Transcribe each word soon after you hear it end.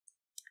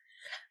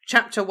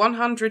Chapter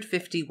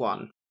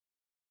 151.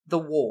 The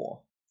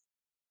War.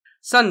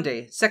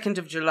 Sunday, 2nd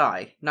of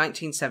July,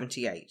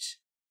 1978.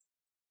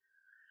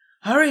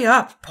 "Hurry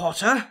up,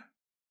 Potter!"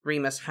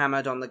 Remus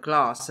hammered on the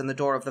glass in the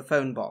door of the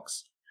phone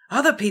box.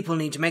 "Other people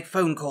need to make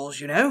phone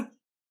calls, you know."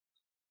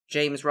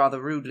 James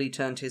rather rudely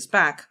turned his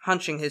back,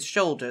 hunching his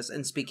shoulders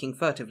and speaking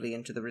furtively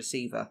into the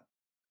receiver.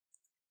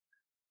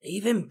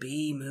 "Leave him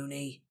be,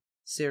 Moony,"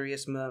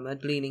 Sirius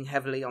murmured, leaning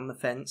heavily on the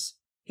fence.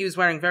 He was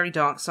wearing very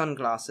dark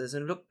sunglasses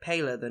and looked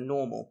paler than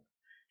normal.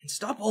 "And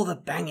stop all the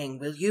banging,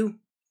 will you?"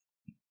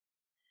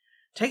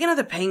 "Take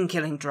another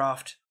pain-killing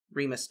draught,"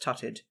 Remus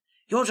tutted.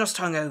 "You're just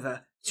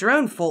hungover. It's your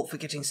own fault for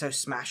getting so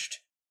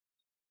smashed."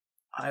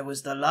 "I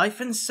was the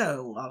life and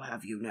soul, I'll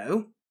have you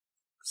know,"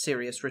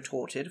 Sirius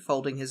retorted,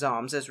 folding his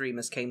arms as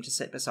Remus came to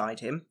sit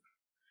beside him.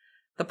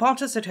 The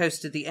Potters had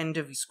hosted the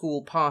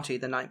end-of-school party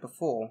the night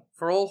before,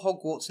 for all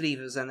Hogwarts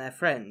leavers and their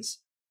friends.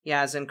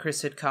 Yaz and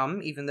Chris had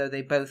come, even though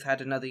they both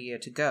had another year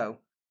to go.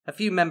 A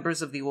few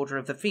members of the Order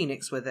of the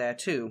Phoenix were there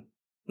too.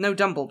 No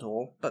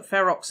Dumbledore, but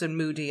Ferox and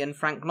Moody and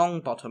Frank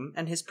Longbottom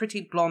and his pretty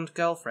blonde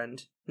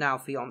girlfriend, now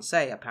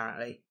fiancée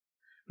apparently.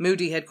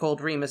 Moody had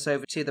called Remus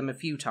over to them a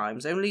few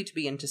times, only to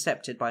be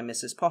intercepted by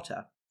Mrs.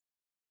 Potter.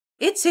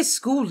 "It's his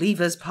school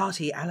leavers'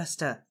 party,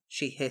 Alistair,"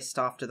 she hissed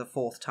after the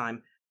fourth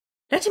time.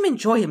 "Let him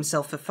enjoy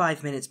himself for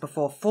 5 minutes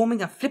before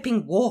forming a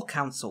flipping war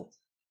council."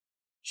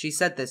 She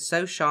said this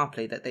so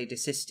sharply that they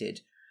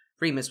desisted.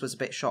 Remus was a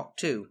bit shocked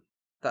too.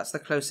 That's the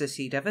closest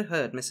he'd ever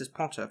heard Mrs.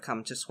 Potter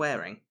come to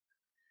swearing.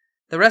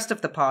 The rest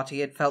of the party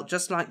had felt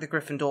just like the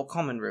Gryffindor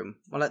common room,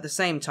 while at the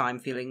same time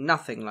feeling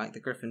nothing like the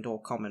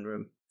Gryffindor common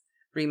room.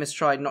 Remus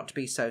tried not to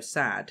be so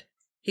sad.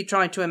 He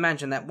tried to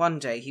imagine that one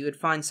day he would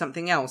find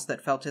something else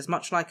that felt as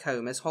much like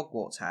home as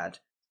Hogwarts had.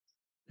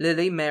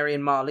 Lily, Mary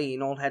and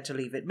Marlene all had to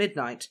leave at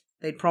midnight.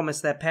 They'd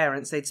promised their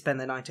parents they'd spend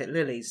the night at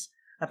Lily's.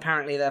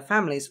 Apparently their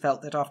families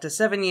felt that after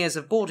 7 years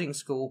of boarding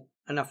school,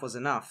 enough was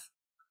enough.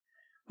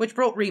 Which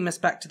brought Remus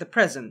back to the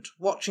present,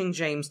 watching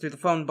James through the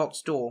phone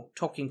box door,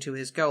 talking to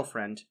his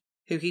girlfriend,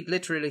 who he'd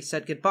literally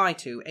said goodbye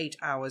to 8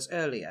 hours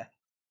earlier.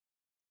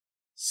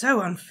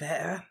 "So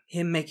unfair,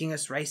 him making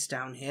us race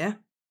down here.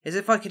 As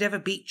if I could ever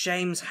beat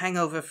James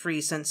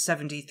hangover-free since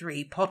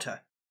 73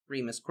 Potter,"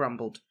 Remus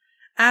grumbled.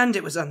 "And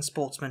it was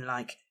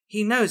unsportsmanlike.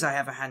 He knows I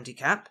have a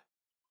handicap."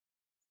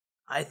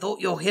 "I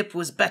thought your hip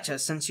was better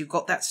since you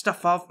got that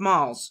stuff off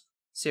Mars,"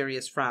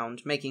 Sirius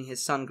frowned, making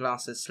his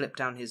sunglasses slip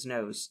down his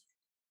nose.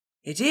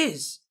 "It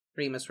is,"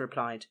 Remus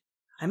replied.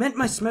 "I meant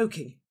my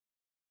smoking."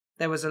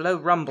 There was a low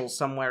rumble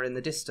somewhere in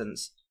the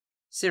distance.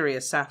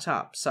 Sirius sat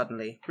up,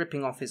 suddenly,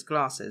 ripping off his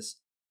glasses.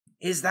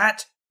 "Is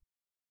that—"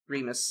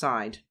 Remus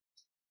sighed.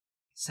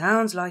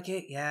 "Sounds like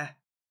it, yeah."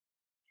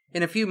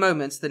 In a few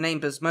moments the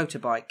neighbour's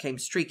motorbike came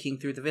streaking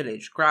through the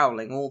village,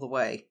 growling all the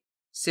way.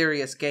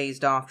 Sirius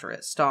gazed after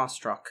it,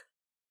 starstruck.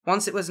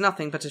 Once it was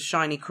nothing but a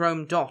shiny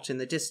chrome dot in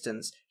the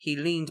distance, he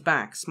leaned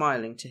back,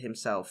 smiling to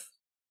himself.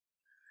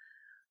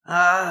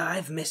 "Ah,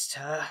 I've missed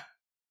her."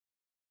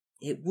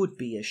 "It would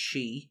be a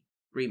she,"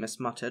 Remus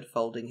muttered,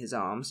 folding his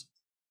arms.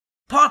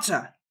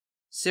 "Potter!"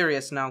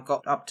 Sirius now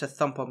got up to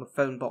thump on the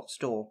phone box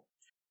door.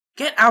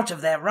 "Get out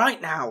of there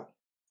right now!"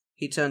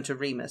 He turned to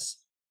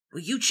Remus.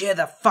 "Will you cheer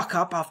the fuck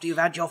up after you've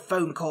had your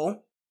phone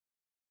call?"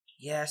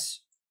 "Yes,"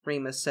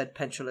 Remus said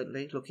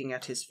petulantly, looking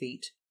at his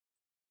feet.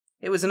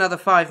 It was another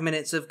 5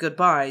 minutes of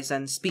goodbyes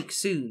and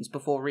speak-soons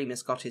before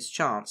Remus got his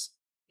chance.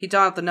 He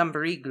dialed the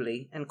number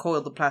eagerly and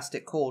coiled the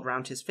plastic cord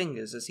round his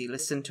fingers as he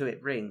listened to it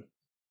ring.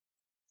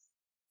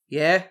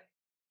 "Yeah?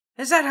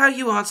 Is that how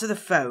you answer the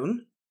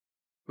phone?"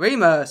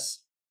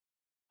 "Remus!"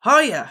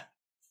 "Hiya!"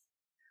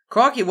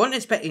 "Crikey, wasn't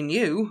expecting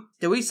you.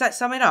 Did we set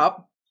something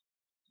up?"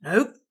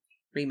 "Nope."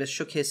 Remus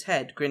shook his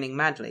head, grinning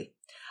madly.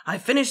 "I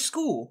finished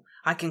school.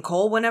 I can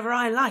call whenever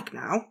I like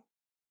now."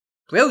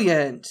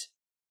 "Brilliant!"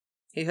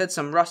 He heard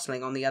some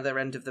rustling on the other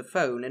end of the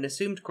phone and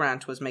assumed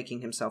Grant was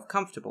making himself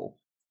comfortable.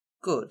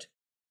 Good.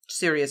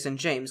 Sirius and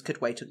James could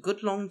wait a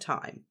good long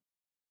time.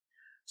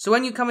 "So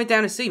when you coming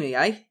down to see me,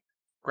 eh?"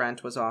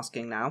 Grant was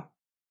asking now.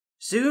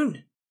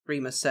 "Soon,"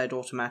 Remus said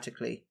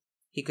automatically.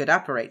 He could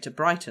apparate to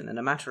Brighton in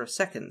a matter of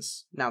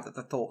seconds, now that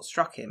the thought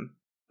struck him,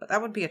 but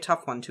that would be a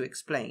tough one to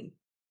explain.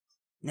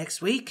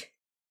 "Next week?"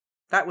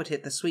 That would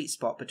hit the sweet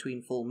spot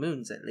between full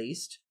moons, at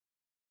least.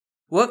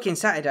 "Working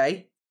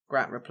Saturday,"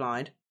 Grant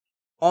replied.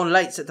 "On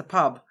lates at the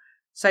pub.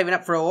 Saving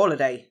up for a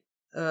holiday.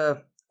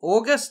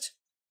 August?"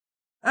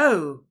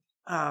 "Oh,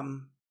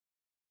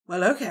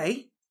 well,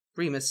 okay,"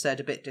 Remus said,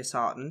 a bit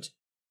disheartened.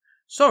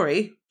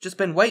 "Sorry, just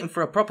been waiting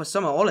for a proper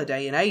summer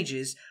holiday in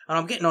ages, and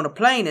I'm getting on a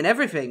plane and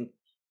everything."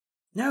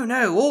 No,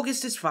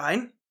 August is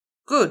fine."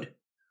 "Good.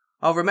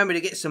 I'll remember to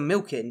get some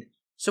milk in.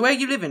 So where are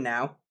you living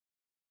now?"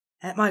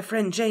 "At my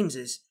friend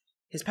James's.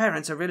 His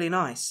parents are really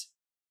nice."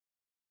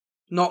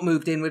 "Not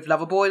moved in with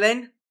Loverboy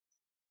then?"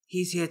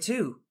 "He's here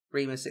too,"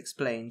 Remus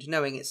explained,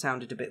 knowing it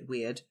sounded a bit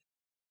weird.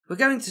 "We're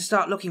going to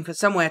start looking for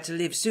somewhere to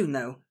live soon,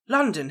 though.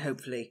 London,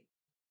 hopefully."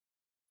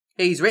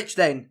 "He's rich,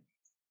 then,"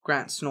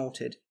 Grant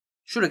snorted.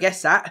 "Should have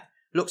guessed that.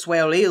 Looks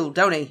well heeled,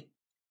 don't he?"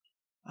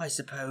 "I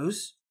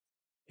suppose."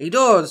 He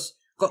does.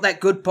 Got that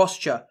good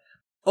posture.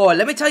 Oh,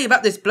 let me tell you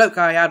about this bloke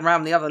I had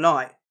round the other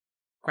night,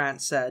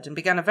 Grant said, and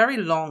began a very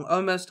long,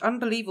 almost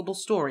unbelievable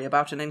story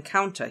about an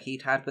encounter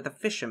he'd had with a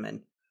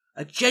fisherman.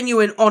 A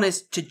genuine,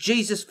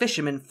 honest-to-Jesus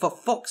fisherman, for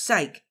fuck's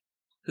sake,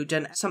 who'd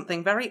done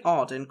something very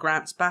odd in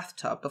Grant's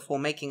bathtub before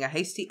making a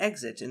hasty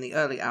exit in the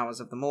early hours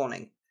of the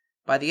morning.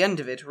 By the end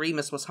of it,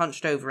 Remus was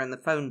hunched over in the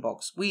phone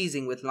box,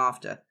 wheezing with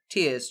laughter,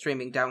 tears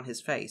streaming down his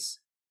face.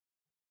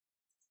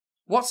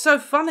 "What's so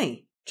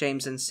funny?"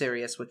 James and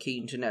Sirius were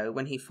keen to know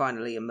when he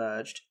finally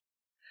emerged.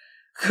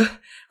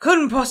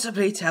 "Couldn't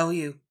possibly tell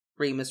you,"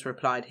 Remus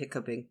replied,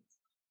 hiccuping.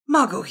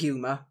 "Muggle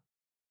humour."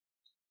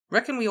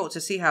 "Reckon we ought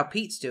to see how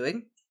Pete's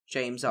doing?"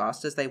 James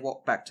asked as they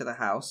walked back to the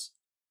house.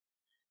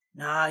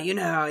 "Nah, you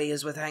know how he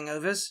is with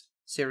hangovers,"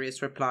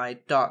 Sirius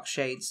replied, dark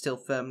shades still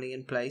firmly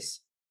in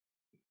place.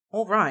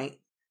 "All right,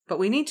 but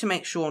we need to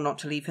make sure not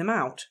to leave him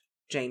out,"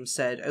 James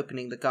said,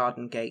 opening the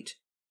garden gate.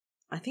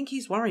 "I think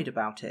he's worried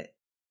about it."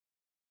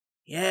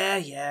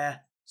 Yeah,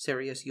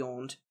 Sirius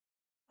yawned.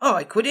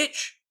 "Oh,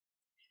 Quidditch?"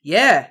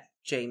 "Yeah,"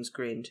 James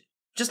grinned.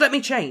 "Just let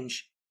me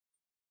change."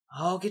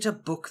 "I'll get a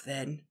book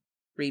then."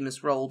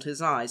 Remus rolled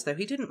his eyes, though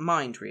he didn't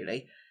mind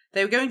really.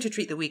 They were going to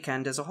treat the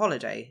weekend as a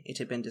holiday, it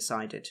had been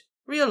decided.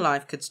 Real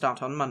life could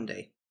start on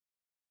Monday.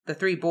 The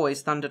three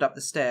boys thundered up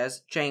the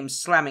stairs, James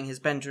slamming his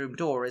bedroom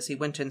door as he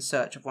went in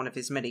search of one of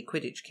his many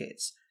Quidditch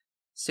kits.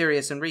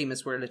 Sirius and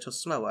Remus were a little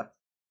slower.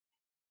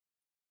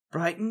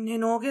 "Brighton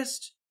in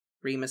August?"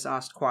 Remus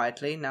asked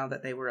quietly, now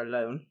that they were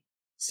alone.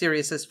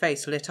 Sirius's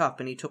face lit up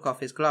and he took off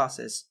his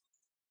glasses.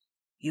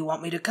 "You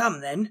want me to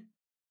come, then?"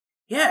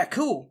 "Yeah,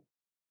 cool."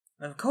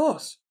 "Of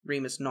course,"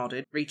 Remus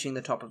nodded, reaching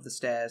the top of the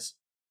stairs.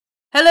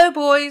 "Hello,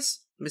 boys,"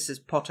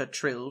 Mrs. Potter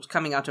trilled,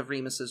 coming out of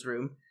Remus's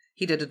room.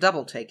 He did a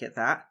double take at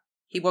that.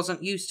 He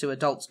wasn't used to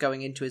adults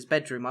going into his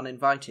bedroom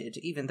uninvited,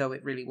 even though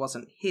it really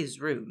wasn't his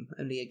room,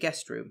 only a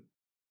guest room.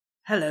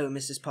 "Hello,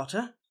 Mrs.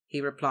 Potter," he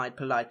replied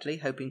politely,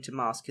 hoping to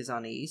mask his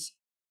unease.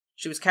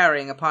 She was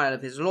carrying a pile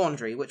of his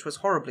laundry, which was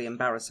horribly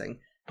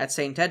embarrassing. At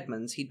St.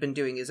 Edmund's, he'd been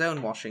doing his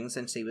own washing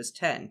since he was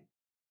 10.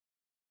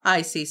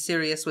 "I see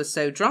Sirius was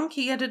so drunk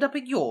he ended up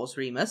at yours,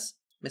 Remus,"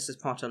 Mrs.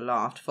 Potter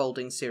laughed,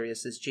 folding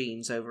Sirius's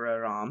jeans over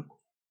her arm.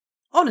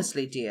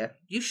 "Honestly, dear,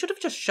 you should have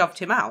just shoved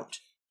him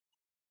out."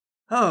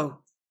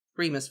 "Oh,"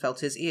 Remus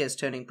felt his ears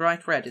turning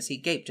bright red as he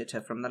gaped at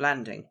her from the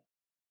landing.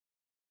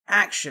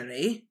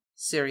 "Actually,"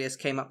 Sirius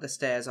came up the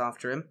stairs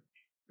after him,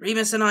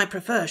 "Remus and I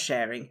prefer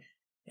sharing,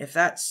 if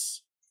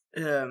that's...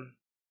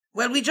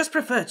 well, we just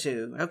prefer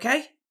to,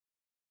 okay?"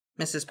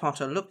 Mrs.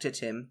 Potter looked at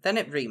him, then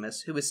at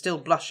Remus, who was still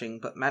blushing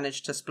but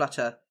managed to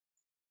splutter,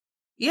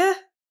 "Yeah?"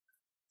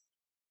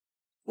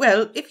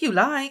 "Well, if you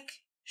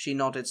like," she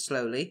nodded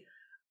slowly.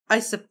 "I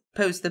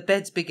suppose the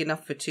bed's big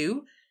enough for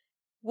two.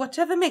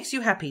 Whatever makes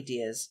you happy,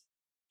 dears."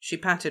 She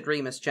patted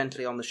Remus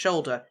gently on the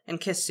shoulder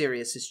and kissed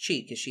Sirius's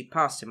cheek as she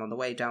passed him on the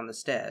way down the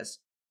stairs.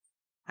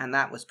 And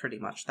that was pretty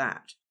much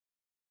that.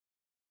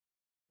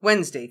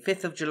 Wednesday,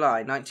 5th of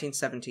July,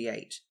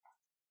 1978.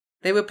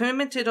 They were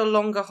permitted a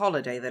longer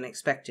holiday than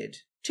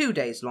expected. 2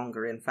 days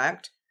longer, in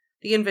fact.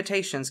 The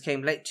invitations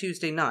came late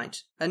Tuesday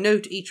night, a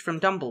note each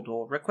from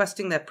Dumbledore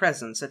requesting their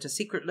presence at a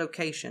secret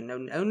location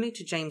known only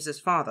to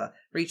James's father,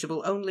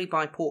 reachable only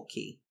by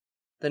portkey.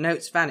 The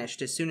notes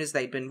vanished as soon as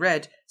they'd been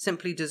read,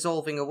 simply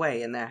dissolving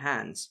away in their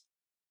hands.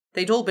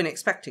 They'd all been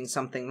expecting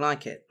something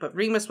like it, but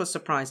Remus was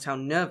surprised how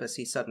nervous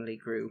he suddenly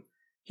grew.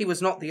 He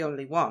was not the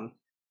only one.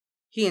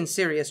 He and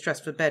Sirius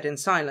dressed for bed in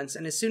silence,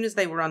 and as soon as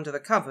they were under the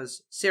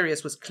covers,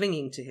 Sirius was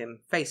clinging to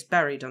him, face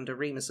buried under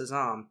Remus's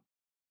arm.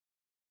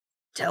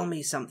 "Tell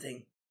me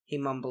something," he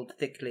mumbled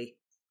thickly.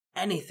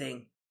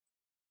 "Anything."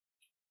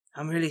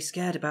 "I'm really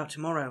scared about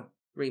tomorrow,"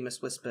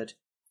 Remus whispered.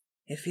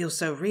 "It feels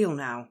so real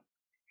now.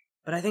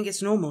 But I think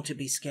it's normal to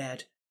be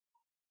scared.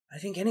 I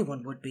think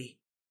anyone would be."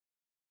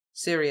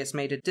 Sirius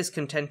made a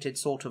discontented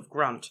sort of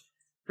grunt.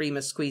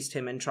 Remus squeezed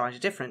him and tried a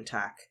different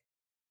tack.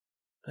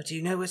 "But do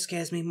you know what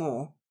scares me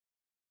more?"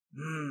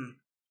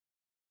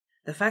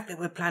 "The fact that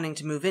we're planning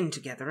to move in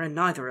together and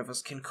neither of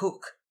us can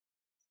cook."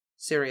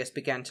 Sirius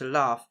began to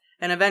laugh,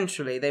 and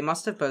eventually they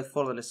must have both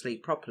fallen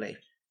asleep properly.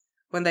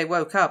 When they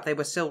woke up, they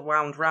were still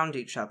wound round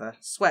each other.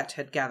 Sweat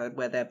had gathered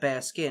where their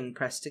bare skin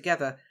pressed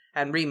together,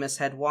 and Remus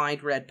had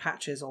wide red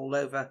patches all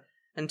over,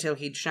 until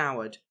he'd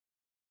showered.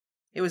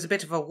 It was a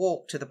bit of a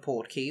walk to the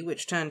portkey,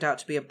 which turned out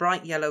to be a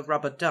bright yellow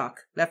rubber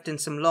duck left in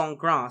some long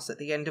grass at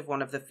the end of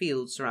one of the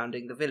fields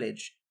surrounding the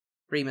village.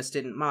 Remus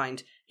didn't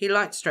mind. He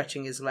liked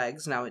stretching his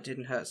legs, now it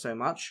didn't hurt so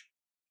much.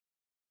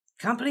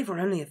 "Can't believe we're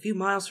only a few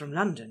miles from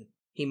London,"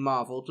 he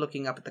marvelled,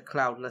 looking up at the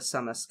cloudless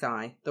summer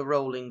sky, the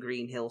rolling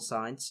green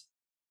hillsides.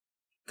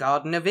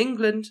 "Garden of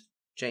England,"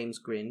 James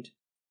grinned.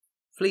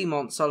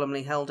 Fleamont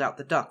solemnly held out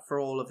the duck for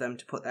all of them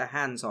to put their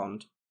hands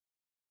on.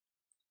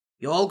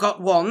 "You all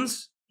got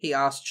wands?" he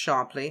asked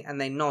sharply,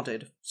 and they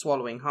nodded,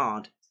 swallowing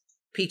hard.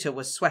 Peter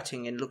was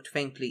sweating and looked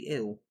faintly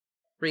ill.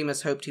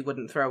 Remus hoped he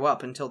wouldn't throw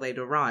up until they'd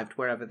arrived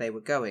wherever they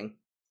were going.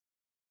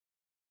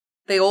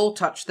 They all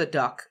touched the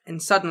duck,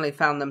 and suddenly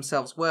found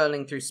themselves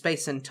whirling through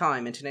space and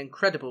time at an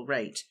incredible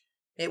rate.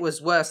 It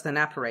was worse than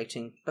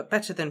apparating, but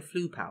better than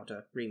flu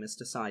powder, Remus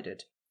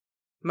decided.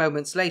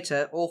 Moments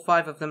later, all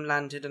 5 of them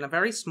landed in a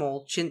very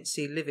small,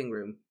 chintzy living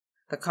room.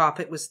 The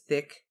carpet was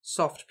thick,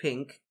 soft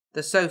pink,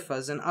 the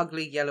sofas an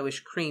ugly yellowish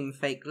cream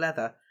fake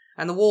leather,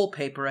 and the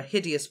wallpaper a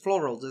hideous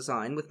floral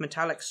design with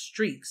metallic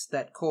streaks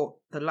that caught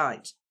the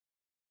light.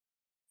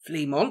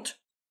 Fleamont,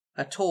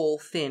 a tall,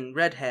 thin,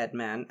 red-haired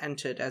man,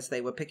 entered as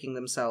they were picking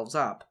themselves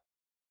up.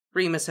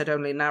 Remus had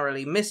only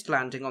narrowly missed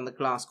landing on the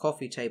glass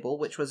coffee table,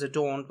 which was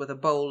adorned with a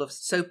bowl of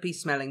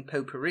soapy-smelling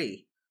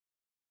potpourri.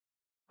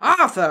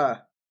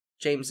 "Arthur!"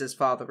 James's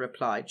father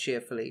replied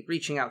cheerfully,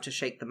 reaching out to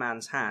shake the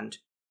man's hand.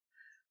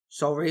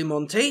 "Sorry,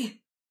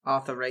 Monty,"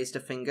 Arthur raised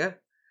a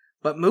finger,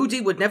 "but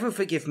Moody would never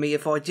forgive me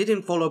if I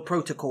didn't follow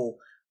protocol.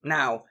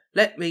 Now,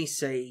 let me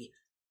see.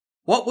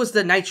 What was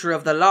the nature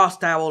of the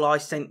last owl I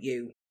sent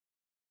you?"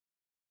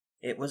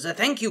 "It was a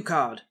thank-you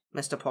card,"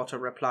 Mr. Potter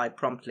replied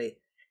promptly.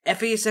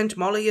 "Effie sent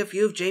Molly a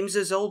few of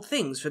James's old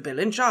things for Bill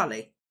and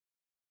Charlie."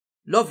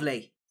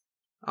 "Lovely."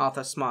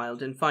 Arthur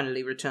smiled and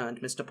finally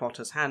returned Mr.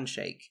 Potter's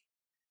handshake.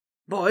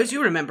 "Boys,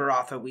 you remember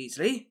Arthur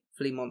Weasley,"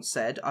 Fleamont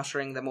said,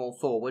 ushering them all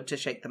forward to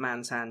shake the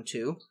man's hand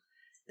too.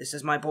 "This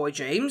is my boy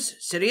James,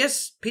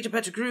 Sirius, Peter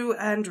Pettigrew,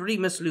 and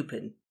Remus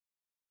Lupin."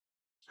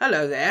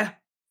 "Hello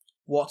there.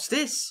 What's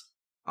this?"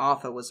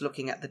 Arthur was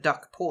looking at the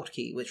duck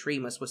portkey which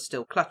Remus was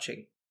still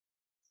clutching.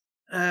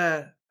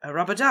 A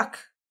rubber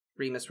duck,"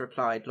 Remus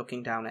replied,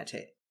 looking down at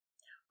it.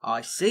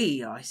 I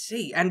see.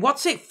 And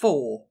what's it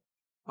for?"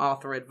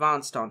 Arthur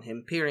advanced on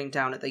him, peering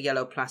down at the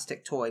yellow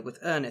plastic toy with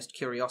earnest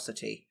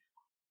curiosity.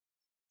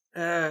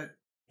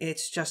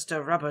 It's just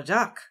a rubber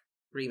duck,"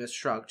 Remus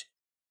shrugged.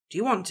 "Do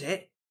you want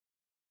it?"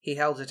 He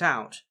held it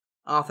out.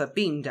 Arthur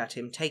beamed at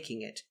him,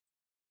 taking it.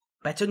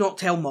 "Better not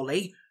tell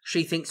Molly.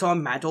 She thinks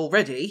I'm mad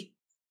already."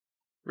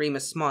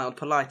 Remus smiled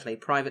politely,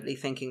 privately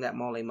thinking that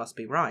Molly must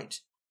be right.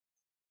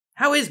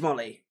 "How is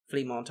Molly?"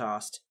 Fleamont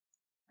asked.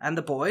 "And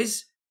the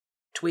boys?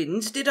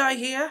 Twins, did I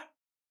hear?"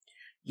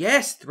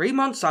 "Yes, 3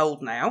 months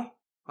old now,"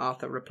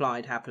 Arthur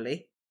replied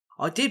happily.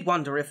 "I did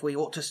wonder if we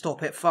ought to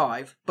stop at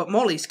 5, but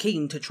Molly's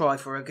keen to try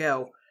for a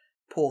girl.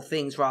 Poor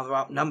thing's rather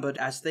outnumbered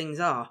as things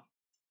are."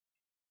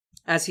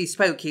 As he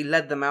spoke, he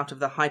led them out of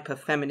the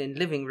hyper-feminine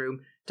living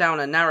room,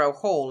 down a narrow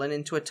hall and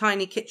into a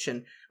tiny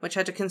kitchen, which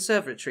had a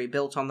conservatory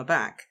built on the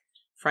back.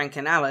 Frank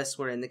and Alice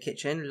were in the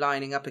kitchen,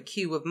 lining up a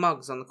queue of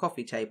mugs on the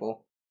coffee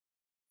table.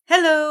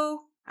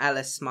 "Hello,"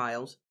 Alice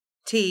smiled.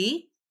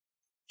 "Tea?"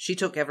 She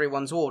took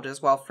everyone's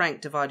orders while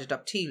Frank divided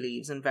up tea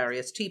leaves and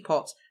various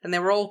teapots, and they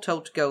were all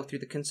told to go through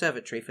the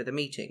conservatory for the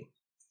meeting.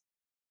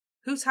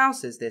 "Whose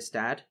house is this,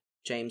 Dad?"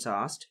 James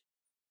asked.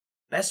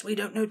 "Best we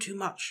don't know too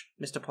much,"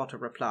 Mr. Potter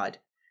replied.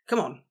 "Come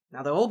on,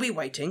 now they'll all be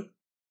waiting."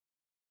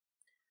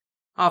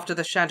 After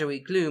the shadowy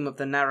gloom of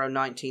the narrow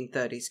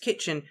 1930s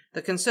kitchen,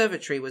 the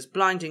conservatory was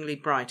blindingly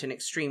bright and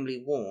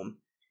extremely warm.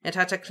 It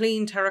had a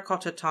clean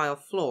terracotta tile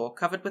floor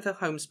covered with a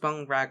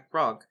homespun rag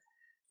rug.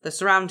 The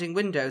surrounding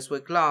windows were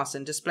glass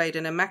and displayed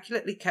an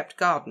immaculately kept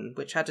garden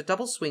which had a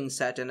double swing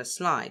set and a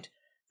slide.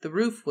 The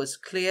roof was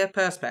clear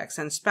perspex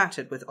and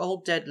spattered with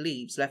old dead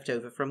leaves left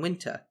over from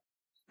winter.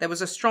 There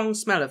was a strong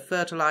smell of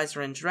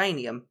fertilizer and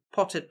geranium.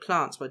 Potted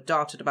plants were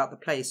darted about the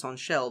place on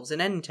shelves and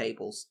end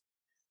tables.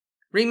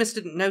 Remus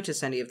didn't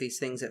notice any of these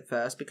things at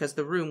first because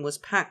the room was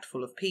packed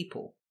full of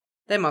people.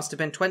 There must have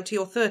been 20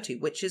 or 30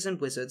 witches and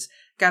wizards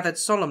gathered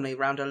solemnly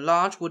round a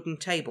large wooden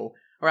table,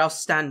 or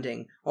else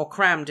standing, or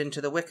crammed into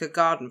the wicker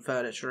garden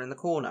furniture in the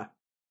corner.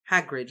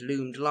 Hagrid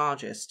loomed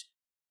largest.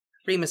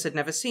 Remus had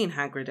never seen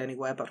Hagrid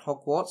anywhere but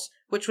Hogwarts,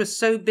 which was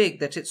so big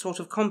that it sort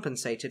of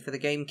compensated for the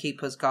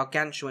gamekeeper's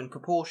gargantuan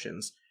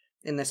proportions.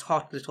 In this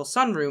hot little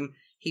sunroom,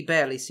 he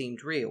barely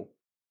seemed real.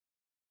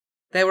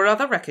 There were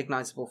other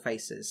recognisable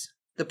faces.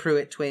 The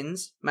Pruitt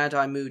twins,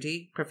 Mad-Eye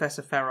Moody,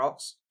 Professor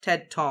Ferox,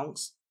 Ted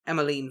Tonks,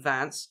 Emmeline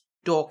Vance,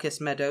 Dorcas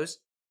Meadows.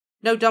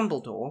 No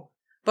Dumbledore,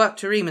 but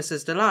to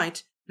Remus's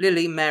delight,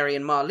 Lily, Mary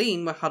and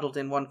Marlene were huddled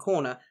in one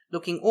corner,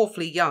 looking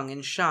awfully young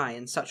and shy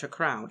in such a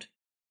crowd.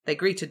 They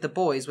greeted the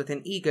boys with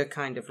an eager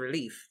kind of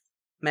relief.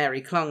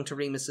 Mary clung to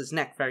Remus's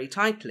neck very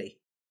tightly.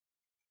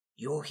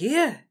 "You're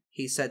here,"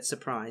 he said,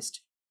 surprised.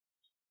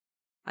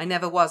 "I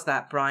never was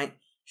that bright,"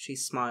 she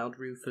smiled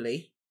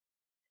ruefully.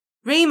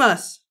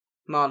 "Remus!"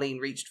 Marlene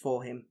reached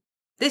for him.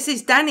 "This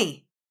is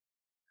Danny."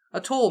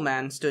 A tall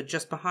man stood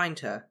just behind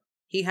her.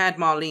 He had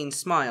Marlene's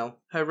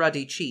smile, her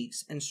ruddy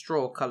cheeks and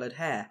straw-coloured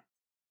hair.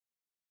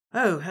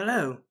 "Oh,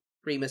 hello,"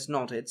 Remus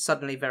nodded,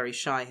 suddenly very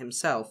shy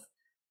himself.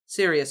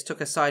 Sirius took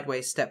a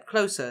sideways step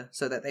closer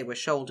so that they were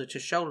shoulder to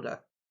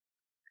shoulder.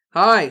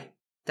 "Hi,"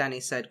 Danny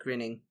said,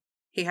 grinning.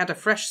 He had a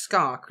fresh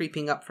scar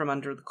creeping up from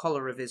under the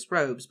collar of his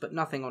robes, but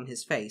nothing on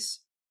his face.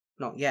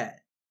 Not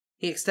yet.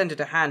 He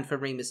extended a hand for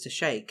Remus to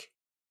shake.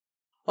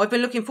 "I've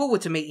been looking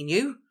forward to meeting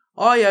you.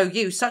 I owe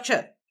you such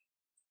a—"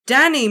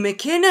 "Danny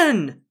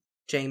McKinnon!"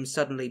 James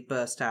suddenly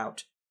burst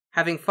out.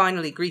 Having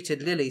finally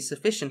greeted Lily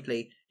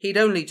sufficiently, he'd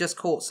only just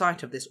caught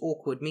sight of this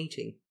awkward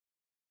meeting.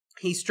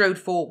 He strode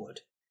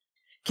forward.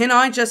 Can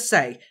I just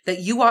say that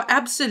you are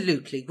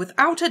absolutely,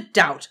 without a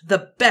doubt,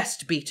 the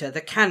best beater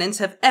the Cannons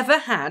have ever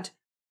had?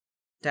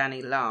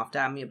 Danny laughed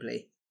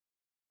amiably.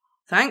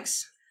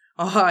 Thanks.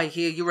 Oh, I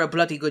hear you're a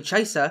bloody good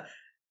chaser.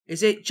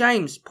 Is it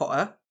James,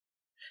 Potter?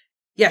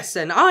 Yes,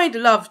 and I'd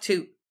love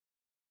to...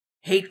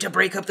 Hate to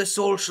break up the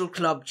social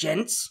club,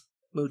 gents,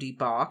 Moody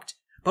barked,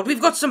 but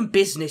we've got some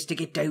business to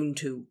get down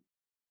to.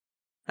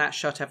 That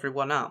shut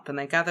everyone up, and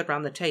they gathered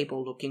round the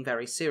table looking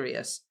very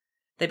serious.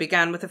 They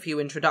began with a few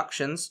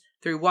introductions.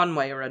 Through one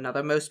way or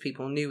another, most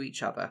people knew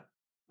each other.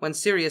 When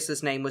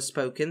Sirius's name was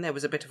spoken, there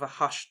was a bit of a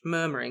hushed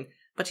murmuring,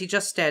 but he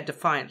just stared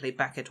defiantly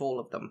back at all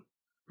of them.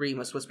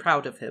 Remus was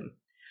proud of him.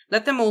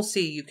 Let them all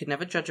see you could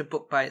never judge a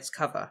book by its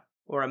cover,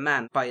 or a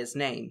man by his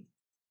name.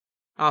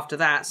 After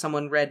that,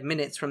 someone read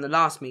minutes from the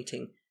last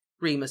meeting.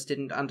 Remus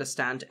didn't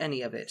understand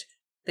any of it.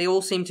 They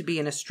all seemed to be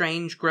in a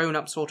strange,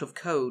 grown-up sort of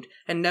code,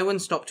 and no one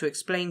stopped to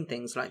explain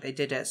things like they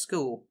did at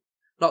school.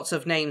 Lots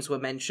of names were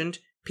mentioned,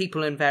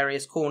 people in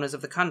various corners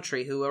of the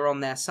country who were on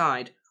their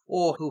side,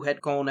 or who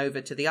had gone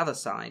over to the other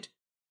side.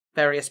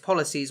 Various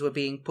policies were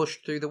being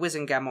pushed through the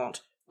Wizengamot,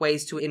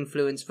 ways to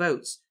influence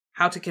votes,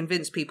 how to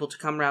convince people to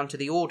come round to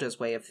the Order's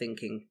way of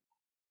thinking.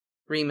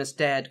 Remus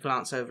dared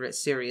glance over at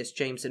Sirius,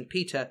 James and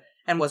Peter,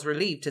 and was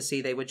relieved to see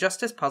they were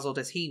just as puzzled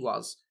as he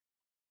was.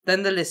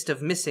 Then the list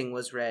of missing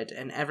was read,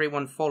 and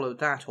everyone followed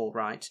that all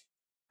right.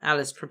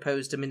 Alice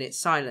proposed a minute's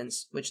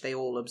silence, which they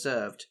all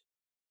observed.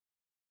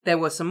 There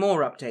were some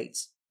more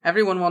updates.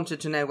 Everyone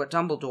wanted to know what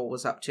Dumbledore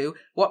was up to,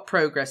 what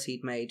progress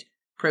he'd made.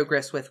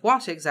 Progress with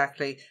what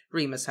exactly,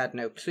 Remus had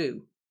no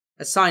clue.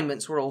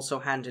 Assignments were also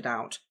handed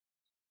out.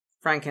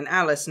 Frank and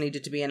Alice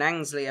needed to be in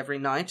Angsley every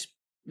night,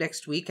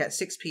 next week at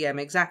 6 p.m.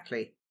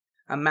 exactly.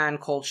 A man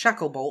called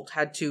Shacklebolt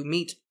had to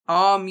meet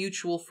our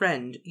mutual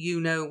friend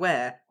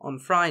you-know-where on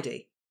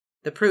Friday.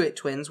 The Pruitt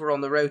twins were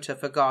on the rota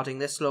for guarding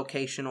this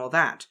location or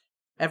that.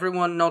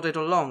 Everyone nodded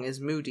along as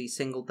Moody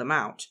singled them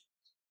out.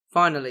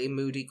 Finally,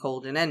 Moody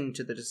called an end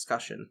to the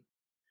discussion.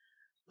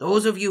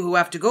 "Those of you who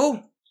have to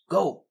go,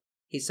 go,"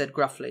 he said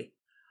gruffly.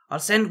 "I'll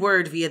send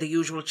word via the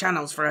usual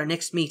channels for our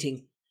next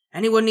meeting.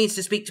 Anyone needs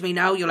to speak to me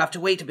now, you'll have to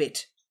wait a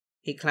bit."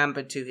 He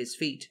clambered to his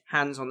feet,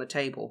 hands on the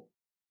table.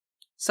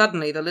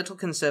 Suddenly, the little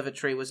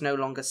conservatory was no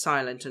longer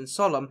silent and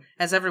solemn,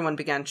 as everyone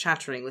began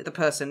chattering with the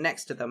person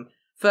next to them,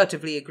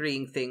 furtively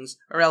agreeing things,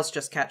 or else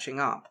just catching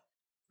up.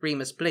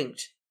 Remus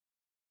blinked.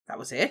 That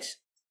was it?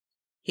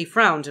 He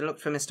frowned and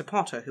looked for Mr.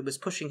 Potter, who was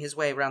pushing his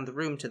way round the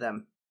room to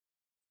them.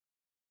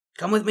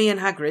 "Come with me and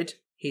Hagrid,"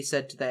 he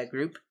said to their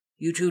group.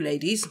 "You two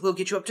ladies, we'll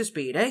get you up to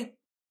speed, eh?"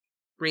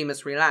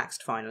 Remus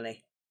relaxed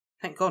finally.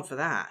 Thank God for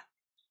that.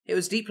 It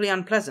was deeply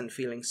unpleasant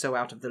feeling so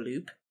out of the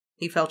loop.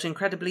 He felt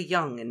incredibly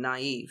young and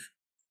naive.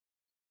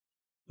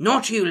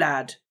 "Not you,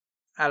 lad!"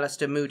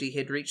 Alistair Moody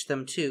had reached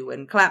them too,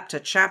 and clapped a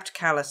chapped,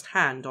 calloused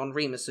hand on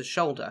Remus's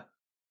shoulder.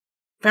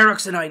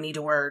 "Ferox and I need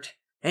a word.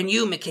 And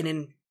you,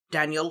 McKinnon,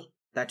 Daniel,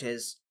 that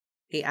is,"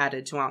 he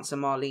added to answer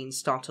Marlene's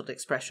startled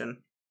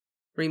expression.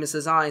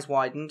 Remus's eyes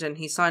widened, and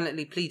he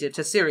silently pleaded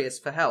to Sirius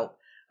for help,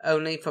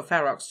 only for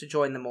Ferox to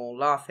join them all,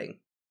 laughing.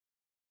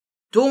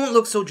 "Don't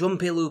look so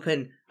jumpy,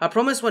 Lupin. I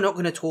promise we're not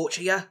going to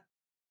torture you."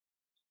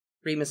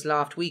 Remus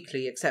laughed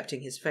weakly,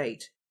 accepting his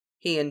fate.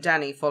 He and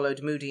Danny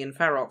followed Moody and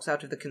Ferox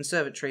out of the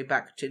conservatory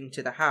back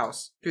into the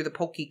house, through the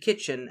pokey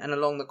kitchen and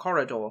along the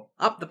corridor,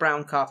 up the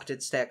brown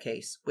carpeted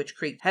staircase, which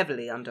creaked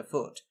heavily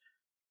underfoot.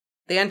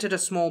 They entered a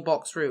small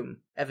box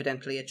room,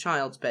 evidently a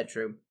child's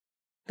bedroom.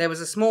 There was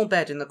a small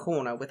bed in the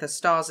corner with a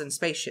stars and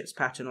spaceships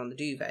pattern on the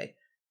duvet.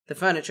 The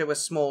furniture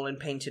was small and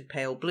painted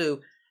pale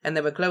blue, and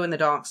there were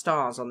glow-in-the-dark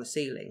stars on the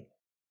ceiling.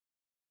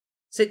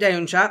 "Sit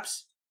down,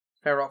 chaps."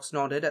 Ferox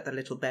nodded at the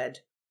little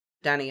bed.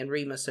 Danny and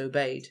Remus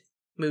obeyed.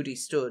 Moody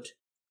stood,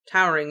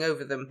 towering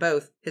over them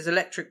both, his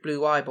electric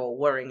blue eyeball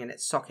whirring in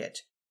its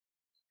socket.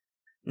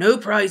 "No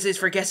prizes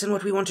for guessing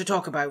what we want to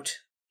talk about,"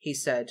 he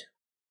said.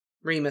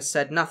 Remus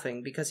said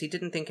nothing because he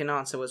didn't think an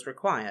answer was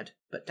required,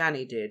 but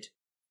Danny did.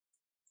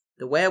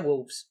 "The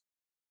werewolves."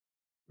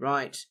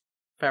 "Right,"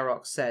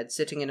 Ferox said,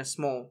 sitting in a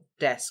small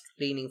desk,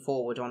 leaning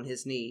forward on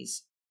his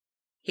knees.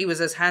 He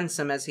was as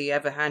handsome as he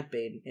ever had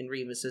been, in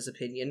Remus's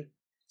opinion.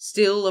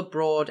 Still a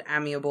broad,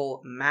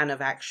 amiable man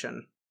of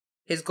action.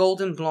 His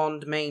golden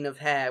blonde mane of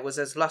hair was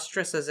as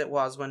lustrous as it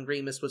was when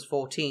Remus was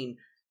 14,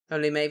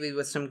 only maybe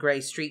with some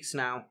grey streaks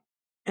now.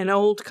 An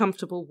old,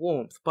 comfortable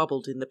warmth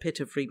bubbled in the pit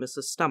of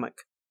Remus's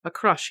stomach, a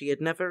crush he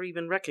had never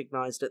even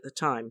recognised at the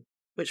time,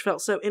 which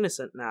felt so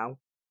innocent now.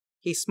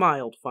 He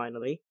smiled,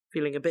 finally,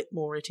 feeling a bit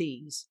more at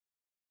ease.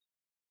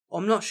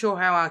 "I'm not sure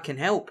how I can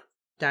help,"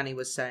 Danny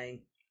was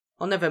saying.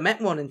 "I never met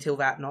one until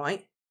that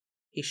night."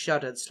 He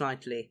shuddered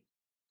slightly.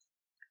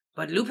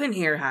 "But Lupin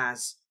here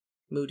has,"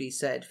 Moody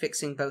said,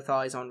 fixing both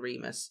eyes on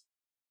Remus.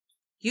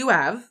 "You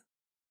have?"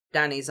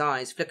 Danny's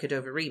eyes flickered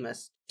over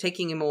Remus,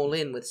 taking him all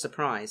in with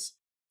surprise.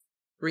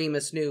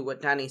 Remus knew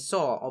what Danny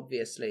saw,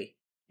 obviously.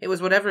 It was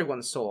what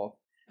everyone saw.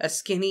 A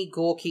skinny,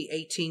 gawky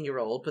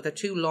 18-year-old with a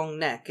too long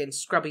neck and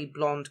scrubby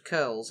blonde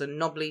curls and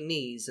knobbly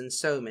knees and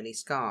so many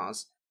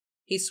scars.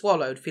 He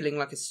swallowed, feeling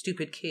like a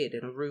stupid kid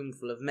in a room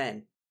full of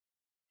men.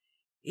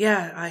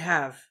 Yeah, I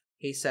have,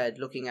 he said,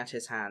 looking at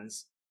his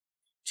hands.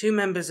 2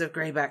 members of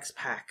Greyback's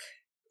pack,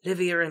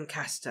 Livia and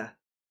Castor.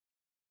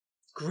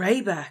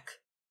 Greyback,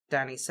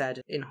 Danny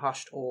said in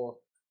hushed awe.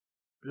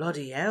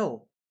 Bloody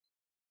hell.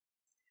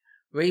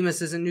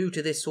 Remus isn't new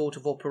to this sort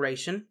of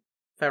operation,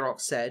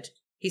 Ferox said.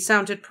 He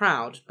sounded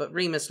proud, but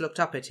Remus looked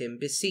up at him,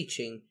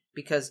 beseeching,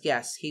 because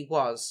yes, he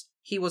was.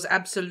 He was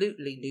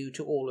absolutely new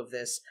to all of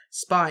this,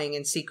 spying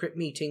in secret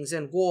meetings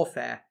and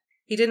warfare.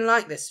 He didn't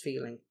like this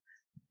feeling.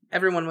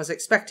 Everyone was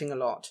expecting a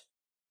lot.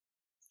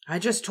 I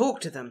just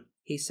talked to them,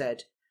 he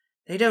said.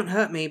 They don't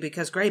hurt me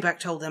because Greyback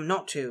told them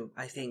not to,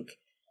 I think.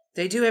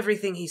 They do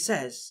everything he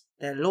says.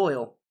 They're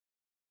loyal.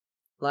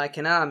 Like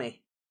an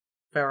army,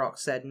 Ferox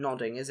said,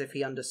 nodding as if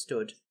he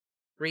understood.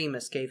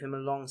 Remus gave him a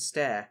long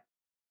stare.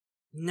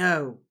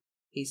 No,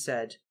 he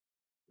said.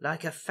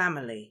 Like a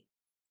family.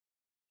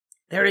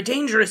 They're a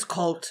dangerous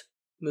cult,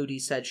 Moody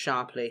said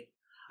sharply.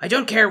 I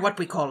don't care what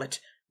we call it.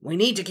 We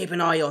need to keep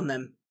an eye on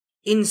them.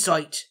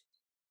 Insight.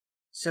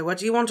 So what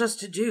do you want us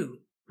to do?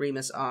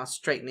 Remus asked,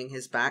 straightening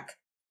his back.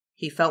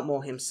 He felt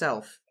more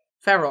himself.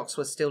 Ferox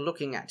was still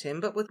looking at him,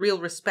 but with real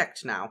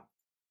respect now.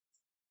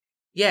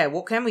 Yeah,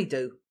 what can we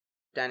do?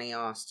 Danny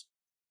asked.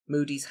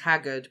 Moody's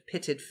haggard,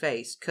 pitted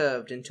face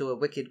curved into a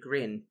wicked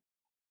grin.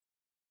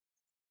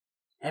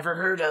 Ever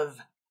heard of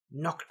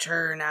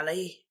Nocturne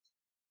Alley?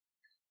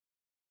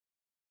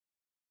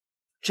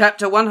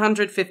 Chapter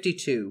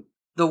 152.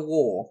 The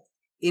War.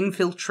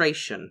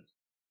 Infiltration.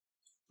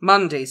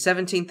 Monday,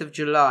 17th of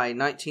July,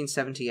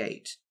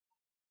 1978.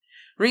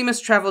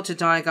 Remus travelled to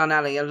Diagon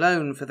Alley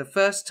alone for the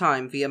first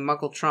time via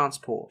Muggle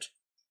transport.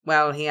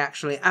 Well, he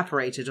actually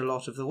apparated a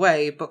lot of the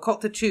way, but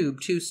caught the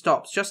tube 2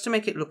 stops just to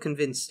make it look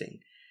convincing.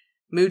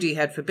 Moody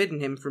had forbidden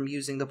him from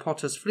using the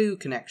Potter's Flue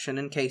connection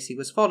in case he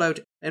was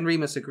followed, and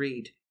Remus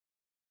agreed.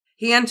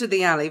 He entered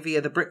the alley via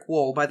the brick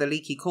wall by the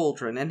leaky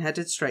cauldron and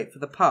headed straight for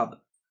the pub.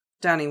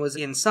 Danny was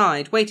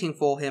inside, waiting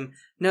for him,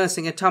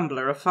 nursing a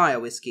tumbler of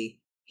fire whiskey.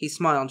 He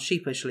smiled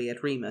sheepishly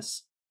at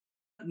Remus.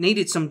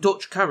 Needed some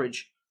Dutch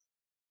courage.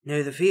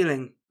 Know the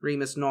feeling,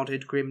 Remus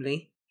nodded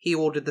grimly. He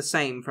ordered the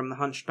same from the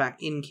hunchback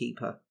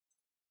innkeeper.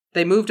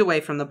 They moved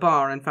away from the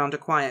bar and found a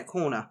quiet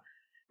corner.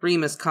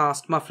 Remus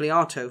cast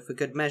Muffliato for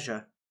good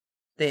measure.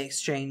 They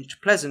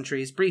exchanged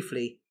pleasantries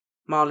briefly.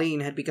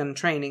 Marlene had begun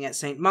training at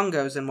St.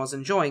 Mungo's and was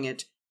enjoying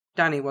it.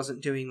 Danny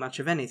wasn't doing much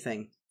of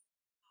anything.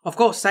 I've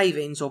got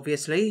savings,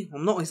 obviously.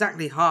 I'm not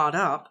exactly hard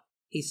up,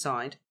 he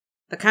sighed.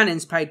 The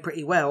cannon's paid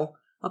pretty well.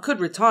 I could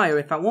retire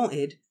if I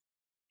wanted.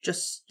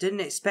 Just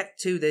didn't expect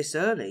to this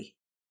early.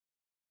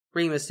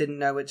 Remus didn't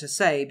know what to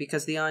say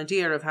because the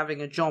idea of having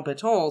a job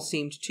at all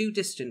seemed too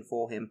distant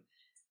for him.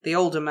 The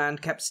older man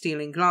kept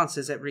stealing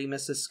glances at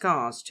Remus's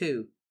scars,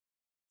 too.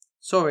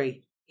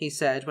 Sorry, he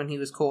said when he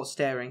was caught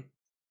staring.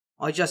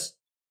 I just,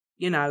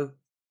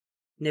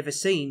 never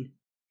seen.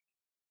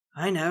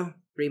 I know,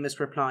 Remus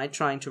replied,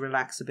 trying to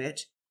relax a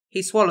bit.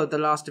 He swallowed the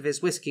last of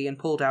his whiskey and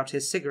pulled out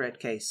his cigarette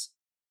case.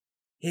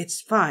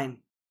 It's fine.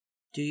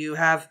 Do you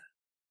have...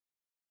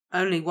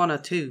 Only 1 or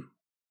 2,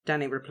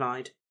 Danny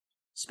replied.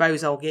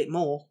 Suppose I'll get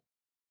more.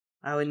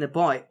 Oh, in the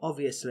bite,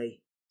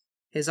 obviously.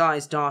 His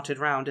eyes darted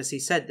round as he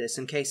said this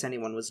in case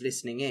anyone was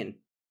listening in.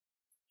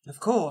 Of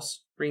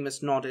course,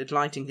 Remus nodded,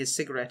 lighting his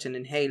cigarette and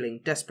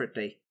inhaling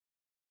desperately.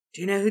 Do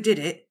you know who did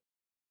it?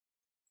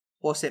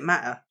 What's it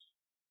matter?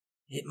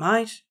 It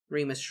might,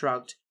 Remus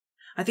shrugged.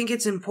 I think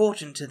it's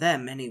important to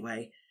them,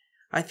 anyway.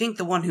 I think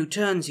the one who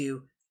turns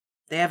you,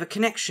 they have a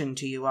connection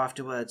to you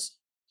afterwards.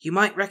 You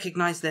might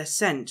recognize their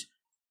scent.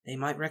 They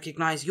might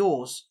recognize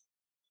yours.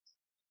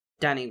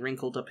 Danny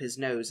wrinkled up his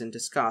nose in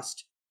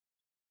disgust.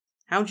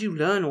 How'd you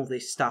learn all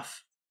this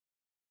stuff?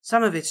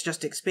 Some of it's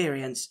just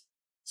experience.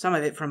 Some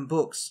of it from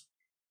books.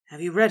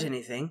 Have you read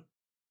anything?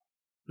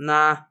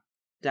 Nah,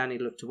 Danny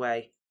looked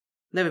away.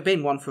 Never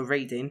been one for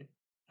reading.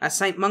 At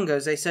St.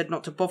 Mungo's they said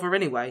not to bother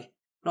anyway.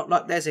 Not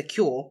like there's a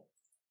cure.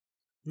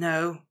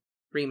 No,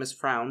 Remus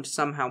frowned,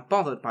 somehow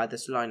bothered by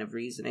this line of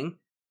reasoning.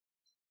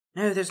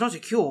 No, there's not a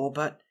cure,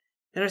 but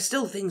there are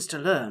still things to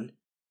learn.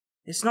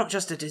 It's not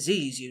just a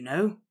disease,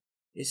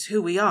 It's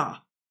who we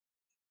are.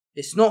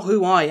 It's not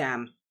who I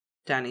am,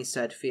 Danny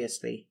said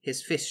fiercely,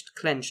 his fist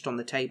clenched on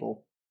the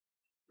table.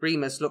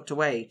 Remus looked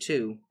away,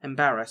 too,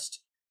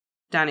 embarrassed.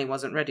 Danny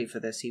wasn't ready for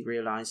this, he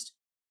realized.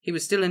 He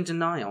was still in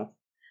denial.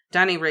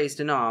 Danny raised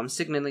an arm,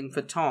 signalling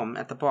for Tom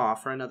at the bar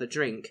for another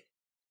drink.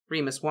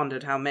 Remus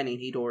wondered how many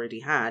he'd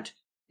already had.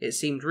 It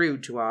seemed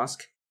rude to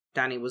ask.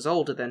 Danny was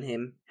older than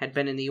him, had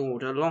been in the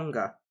order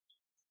longer.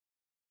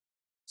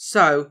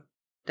 So,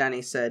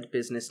 Danny said,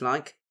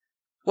 businesslike.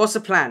 What's the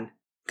plan?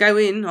 Go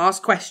in,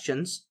 ask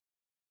questions?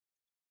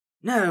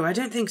 No, I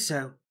don't think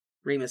so,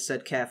 Remus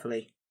said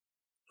carefully.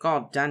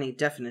 God, Danny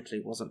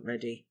definitely wasn't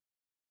ready.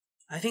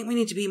 I think we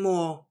need to be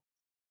more,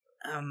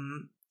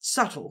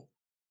 subtle.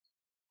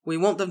 We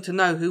want them to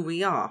know who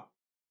we are.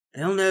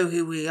 They'll know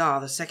who we are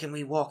the second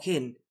we walk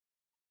in.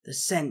 The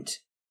scent.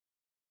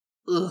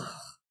 Ugh.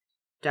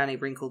 Danny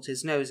wrinkled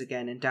his nose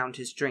again and downed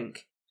his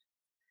drink.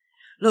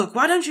 Look,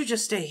 why don't you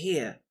just stay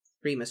here?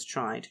 Remus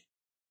tried.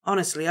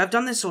 Honestly, I've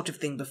done this sort of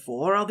thing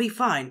before. I'll be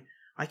fine.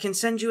 I can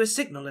send you a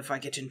signal if I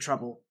get in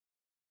trouble.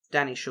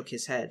 Danny shook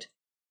his head.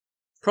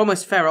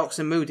 Promise Ferox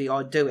and Moody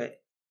I'd do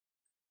it.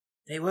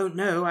 They won't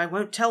know. I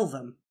won't tell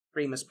them,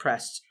 Remus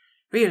pressed.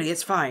 Really,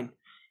 it's fine.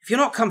 If you're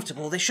not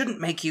comfortable, they shouldn't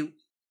make you...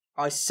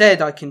 I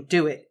said I can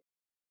do it.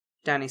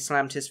 Danny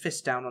slammed his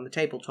fist down on the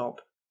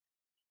tabletop.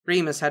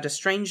 Remus had a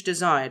strange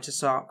desire to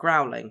start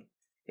growling.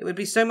 It would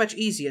be so much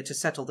easier to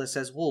settle this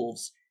as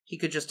wolves. He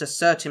could just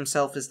assert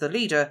himself as the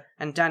leader,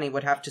 and Danny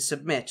would have to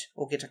submit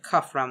or get a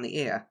cuff round the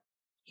ear.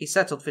 He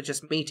settled for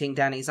just meeting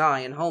Danny's eye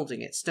and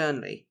holding it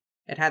sternly.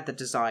 It had the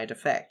desired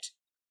effect.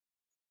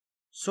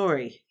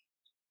 Sorry,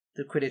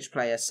 the Quidditch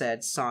player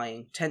said,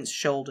 sighing, tense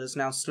shoulders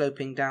now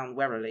sloping down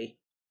warily.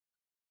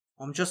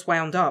 I'm just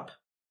wound up,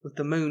 with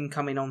the moon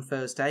coming on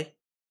Thursday.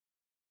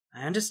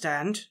 I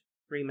understand,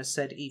 Remus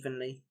said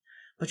evenly.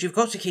 But you've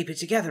got to keep it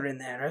together in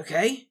there,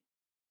 okay?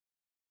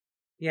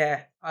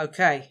 Yeah,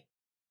 okay.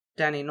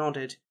 Danny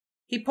nodded.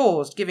 He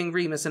paused, giving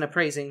Remus an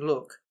appraising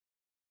look.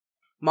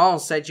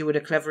 Miles said you were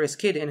the cleverest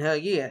kid in her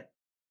year.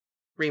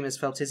 Remus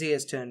felt his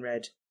ears turn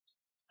red.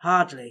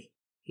 Hardly,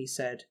 he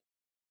said.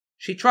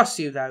 She trusts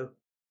you, though.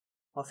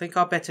 I think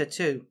I better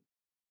too.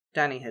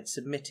 Danny had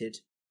submitted.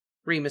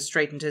 Remus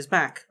straightened his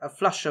back, a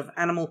flush of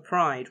animal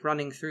pride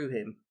running through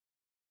him.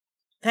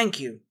 Thank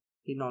you,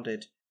 he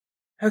nodded.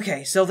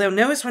 Okay, so they'll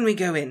know us when we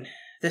go in.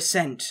 The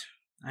scent.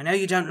 I know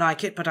you don't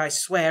like it, but I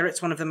swear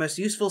it's one of the most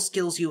useful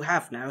skills you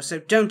have now, so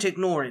don't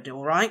ignore it,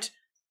 all right?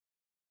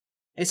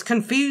 It's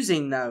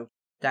confusing, though,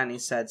 Danny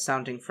said,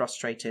 sounding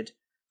frustrated.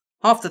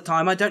 Half the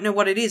time I don't know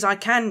what it is I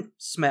can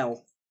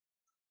smell.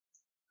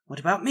 What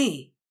about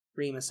me?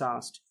 Remus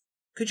asked.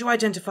 Could you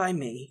identify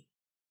me?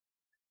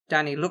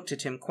 Danny looked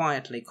at him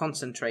quietly,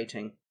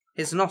 concentrating.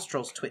 His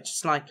nostrils twitched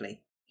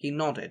slightly. He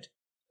nodded.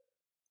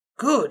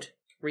 Good,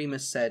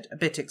 Remus said, a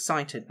bit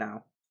excited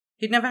now.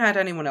 He'd never had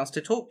anyone else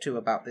to talk to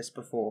about this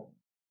before.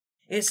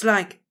 It's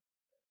like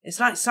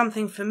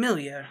something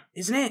familiar,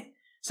 isn't it?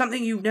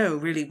 Something you know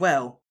really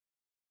well.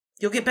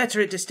 You'll get better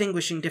at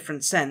distinguishing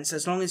different scents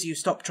as long as you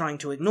stop trying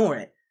to ignore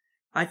it.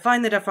 I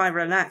find that if I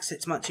relax,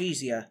 it's much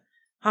easier.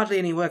 Hardly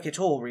any work at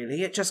all,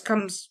 really. It just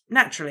comes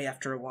naturally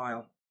after a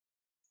while.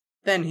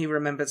 Then he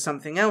remembered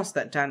something else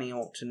that Danny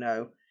ought to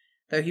know,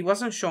 though he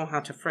wasn't sure how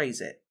to phrase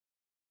it.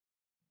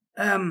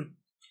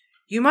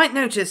 You might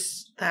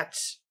notice that,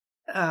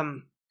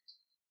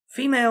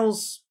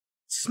 females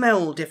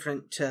smell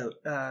different,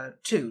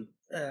 too.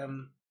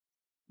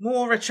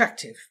 More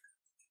attractive.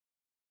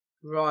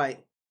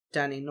 Right,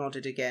 Danny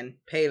nodded again,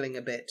 paling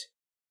a bit.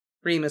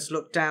 Remus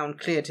looked down,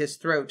 cleared his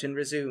throat, and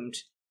resumed.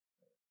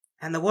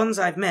 And the ones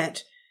I've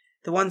met,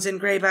 the ones in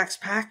Greyback's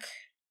pack,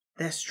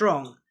 they're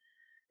strong.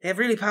 They have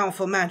really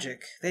powerful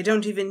magic. They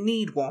don't even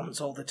need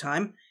wands all the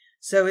time,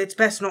 so it's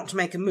best not to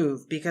make a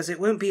move, because it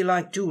won't be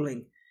like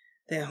dueling.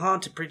 They're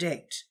hard to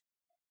predict.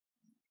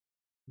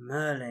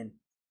 Merlin,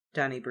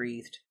 Danny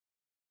breathed.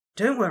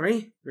 Don't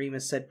worry,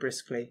 Remus said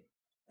briskly.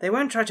 They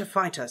won't try to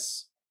fight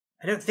us.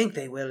 I don't think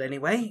they will,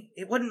 anyway.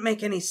 It wouldn't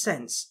make any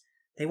sense.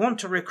 They want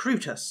to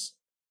recruit us.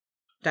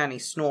 Danny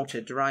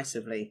snorted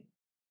derisively.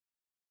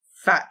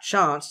 Fat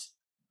chance.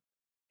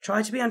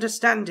 Try to be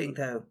understanding,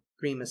 though,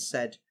 Remus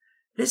said.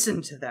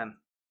 Listen to them.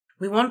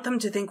 We want them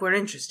to think we're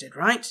interested,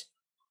 right?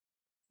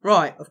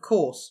 Right, of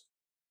course.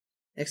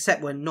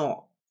 Except we're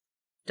not.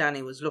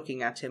 Danny was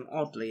looking at him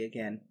oddly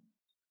again.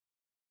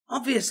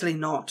 Obviously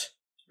not,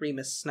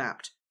 Remus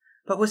snapped.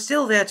 But we're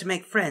still there to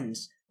make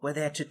friends. We're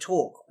there to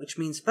talk, which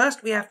means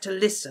first we have to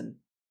listen.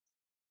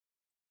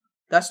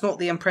 That's not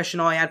the impression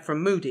I had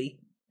from Moody,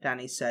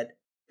 Danny said.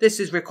 This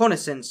is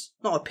reconnaissance,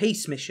 not a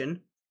peace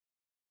mission.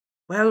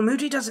 Well,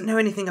 Moody doesn't know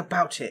anything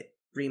about it,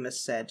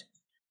 Remus said.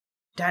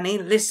 Danny,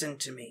 listen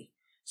to me.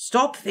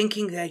 Stop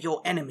thinking they're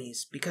your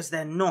enemies, because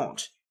they're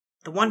not.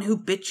 The one who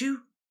bit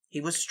you,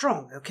 he was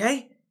strong,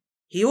 okay?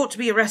 He ought to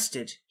be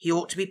arrested. He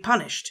ought to be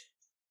punished.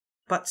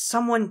 But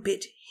someone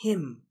bit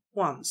him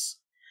once.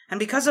 And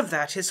because of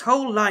that, his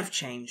whole life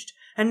changed,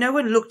 and no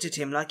one looked at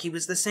him like he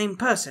was the same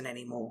person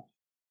anymore.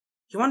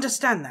 You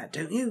understand that,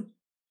 don't you?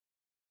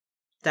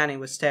 Danny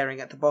was staring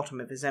at the bottom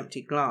of his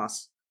empty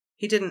glass.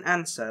 He didn't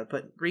answer,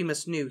 but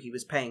Remus knew he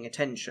was paying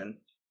attention.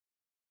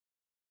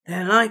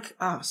 They're like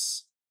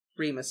us,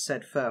 Remus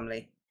said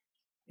firmly.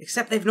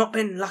 Except they've not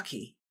been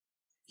lucky.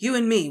 You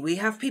and me, we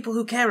have people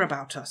who care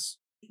about us,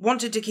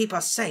 wanted to keep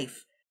us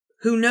safe,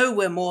 who know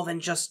we're more than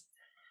just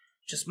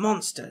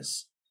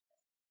monsters.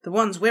 The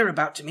ones we're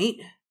about to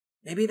meet,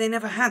 maybe they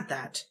never had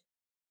that.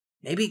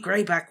 Maybe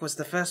Greyback was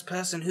the first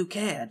person who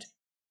cared.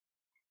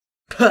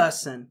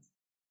 Person,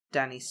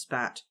 Danny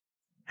spat.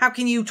 How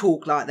can you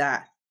talk like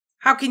that?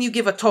 How can you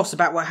give a toss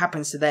about what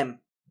happens to them?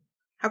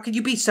 How can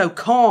you be so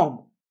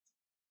calm?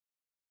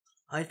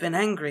 I've been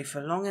angry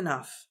for long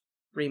enough,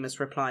 Remus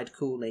replied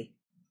coolly.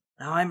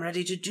 Now I'm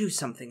ready to do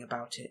something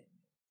about it.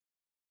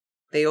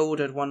 They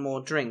ordered one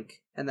more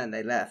drink, and then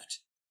they left.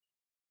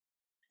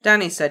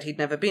 Danny said he'd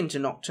never been to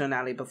Nocturne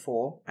Alley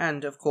before,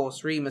 and, of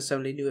course, Remus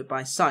only knew it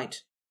by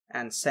sight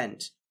and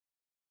scent.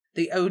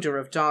 The odour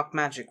of dark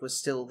magic was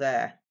still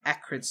there,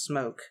 acrid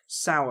smoke,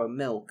 sour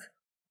milk.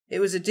 It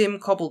was a dim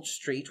cobbled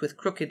street with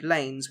crooked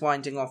lanes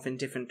winding off in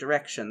different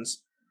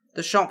directions.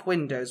 The shop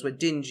windows were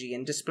dingy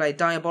and displayed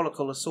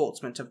diabolical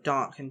assortment of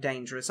dark and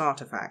dangerous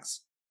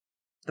artifacts.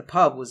 The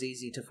pub was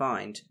easy to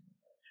find.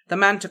 The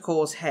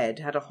manticore's head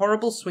had a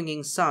horrible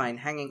swinging sign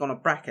hanging on a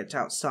bracket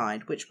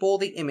outside, which bore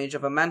the image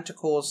of a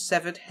manticore's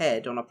severed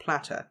head on a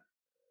platter.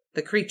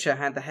 The creature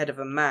had the head of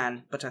a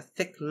man, but a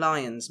thick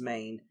lion's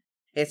mane.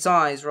 Its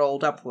eyes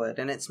rolled upward,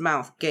 and its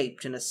mouth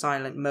gaped in a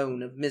silent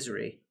moan of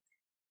misery.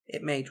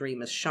 It made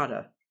Remus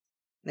shudder.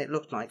 It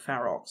looked like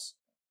Ferox.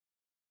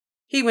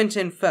 He went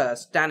in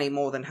first, Danny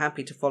more than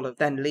happy to follow,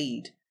 then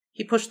lead.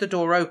 He pushed the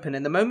door open,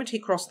 and the moment he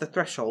crossed the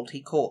threshold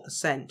he caught the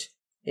scent.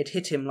 It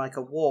hit him like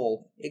a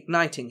wall,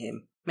 igniting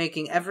him,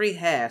 making every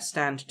hair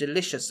stand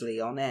deliciously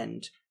on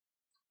end.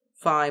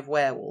 5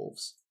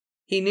 werewolves.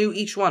 He knew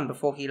each one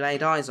before he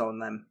laid eyes on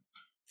them.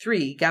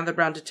 3 gathered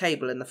round a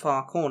table in the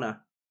far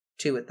corner.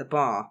 2 at the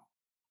bar.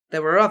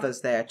 There were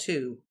others there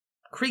too.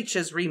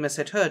 Creatures Remus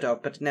had heard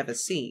of but never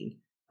seen.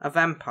 A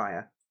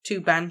vampire,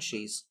 2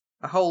 banshees,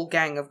 a whole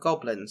gang of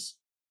goblins.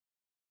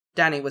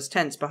 Danny was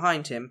tense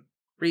behind him.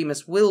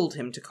 Remus willed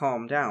him to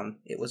calm down,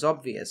 it was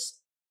obvious.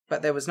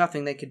 But there was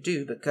nothing they could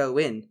do but go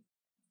in.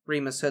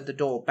 Remus heard the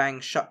door bang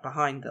shut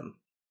behind them.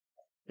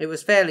 It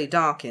was fairly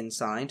dark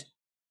inside,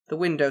 the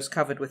windows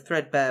covered with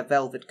threadbare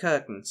velvet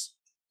curtains.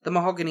 The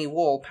mahogany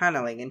wall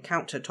panelling and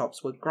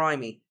countertops were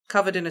grimy,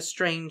 covered in a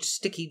strange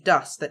sticky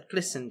dust that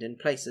glistened in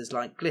places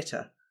like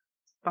glitter.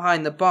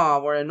 Behind the bar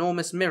were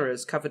enormous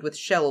mirrors covered with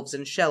shelves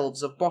and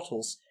shelves of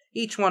bottles,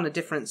 each one a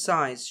different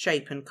size,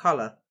 shape and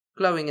colour,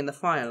 glowing in the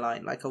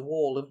firelight like a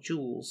wall of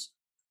jewels.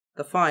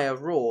 The fire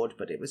roared,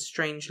 but it was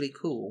strangely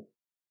cool.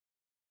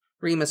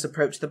 Remus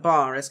approached the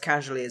bar as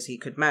casually as he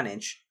could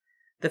manage.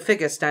 The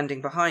figure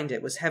standing behind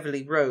it was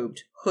heavily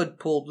robed, hood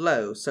pulled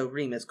low so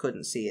Remus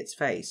couldn't see its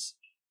face.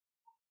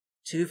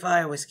 2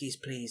 fire whiskies,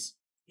 please,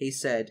 he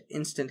said,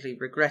 instantly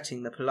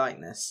regretting the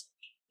politeness.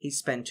 He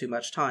spent too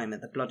much time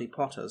at the Bloody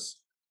Potter's.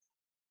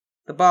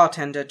 The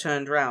bartender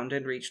turned round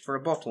and reached for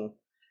a bottle.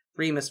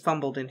 Remus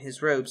fumbled in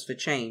his robes for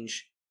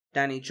change.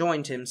 Danny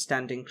joined him,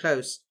 standing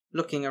close,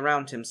 looking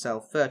around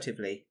himself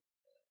furtively.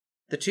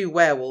 The 2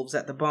 werewolves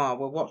at the bar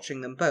were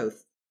watching them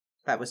both.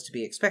 That was to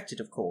be expected,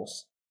 of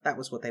course. That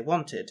was what they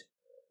wanted.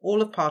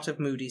 All a part of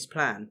Moody's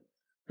plan.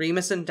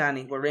 Remus and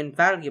Danny were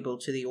invaluable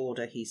to the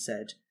Order, he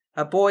said.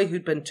 A boy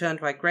who'd been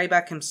turned by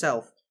Greyback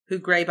himself, who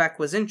Greyback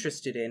was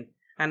interested in,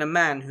 and a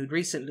man who'd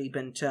recently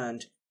been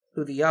turned,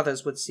 who the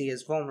others would see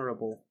as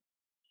vulnerable.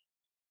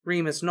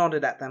 Remus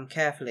nodded at them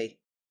carefully.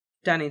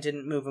 Danny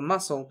didn't move a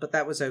muscle, but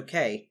that was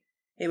okay.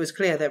 It was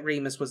clear that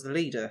Remus was the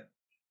leader.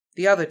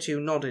 The other 2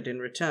 nodded in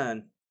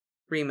return.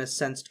 Remus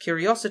sensed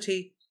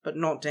curiosity, but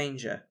not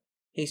danger.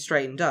 He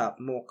straightened up,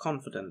 more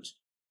confident.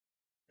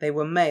 They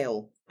were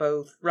male,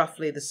 both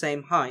roughly the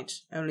same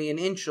height, only an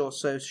inch or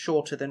so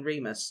shorter than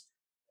Remus.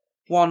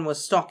 One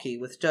was stocky,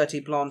 with dirty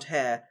blonde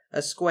hair,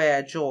 a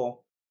square jaw,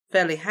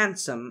 fairly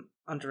handsome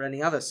under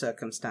any other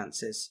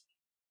circumstances.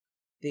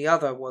 The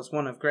other was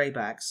one of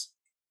Greyback's.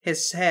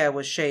 His hair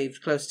was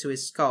shaved close to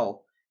his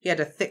skull. He had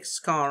a thick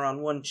scar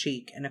on one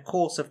cheek and a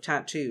course of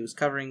tattoos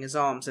covering his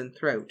arms and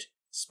throat,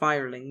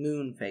 spiralling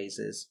moon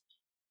phases.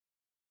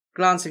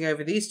 Glancing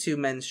over these 2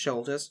 men's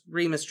shoulders,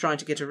 Remus tried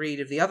to get a read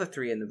of the other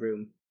 3 in the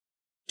room.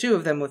 2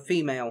 of them were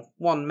female,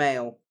 1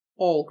 male,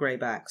 all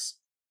Greybacks.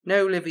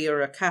 No Livia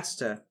or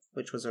Castor,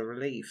 which was a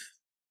relief.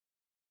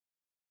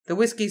 The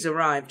whiskies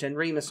arrived and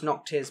Remus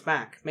knocked his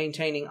back,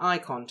 maintaining eye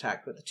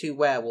contact with the 2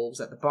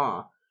 werewolves at the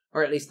bar,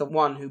 or at least the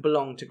one who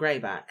belonged to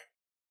Greyback.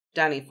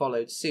 Danny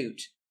followed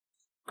suit.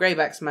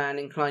 Greyback's man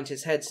inclined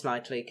his head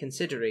slightly,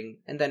 considering,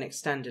 and then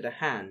extended a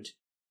hand.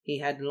 He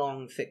had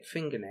long, thick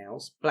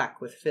fingernails,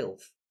 black with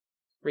filth.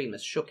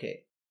 Remus shook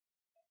it.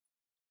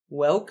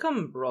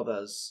 "Welcome,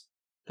 brothers,"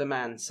 the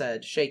man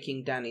said,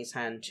 shaking Danny's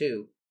hand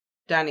too.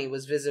 Danny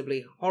was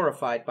visibly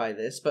horrified by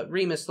this, but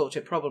Remus thought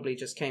it probably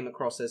just came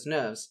across as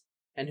nerves,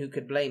 and who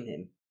could blame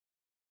him?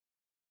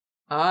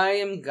 "I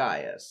am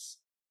Gaius.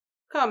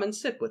 Come and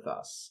sit with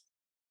us."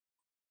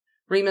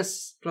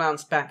 Remus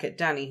glanced back at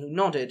Danny, who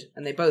nodded,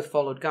 and they both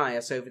followed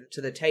Gaius over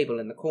to the table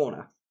in the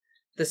corner.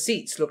 The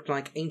seats looked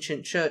like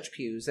ancient church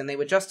pews, and they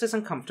were just as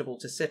uncomfortable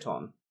to sit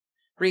on.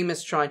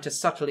 Remus tried to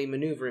subtly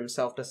maneuver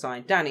himself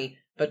beside Danny,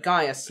 but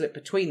Gaius slipped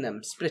between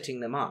them, splitting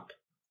them up.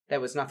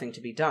 There was nothing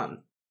to be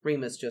done.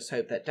 Remus just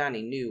hoped that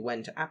Danny knew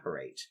when to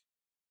apparate.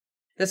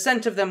 The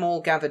scent of them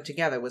all gathered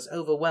together was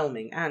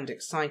overwhelming and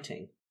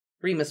exciting.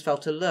 Remus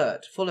felt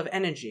alert, full of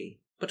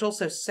energy, but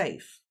also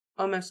safe,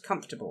 almost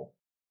comfortable.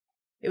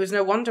 It was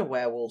no wonder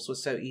werewolves were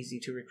so easy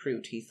to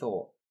recruit, he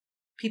thought.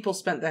 People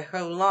spent their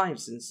whole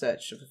lives in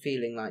search of a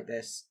feeling like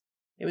this.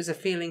 It was a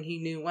feeling he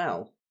knew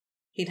well.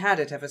 He'd had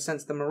it ever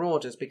since the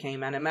Marauders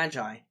became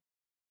animagi.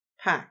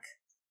 Pack.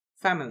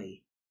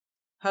 Family.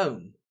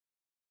 Home.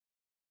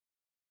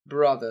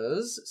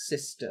 "Brothers,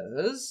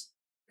 sisters,"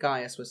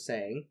 Gaius was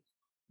saying,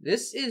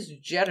 "this is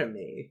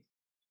Jeremy."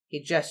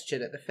 He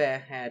gestured at the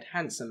fair-haired,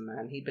 handsome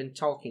man he'd been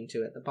talking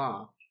to at the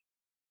bar.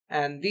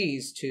 "And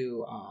these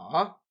 2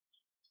 are..."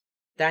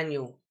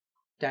 Daniel,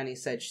 Danny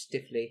said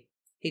stiffly.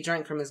 He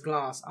drank from his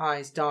glass,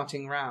 eyes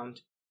darting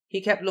round.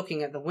 He kept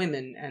looking at the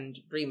women, and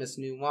Remus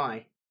knew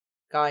why.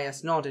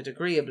 Gaius nodded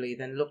agreeably,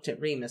 then looked at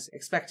Remus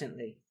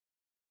expectantly.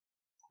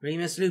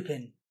 Remus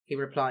Lupin, he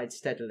replied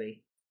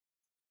steadily.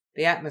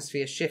 The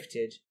atmosphere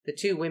shifted. The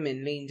two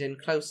women leaned in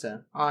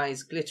closer,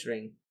 eyes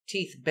glittering,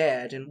 teeth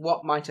bared in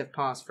what might have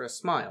passed for a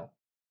smile.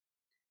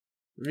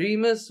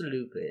 Remus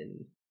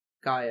Lupin,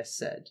 Gaius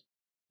said.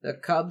 The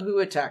cub who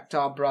attacked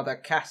our brother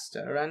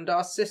Castor and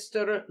our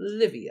sister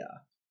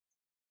Livia.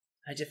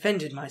 I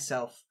defended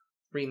myself,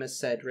 Remus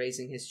said,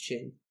 raising his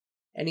chin.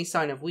 Any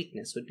sign of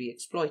weakness would be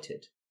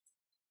exploited.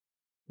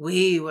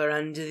 We were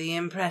under the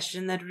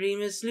impression that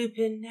Remus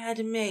Lupin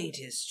had made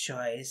his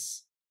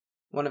choice,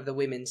 one of the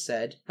women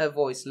said, her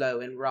voice low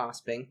and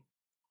rasping.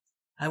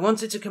 I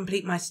wanted to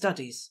complete my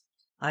studies.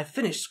 I've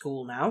finished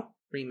school now,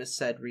 Remus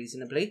said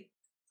reasonably.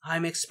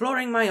 I'm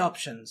exploring my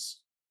options.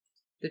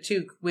 The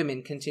two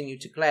women continued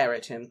to glare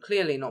at him,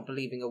 clearly not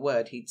believing a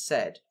word he'd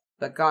said,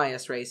 but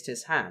Gaius raised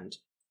his hand.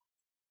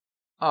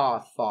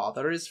 Our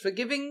father is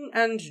forgiving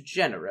and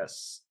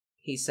generous,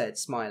 he said,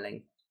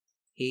 smiling.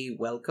 He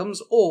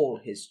welcomes all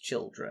his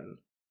children.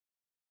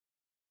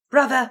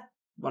 Brother,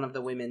 one of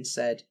the women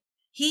said,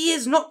 he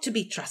is not to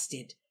be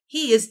trusted.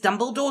 He is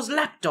Dumbledore's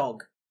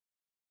lapdog.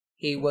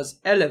 He was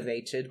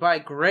elevated by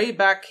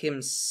Greyback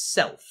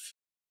himself,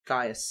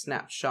 Gaius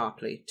snapped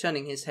sharply,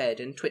 turning his head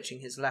and twitching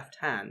his left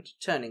hand,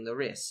 turning the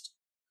wrist.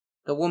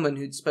 The woman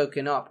who'd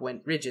spoken up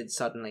went rigid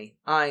suddenly,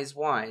 eyes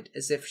wide,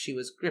 as if she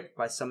was gripped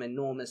by some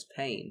enormous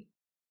pain.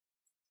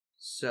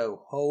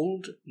 So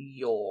hold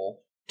your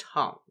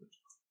tongue,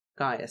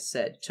 Gaius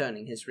said,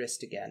 turning his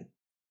wrist again.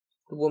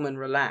 The woman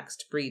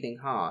relaxed, breathing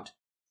hard.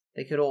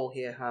 They could all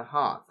hear her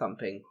heart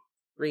thumping.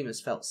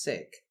 Remus felt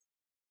sick.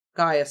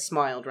 Gaius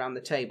smiled round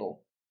the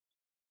table.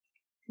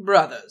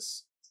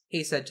 Brothers,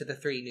 he said to the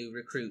three new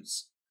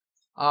recruits,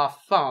 our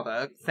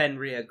father,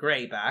 Fenrir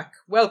Greyback,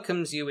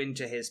 welcomes you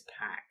into his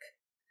pack.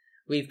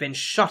 We've been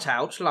shut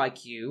out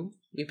like you.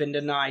 We've been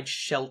denied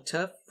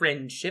shelter,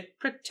 friendship,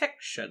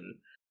 protection.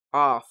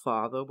 Our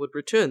father would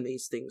return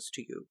these things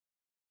to you,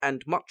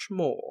 and much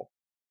more.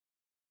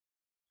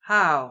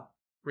 How?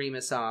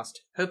 Remus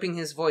asked, hoping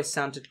his voice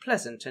sounded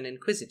pleasant and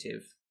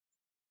inquisitive.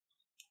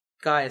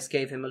 Gaius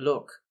gave him a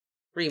look.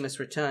 Remus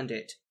returned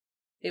it.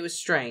 It was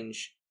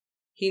strange.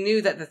 He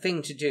knew that the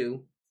thing to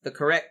do, the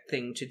correct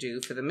thing to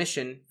do for the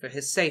mission, for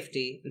his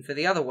safety, and for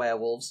the other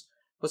werewolves,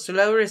 was to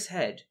lower his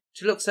head,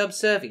 to look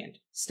subservient,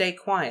 stay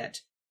quiet.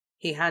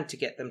 He had to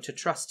get them to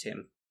trust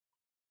him.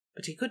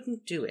 But he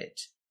couldn't do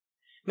it.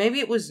 Maybe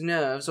it was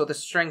nerves or the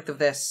strength of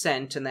their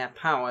scent and their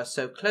power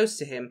so close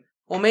to him,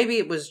 or maybe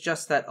it was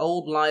just that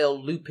old Lyle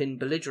Lupin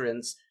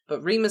belligerence,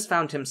 but Remus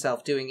found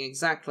himself doing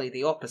exactly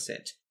the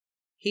opposite.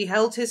 He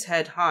held his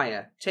head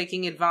higher,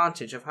 taking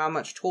advantage of how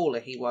much taller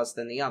he was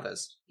than the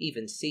others,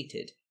 even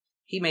seated.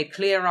 He made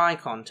clear eye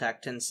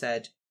contact and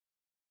said,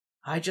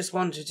 I just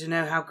wanted to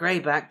know how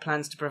Greyback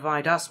plans to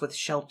provide us with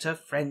shelter,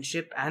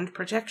 friendship, and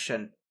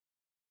protection.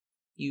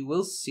 You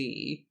will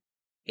see,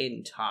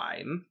 in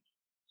time.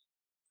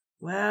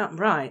 Well,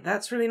 right,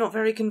 that's really not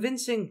very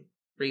convincing,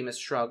 Remus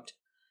shrugged.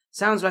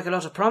 Sounds like a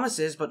lot of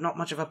promises, but not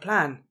much of a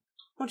plan.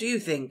 What do you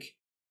think?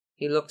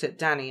 He looked at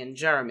Danny and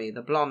Jeremy,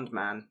 the blonde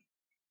man.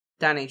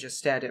 Danny just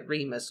stared at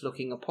Remus,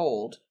 looking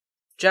appalled.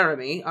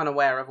 Jeremy,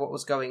 unaware of what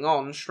was going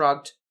on,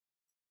 shrugged.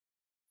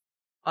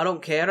 I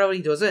don't care how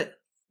he does it,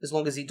 as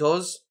long as he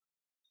does.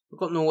 I've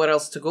got nowhere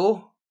else to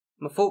go.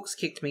 My folks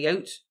kicked me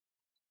out.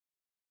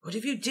 What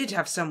if you did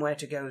have somewhere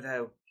to go,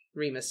 though?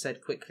 Remus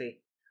said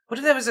quickly. What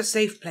if there was a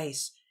safe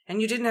place,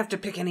 and you didn't have to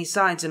pick any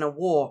sides in a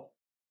war?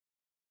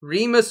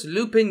 Remus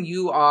Lupin,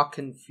 you are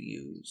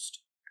confused,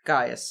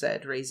 Gaius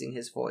said, raising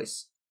his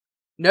voice.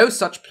 No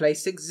such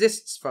place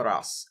exists for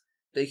us.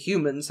 The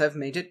humans have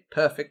made it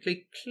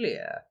perfectly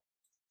clear.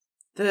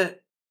 The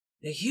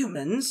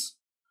humans?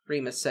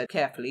 Remus said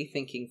carefully,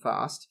 thinking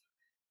fast.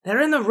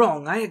 They're in the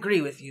wrong, I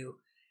agree with you.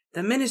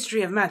 The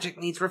Ministry of Magic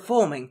needs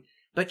reforming,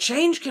 but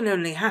change can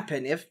only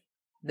happen if...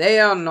 They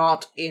are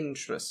not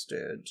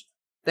interested.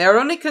 They are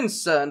only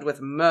concerned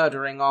with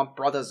murdering our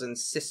brothers and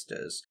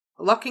sisters,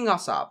 locking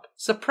us up,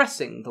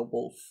 suppressing the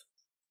wolf.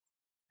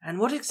 And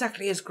what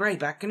exactly is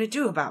Greyback going to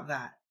do about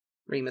that?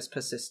 Remus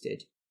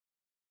persisted.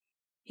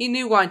 He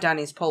knew why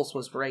Danny's pulse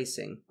was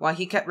racing, why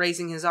he kept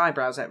raising his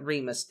eyebrows at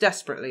Remus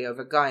desperately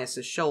over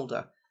Gaius's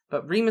shoulder,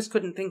 but Remus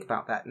couldn't think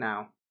about that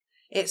now.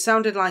 It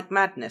sounded like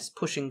madness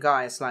pushing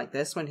Gaius like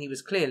this when he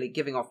was clearly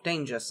giving off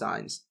danger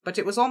signs, but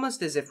it was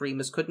almost as if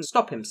Remus couldn't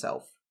stop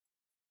himself.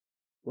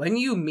 When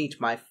you meet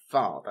my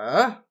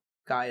father,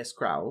 Gaius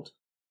growled,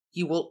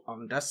 you will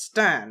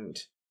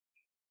understand.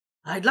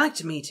 I'd like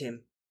to meet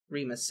him,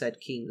 Remus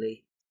said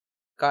keenly.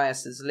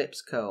 Gaius's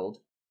lips curled.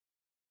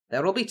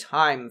 There will be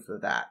time for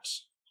that.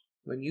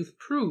 When you've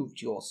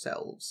proved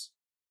yourselves.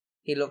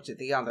 He looked at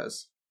the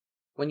others.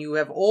 When you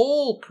have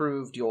all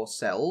proved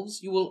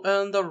yourselves, you will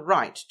earn the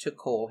right to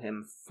call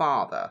him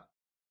father.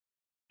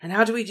 And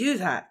how do we do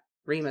that?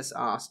 Remus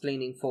asked,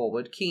 leaning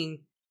forward,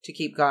 keen to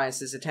keep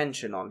Gaius's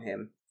attention on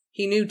him.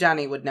 He knew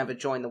Danny would never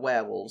join the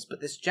werewolves, but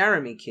this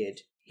Jeremy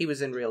kid, he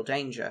was in real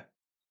danger.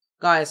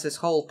 Gaius's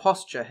whole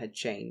posture had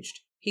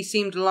changed. He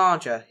seemed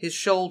larger, his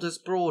shoulders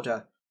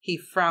broader. He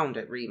frowned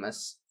at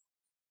Remus.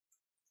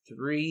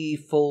 3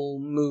 full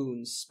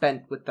moons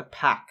spent with the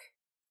pack,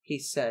 he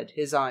said,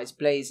 his eyes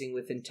blazing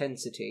with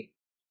intensity.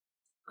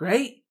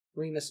 Great,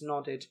 Remus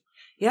nodded.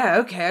 Yeah,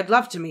 okay, I'd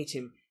love to meet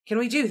him. Can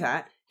we do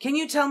that? Can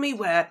you tell me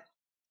where...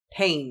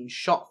 Pain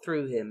shot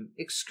through him,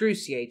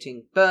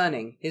 excruciating,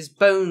 burning. His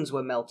bones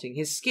were melting,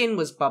 his skin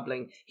was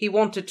bubbling. He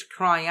wanted to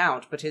cry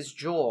out, but his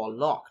jaw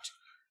locked.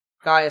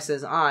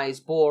 Gaius's eyes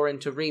bore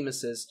into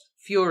Remus's,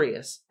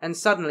 furious, and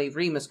suddenly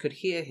Remus could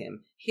hear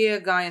him, hear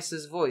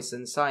Gaius's voice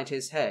inside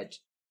his head.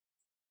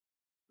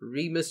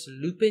 Remus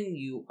Lupin,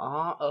 you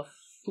are a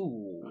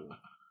fool,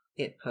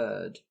 it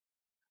purred.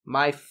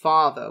 My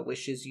father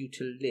wishes you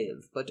to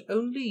live, but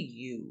only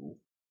you.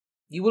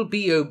 You will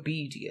be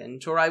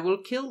obedient, or I will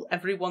kill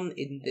everyone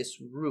in this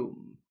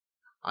room.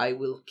 I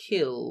will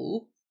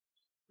kill...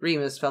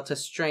 Remus felt a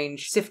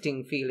strange,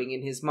 sifting feeling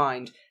in his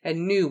mind,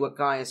 and knew what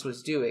Gaius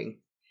was doing.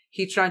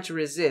 He tried to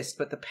resist,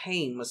 but the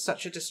pain was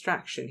such a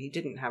distraction he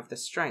didn't have the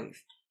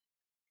strength.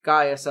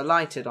 Gaius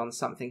alighted on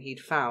something he'd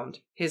found.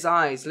 His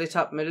eyes lit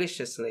up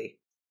maliciously.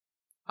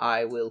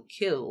 I will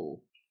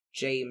kill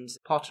James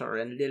Potter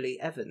and Lily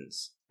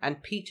Evans,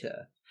 and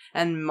Peter,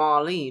 and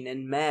Marlene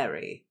and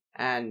Mary,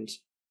 and...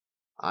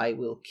 I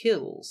will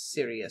kill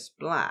Sirius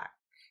Black.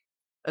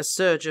 A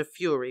surge of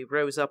fury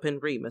rose up in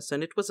Remus,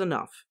 and it was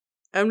enough.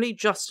 Only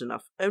just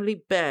enough,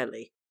 only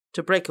barely,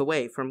 to break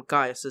away from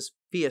Gaius's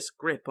fierce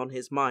grip on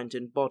his mind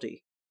and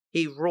body.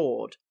 He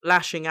roared,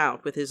 lashing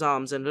out with his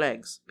arms and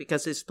legs,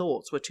 because his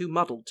thoughts were too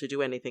muddled to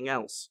do anything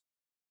else.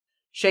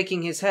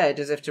 Shaking his head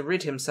as if to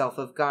rid himself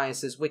of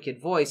Gaius's wicked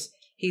voice,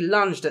 he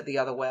lunged at the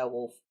other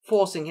werewolf,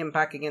 forcing him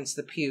back against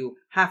the pew,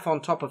 half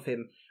on top of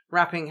him,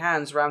 wrapping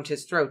hands round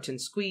his throat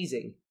and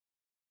squeezing.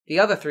 The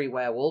other 3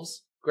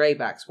 werewolves,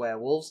 Greyback's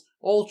werewolves,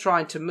 all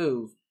tried to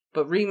move,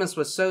 but Remus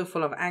was so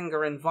full of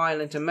anger and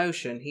violent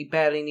emotion he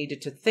barely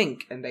needed to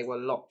think, and they were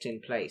locked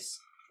in place.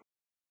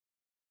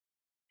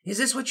 Is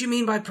this what you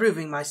mean by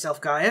proving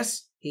myself,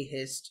 Gaius? He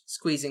hissed,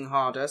 squeezing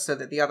harder so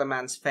that the other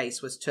man's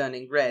face was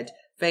turning red,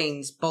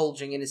 veins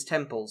bulging in his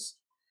temples.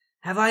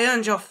 Have I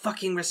earned your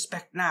fucking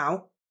respect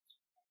now?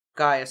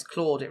 Gaius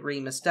clawed at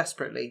Remus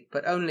desperately,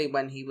 but only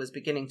when he was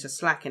beginning to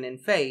slacken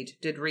and fade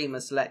did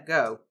Remus let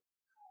go.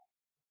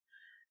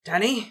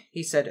 Danny,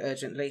 he said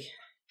urgently,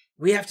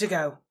 we have to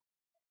go.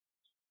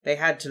 They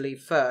had to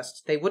leave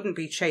first. They wouldn't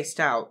be chased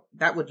out.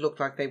 That would look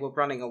like they were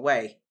running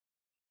away.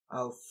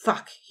 Oh,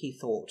 fuck, he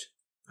thought.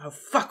 Oh,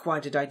 fuck, why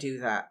did I do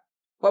that?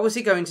 What was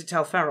he going to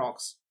tell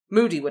Ferox?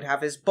 Moody would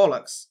have his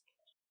bollocks.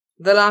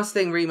 The last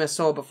thing Remus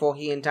saw before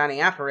he and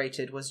Danny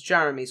apparated was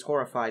Jeremy's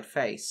horrified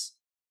face.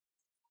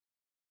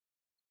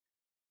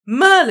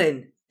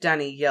 Merlin!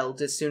 Danny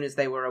yelled as soon as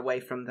they were away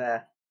from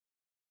there.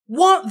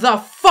 What the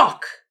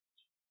fuck?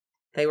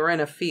 They were in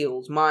a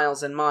field,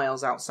 miles and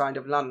miles outside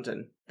of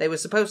London. They were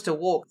supposed to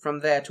walk from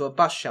there to a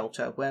bus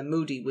shelter where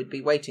Moody would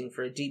be waiting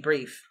for a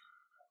debrief.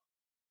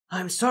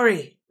 I'm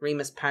sorry,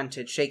 Remus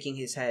panted, shaking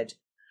his head.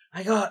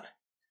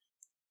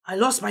 I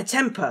lost my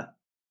temper.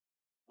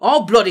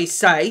 I'll bloody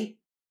say,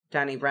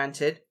 Danny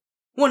ranted.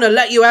 Wouldn't have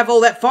let you have all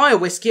that fire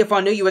whiskey if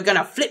I knew you were going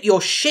to flip your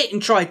shit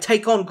and try to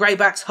take on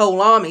Greyback's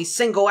whole army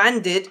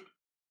single-handed.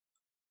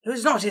 It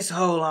was not his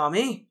whole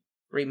army,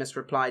 Remus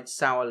replied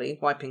sourly,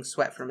 wiping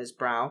sweat from his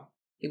brow.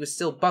 He was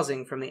still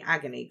buzzing from the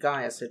agony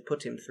Gaius had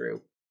put him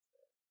through.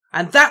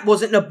 And that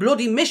wasn't a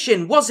bloody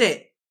mission, was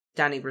it?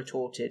 Danny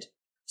retorted.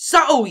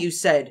 Subtle, you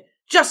said.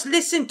 Just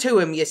listen to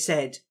him, you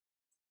said.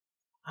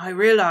 I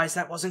realised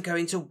that wasn't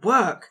going to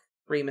work,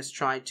 Remus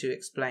tried to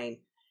explain.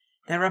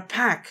 They're a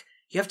pack.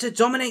 You have to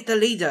dominate the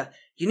leader.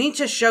 You need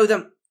to show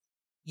them...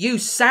 You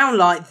sound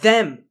like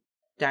them,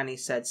 Danny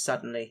said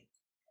suddenly.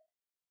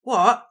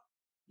 What?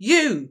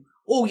 You!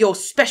 All your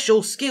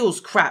special skills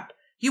crap.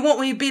 You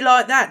want me to be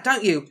like that,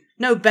 don't you?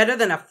 No better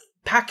than a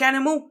pack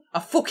animal? A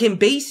fucking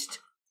beast?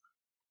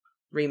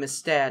 Remus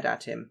stared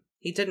at him.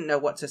 He didn't know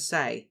what to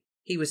say.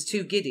 He was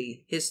too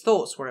giddy. His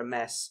thoughts were a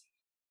mess.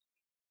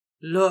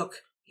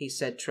 Look, he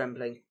said,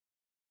 trembling.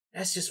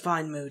 Let's just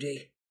find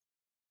Moody.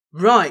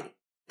 Right,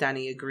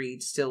 Danny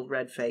agreed, still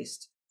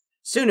red-faced.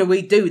 Sooner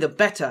we do, the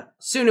better.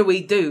 Sooner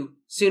we do,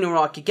 sooner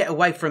I could get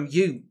away from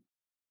you.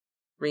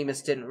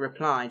 Remus didn't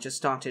reply, just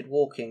started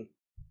walking.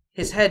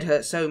 His head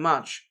hurt so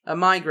much, a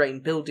migraine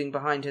building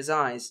behind his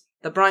eyes.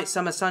 The bright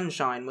summer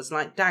sunshine was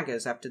like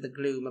daggers after the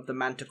gloom of the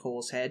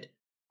manticore's head.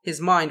 His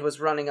mind was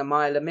running a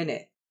mile a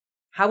minute.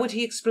 How would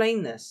he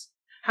explain this?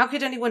 How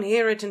could anyone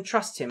hear it and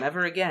trust him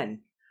ever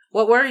again?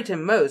 What worried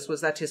him most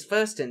was that his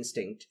first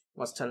instinct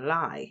was to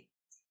lie.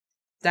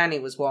 Danny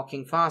was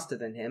walking faster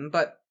than him,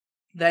 but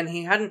then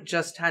he hadn't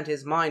just had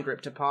his mind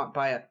ripped apart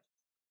by a...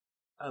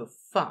 Oh,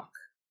 fuck.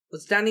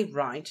 Was Danny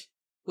right?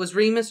 Was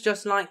Remus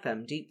just like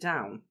them, deep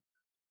down?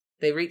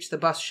 They reached the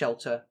bus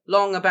shelter,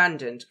 long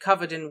abandoned,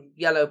 covered in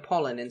yellow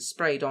pollen and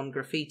sprayed on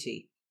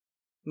graffiti.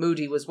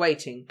 Moody was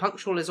waiting,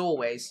 punctual as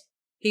always.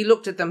 He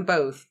looked at them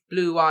both,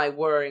 blue eye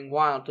whirring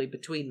wildly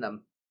between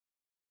them.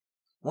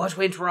 "What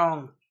went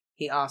wrong?"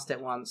 he asked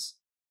at once.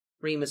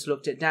 Remus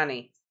looked at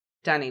Danny.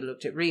 Danny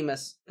looked at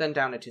Remus, then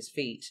down at his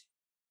feet.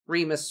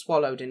 Remus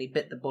swallowed and he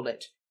bit the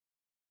bullet.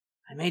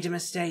 "I made a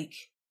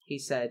mistake," he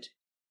said.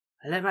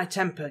 "I let my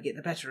temper get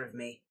the better of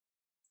me."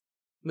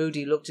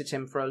 Moody looked at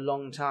him for a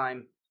long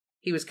time.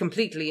 He was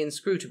completely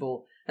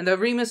inscrutable, and though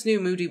Remus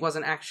knew Moody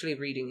wasn't actually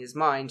reading his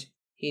mind,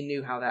 he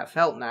knew how that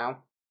felt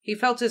now. He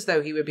felt as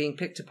though he were being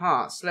picked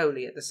apart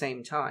slowly at the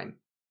same time.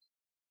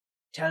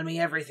 "Tell me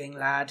everything,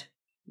 lad,"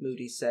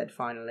 Moody said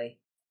finally.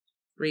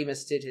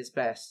 Remus did his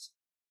best.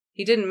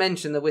 He didn't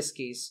mention the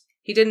whiskies.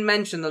 He didn't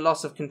mention the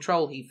loss of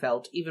control he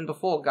felt even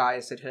before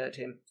Gaius had hurt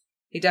him.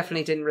 He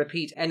definitely didn't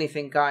repeat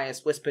anything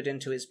Gaius whispered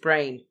into his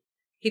brain.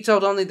 He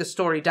told only the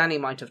story Danny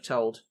might have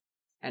told,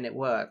 and it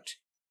worked.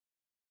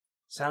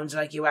 "Sounds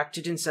like you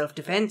acted in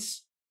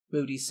self-defense,"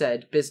 Moody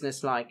said,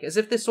 businesslike, as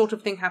if this sort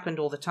of thing happened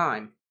all the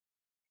time.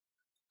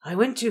 "I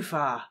went too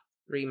far,"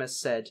 Remus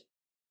said.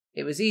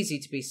 It was easy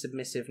to be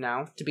submissive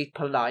now, to be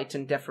polite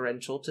and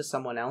deferential to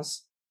someone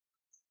else.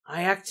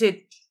 I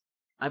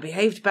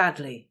behaved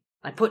badly.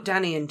 I put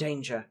Danny in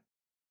danger."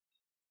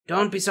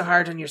 "Don't be so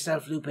hard on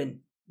yourself,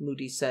 Lupin,"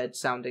 Moody said,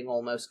 sounding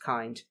almost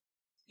kind.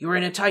 "You were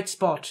in a tight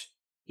spot.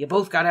 You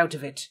both got out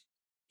of it.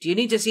 Do you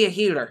need to see a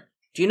healer?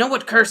 Do you know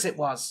what curse it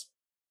was?"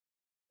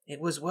 "It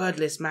was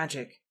wordless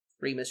magic,"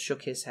 Remus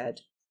shook his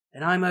head.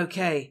 "And I'm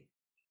okay.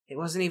 It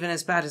wasn't even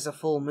as bad as a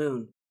full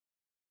moon."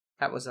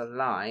 That was a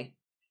lie.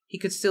 He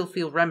could still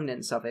feel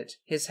remnants of it.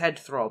 His head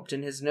throbbed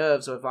and his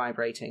nerves were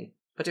vibrating.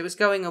 But it was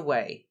going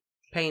away.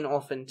 Pain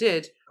often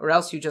did, or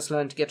else you just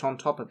learned to get on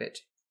top of it.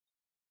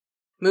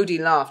 Moody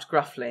laughed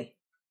gruffly.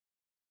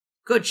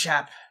 "Good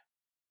chap.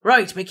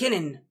 Right,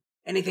 McKinnon.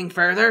 Anything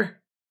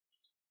further?"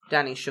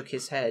 Danny shook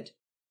his head.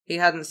 He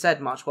hadn't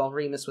said much while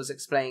Remus was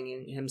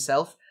explaining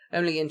himself,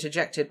 only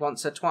interjected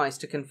once or twice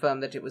to confirm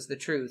that it was the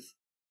truth.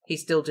 He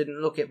still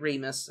didn't look at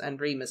Remus,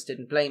 and Remus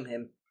didn't blame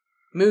him.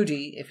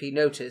 Moody, if he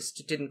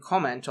noticed, didn't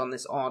comment on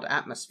this odd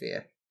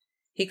atmosphere.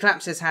 He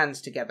clapped his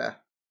hands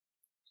together.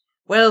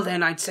 "Well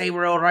then, I'd say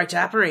we're all right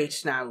to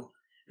apparate now.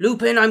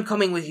 Lupin, I'm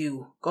coming with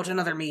you. Got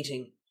another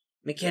meeting.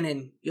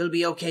 McKinnon, you'll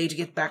be okay to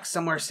get back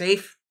somewhere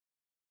safe?"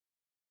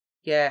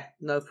 "Yeah,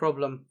 no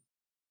problem,"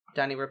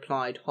 Danny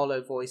replied,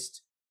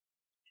 hollow-voiced.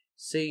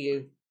 "See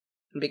you,"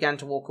 and began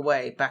to walk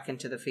away, back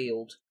into the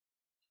field.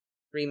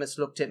 Remus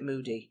looked at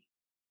Moody.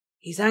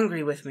 "He's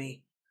angry with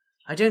me.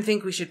 I don't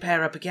think we should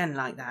pair up again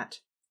like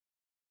that."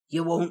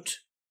 "You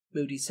won't,"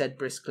 Moody said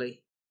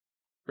briskly.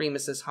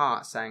 Remus's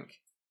heart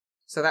sank.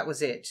 So that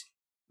was it.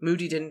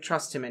 Moody didn't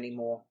trust him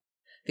anymore.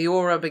 The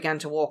aura began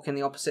to walk in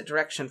the opposite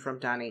direction from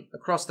Danny,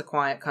 across the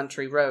quiet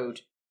country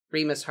road.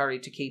 Remus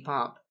hurried to keep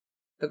up.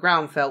 The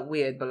ground felt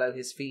weird below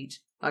his feet,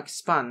 like a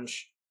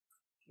sponge.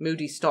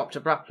 Moody stopped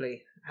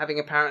abruptly, having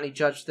apparently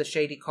judged the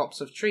shady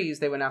copse of trees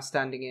they were now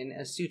standing in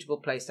a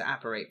suitable place to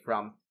apparate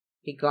from.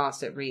 He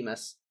glanced at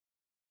Remus.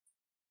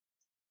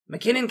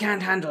 "McKinnon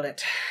can't handle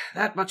it.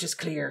 That much is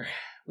clear.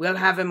 We'll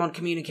have him on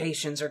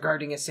communications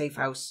regarding a safe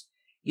house.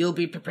 You'll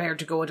be prepared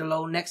to go it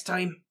alone next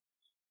time?"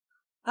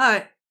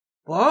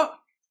 What?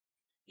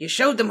 "You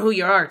showed them who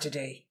you are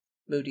today,"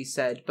 Moody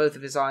said, both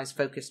of his eyes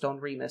focused on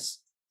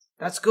Remus.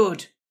 "That's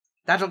good.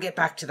 That'll get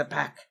back to the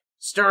pack.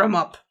 Stir 'em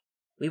up.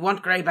 We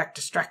want Greyback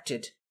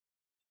distracted."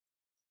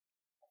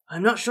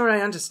 "I'm not sure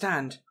I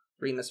understand,"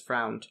 Remus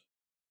frowned.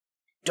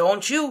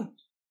 "Don't you?"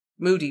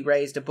 Moody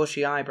raised a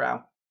bushy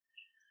eyebrow.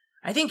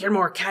 "I think you're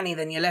more canny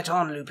than you let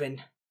on,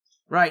 Lupin.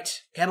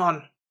 Right, come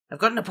on. I've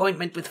got an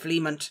appointment with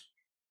Fleamont."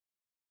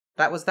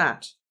 That was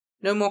that.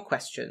 No more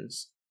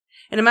questions.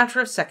 In a matter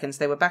of seconds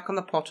they were back on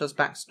the Potter's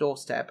back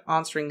doorstep,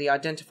 answering the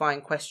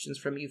identifying questions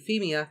from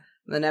Euphemia,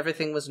 and then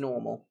everything was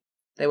normal.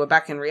 They were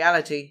back in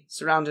reality,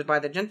 surrounded by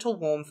the gentle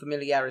warm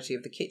familiarity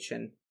of the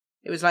kitchen.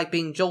 It was like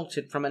being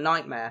jolted from a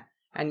nightmare,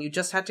 and you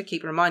just had to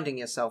keep reminding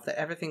yourself that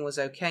everything was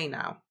okay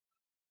now.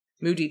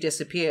 Moody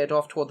disappeared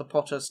off toward the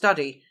Potter's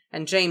study,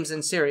 and James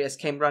and Sirius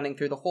came running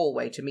through the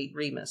hallway to meet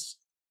Remus.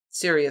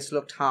 Sirius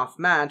looked half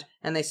mad,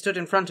 and they stood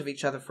in front of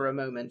each other for a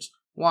moment,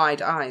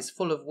 wide eyes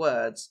full of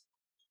words.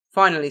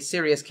 Finally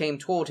Sirius came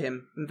toward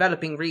him,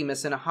 enveloping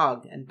Remus in a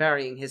hug and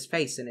burying his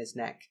face in his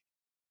neck.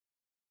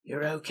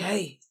 "You're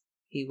okay,"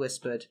 he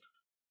whispered.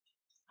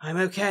 "I'm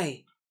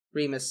okay,"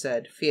 Remus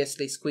said,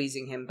 fiercely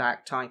squeezing him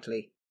back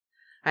tightly.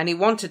 And he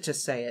wanted to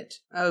say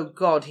it. Oh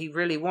God, he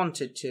really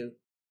wanted to.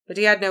 But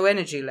he had no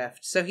energy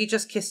left, so he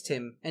just kissed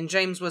him, and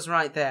James was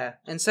right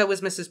there, and so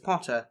was Mrs.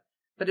 Potter.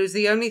 But it was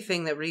the only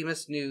thing that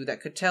Remus knew that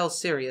could tell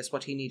Sirius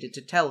what he needed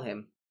to tell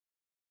him.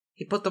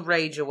 He put the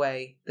rage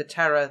away, the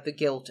terror, the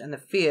guilt, and the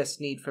fierce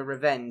need for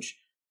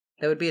revenge.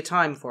 There would be a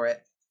time for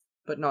it,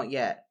 but not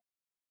yet.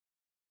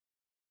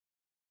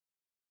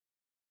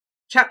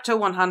 Chapter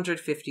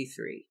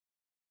 153.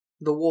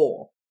 The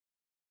War.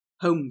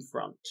 Home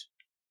Front.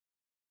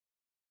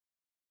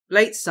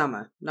 Late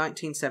summer,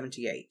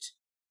 1978.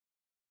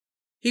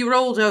 He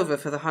rolled over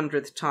for the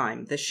 100th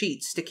time, the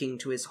sheet sticking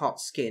to his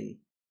hot skin.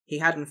 He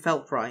hadn't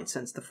felt right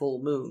since the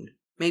full moon,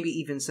 maybe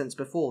even since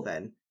before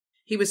then.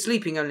 He was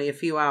sleeping only a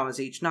few hours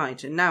each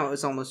night, and now it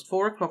was almost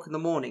 4 o'clock in the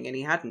morning and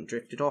he hadn't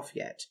drifted off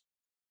yet.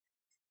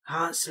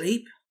 "Can't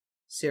sleep?"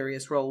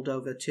 Sirius rolled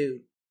over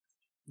too.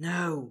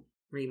 "No,"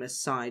 Remus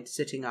sighed,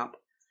 sitting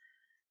up.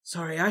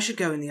 "Sorry, I should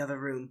go in the other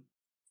room."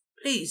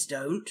 "Please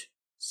don't,"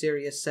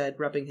 Sirius said,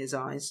 rubbing his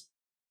eyes.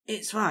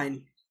 "It's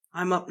fine.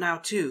 I'm up now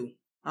too.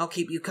 I'll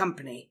keep you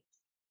company."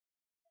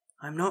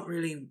 "I'm not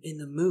really in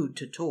the mood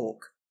to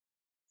talk."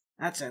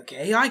 "That's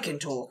okay, I can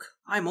talk.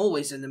 I'm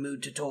always in the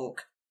mood to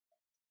talk."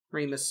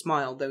 Remus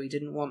smiled, though he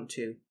didn't want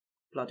to.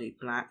 Bloody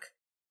black.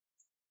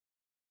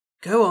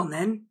 "Go on,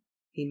 then,"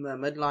 he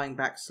murmured, lying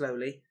back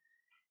slowly.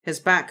 His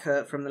back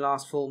hurt from the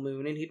last full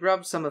moon, and he'd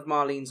rubbed some of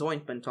Marlene's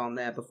ointment on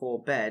there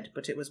before bed,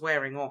 but it was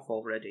wearing off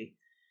already.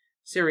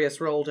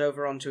 Sirius rolled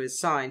over onto his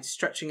side,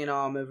 stretching an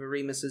arm over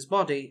Remus's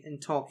body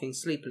and talking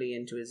sleepily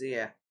into his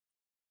ear.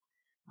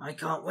 "I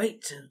can't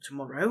wait till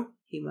tomorrow,"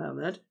 he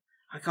murmured.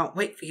 "I can't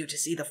wait for you to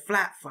see the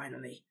flat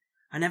finally.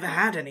 I never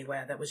had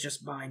anywhere that was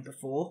just mine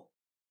before."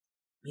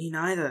 "Me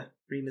neither,"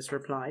 Remus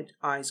replied,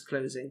 eyes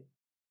closing.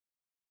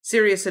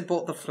 Sirius had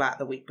bought the flat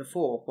the week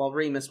before, while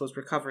Remus was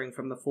recovering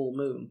from the full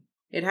moon.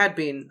 It had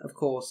been, of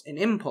course, an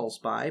impulse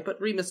buy,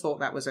 but Remus thought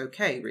that was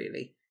okay,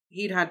 really.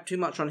 He'd had too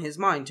much on his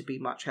mind to be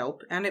much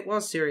help, and it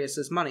was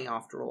Sirius's money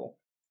after all.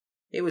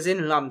 It was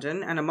in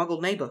London, and a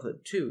Muggle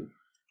neighbourhood too.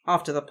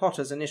 After the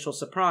Potters' initial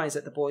surprise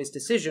at the boy's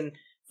decision,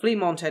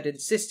 Fleamont had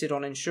insisted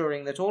on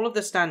ensuring that all of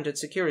the standard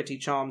security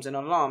charms and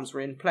alarms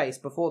were in place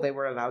before they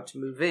were allowed to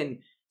move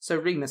in, so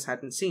Remus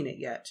hadn't seen it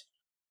yet.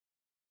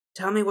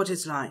 "Tell me what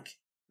it's like,"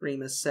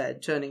 Remus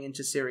said, turning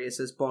into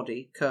Sirius's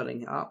body,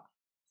 curling it up.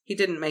 He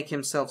didn't make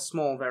himself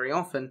small very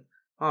often.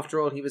 After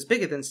all, he was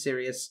bigger than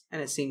Sirius,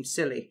 and it seemed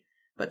silly.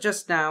 But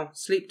just now,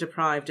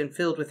 sleep-deprived and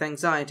filled with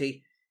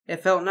anxiety,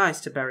 it felt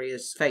nice to bury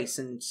his face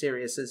in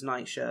Sirius's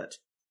nightshirt.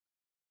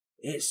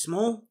 "It's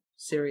small,"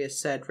 Sirius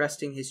said,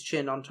 resting his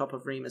chin on top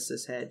of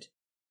Remus's head.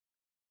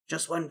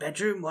 "Just one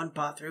bedroom, one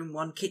bathroom,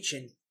 one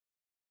kitchen."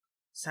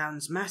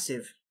 "Sounds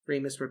massive,"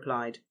 Remus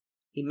replied.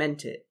 He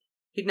meant it.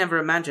 He'd never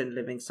imagined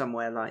living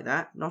somewhere like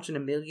that, not in a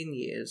million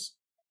years.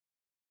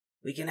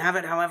 "We can have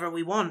it however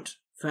we want.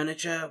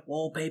 Furniture,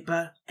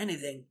 wallpaper,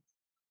 anything."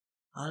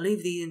 "I'll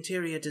leave the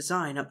interior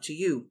design up to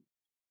you."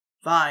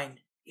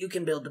 "Fine. You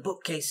can build the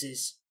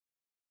bookcases."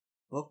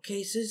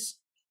 "Bookcases?"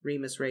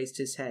 Remus raised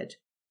his head.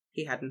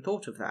 He hadn't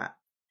thought of that.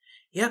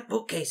 "Yep,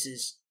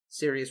 bookcases,"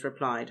 Sirius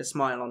replied, a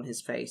smile on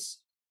his face.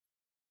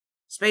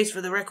 "Space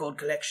for the record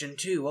collection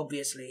too,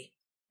 obviously.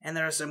 And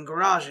there are some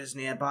garages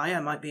nearby I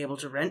might be able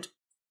to rent."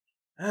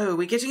 "Oh,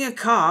 we're getting a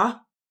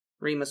car?"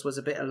 Remus was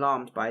a bit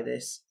alarmed by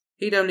this.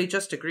 He'd only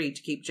just agreed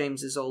to keep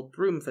James's old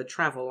broom for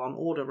travel on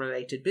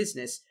order-related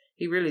business.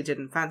 He really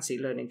didn't fancy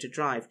learning to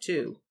drive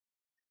too.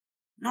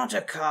 "Not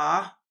a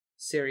car,"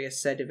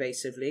 Sirius said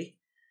evasively.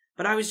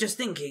 "But I was just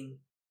thinking.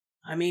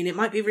 I mean, it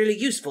might be really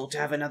useful to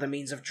have another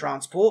means of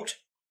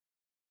transport."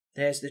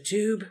 "There's the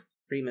tube,"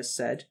 Remus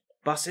said.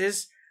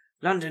 "Buses.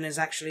 London is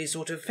actually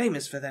sort of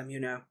famous for them, you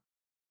know."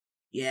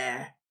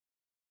 "Yeah."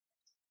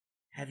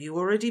 "Have you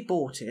already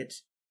bought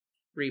it?"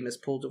 Remus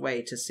pulled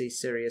away to see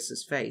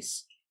Sirius's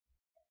face.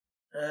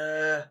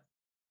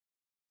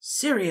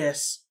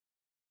 Sirius!"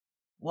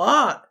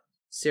 "What?"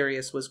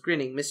 Sirius was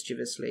grinning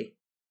mischievously.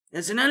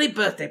 "It's an early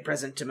birthday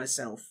present to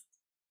myself."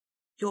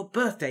 "Your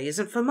birthday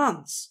isn't for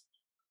months."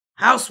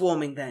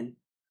 "Housewarming, then.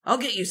 I'll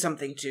get you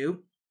something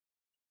too."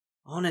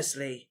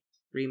 "Honestly,"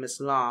 Remus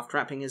laughed,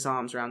 wrapping his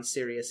arms round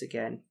Sirius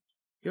again.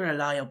 "You're a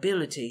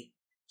liability,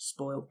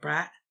 spoiled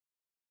brat."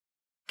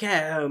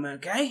 "Get home,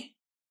 okay?"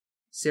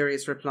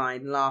 Sirius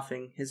replied,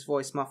 laughing, his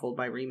voice muffled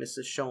by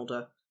Remus's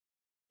shoulder.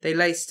 They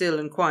lay still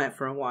and quiet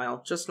for a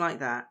while, just like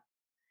that.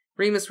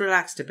 Remus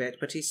relaxed a bit,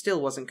 but he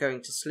still wasn't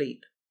going to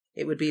sleep.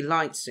 It would be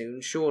light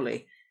soon,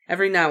 surely.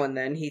 Every now and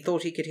then he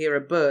thought he could hear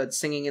a bird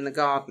singing in the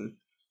garden.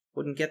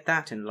 Wouldn't get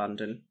that in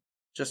London.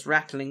 Just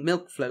rattling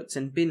milk floats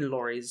and bin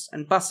lorries,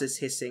 and buses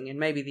hissing, and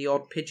maybe the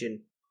odd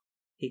pigeon.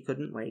 He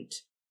couldn't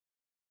wait.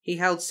 He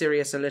held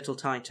Sirius a little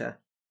tighter.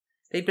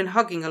 They'd been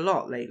hugging a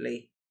lot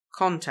lately.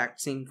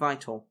 Contact seemed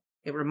vital.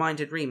 It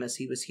reminded Remus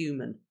he was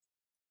human.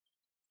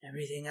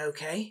 "Everything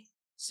okay?"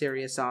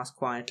 Sirius asked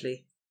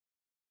quietly.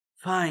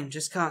 "Fine,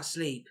 just can't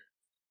sleep."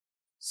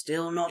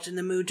 "Still not in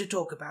the mood to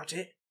talk about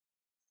it?"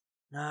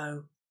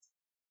 "No."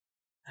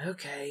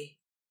 "Okay."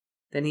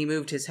 Then he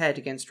moved his head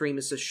against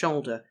Remus's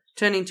shoulder,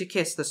 turning to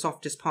kiss the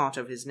softest part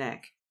of his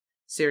neck.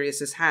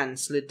 Sirius's hand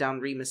slid down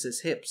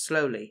Remus's hip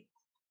slowly.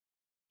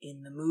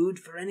 "In the mood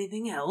for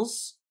anything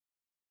else?"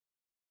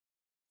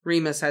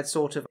 Remus had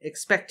sort of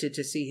expected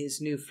to see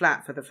his new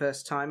flat for the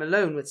first time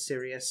alone with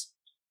Sirius.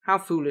 How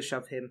foolish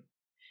of him.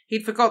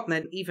 He'd forgotten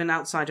that even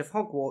outside of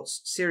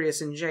Hogwarts,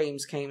 Sirius and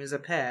James came as a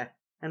pair,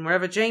 and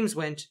wherever James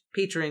went,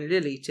 Peter and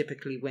Lily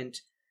typically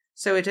went,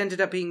 so it ended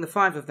up being the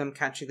 5 of them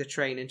catching the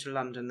train into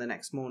London the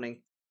next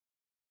morning.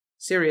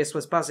 Sirius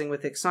was buzzing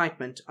with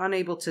excitement,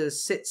 unable to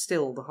sit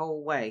still the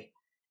whole way.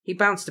 He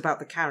bounced about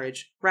the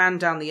carriage, ran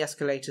down the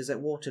escalators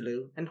at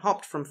Waterloo, and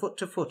hopped from foot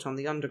to foot on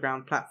the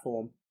underground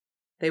platform.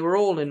 They were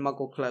all in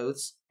Muggle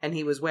clothes, and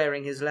he was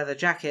wearing his leather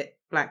jacket,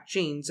 black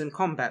jeans, and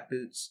combat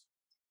boots.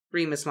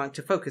 Remus liked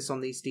to focus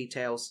on these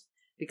details,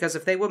 because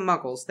if they were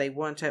Muggles, they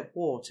weren't at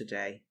war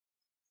today.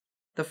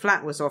 The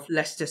flat was off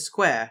Leicester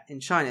Square in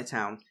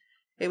Chinatown.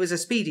 It was a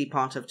speedy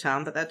part of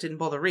town, but that didn't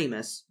bother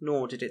Remus,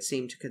 nor did it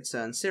seem to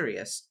concern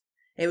Sirius.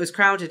 It was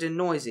crowded and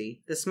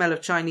noisy, the smell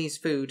of Chinese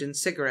food and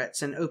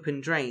cigarettes and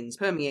open drains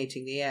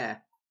permeating the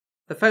air.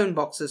 The phone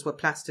boxes were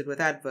plastered with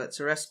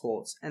adverts or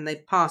escorts, and they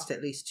passed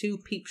at least 2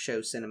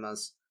 peep-show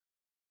cinemas.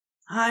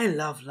 "I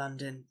love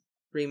London,"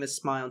 Remus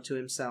smiled to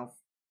himself.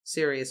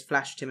 Sirius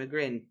flashed him a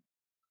grin.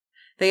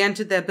 They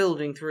entered their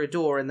building through a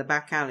door in the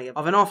back alley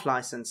of an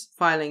off-licence,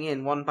 filing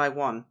in one by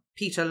one,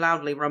 Peter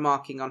loudly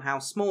remarking on how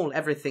small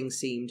everything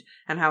seemed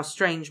and how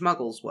strange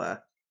Muggles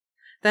were.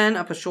 Then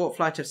up a short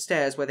flight of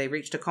stairs where they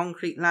reached a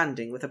concrete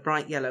landing with a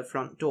bright yellow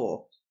front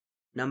door.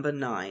 Number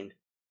 9.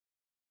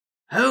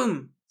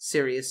 "Home!"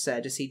 Sirius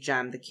said as he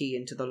jammed the key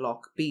into the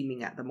lock,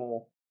 beaming at them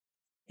all.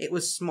 It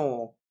was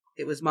small.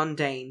 It was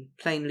mundane,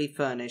 plainly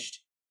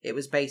furnished. It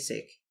was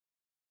basic.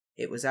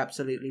 It was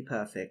absolutely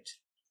perfect.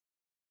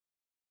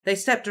 They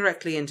stepped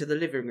directly into the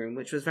living room,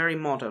 which was very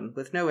modern,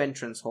 with no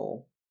entrance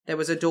hall. There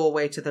was a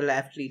doorway to the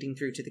left leading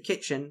through to the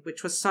kitchen,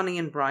 which was sunny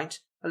and bright,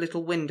 a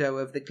little window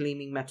over the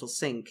gleaming metal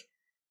sink.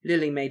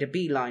 Lily made a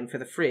beeline for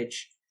the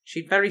fridge.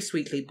 She'd very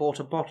sweetly bought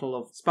a bottle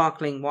of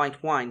sparkling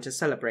white wine to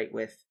celebrate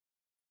with.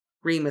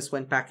 Remus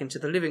went back into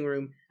the living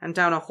room and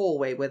down a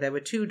hallway where there were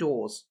 2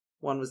 doors.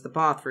 One was the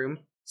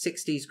bathroom,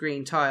 60s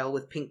green tile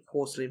with pink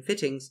porcelain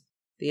fittings.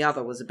 The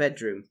other was a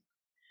bedroom.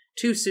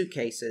 2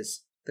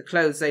 suitcases, the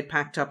clothes they'd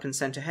packed up and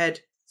sent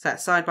ahead,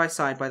 sat side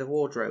by the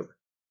wardrobe.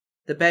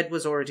 The bed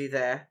was already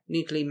there,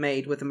 neatly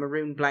made with a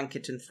maroon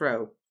blanket and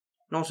throw.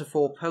 Not a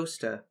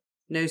 4-poster,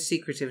 no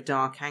secretive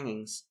dark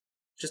hangings.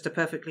 Just a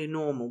perfectly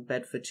normal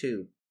bed for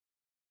 2.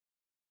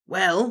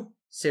 "Well?"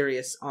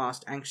 Sirius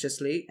asked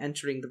anxiously,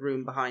 entering the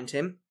room behind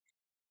him.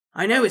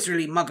 "I know it's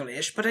really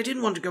Muggle-ish, but I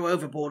didn't want to go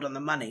overboard on the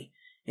money.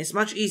 It's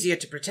much easier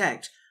to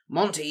protect.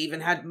 Monty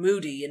even had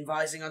Moody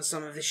advising on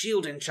some of the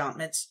shield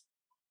enchantments."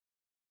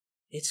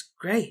 "It's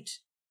great,"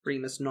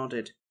 Remus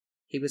nodded.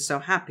 He was so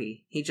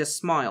happy, he just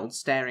smiled,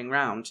 staring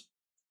round.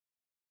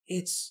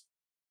 "It's—"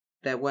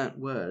 There weren't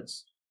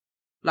words.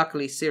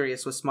 Luckily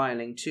Sirius was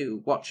smiling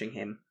too, watching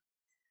him.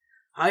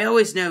 "I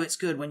always know it's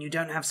good when you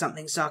don't have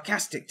something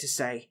sarcastic to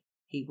say,"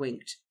 he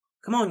winked.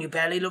 "Come on, you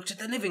barely looked at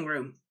the living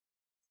room."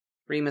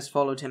 Remus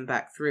followed him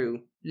back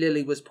through.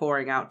 Lily was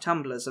pouring out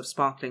tumblers of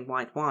sparkling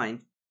white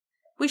wine.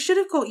 "We should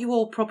have got you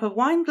all proper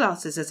wine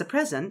glasses as a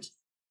present."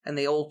 And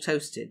they all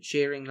toasted,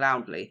 cheering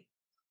loudly.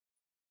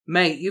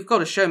 "Mate, you've got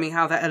to show me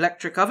how that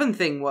electric oven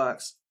thing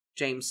works,"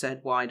 James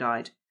said,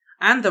 wide-eyed.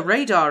 "And the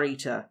radar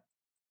eater."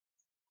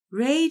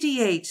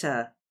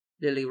 "Radiator,"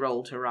 Lily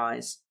rolled her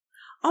eyes.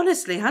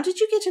 "Honestly, how did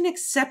you get an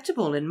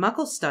acceptable in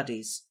Muggle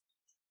studies?"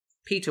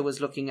 Peter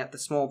was looking at the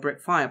small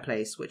brick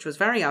fireplace, which was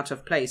very out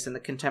of place in the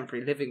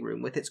contemporary living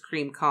room with its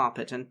cream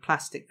carpet and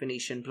plastic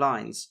Venetian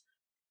blinds.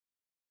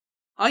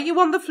 "Are you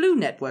on the Flu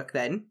Network,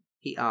 then?"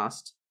 he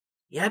asked.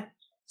 "Yep,"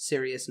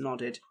 Sirius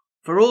nodded.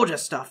 "For order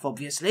stuff,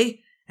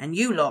 obviously. And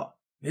you lot,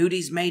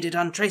 Moody's made it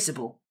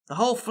untraceable. The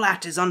whole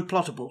flat is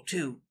unplottable,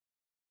 too."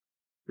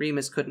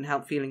 Remus couldn't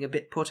help feeling a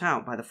bit put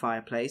out by the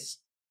fireplace.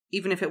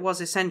 Even if it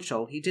was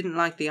essential, he didn't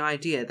like the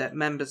idea that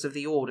members of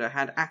the Order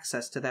had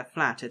access to their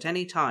flat at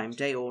any time,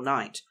 day or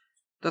night.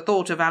 The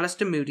thought of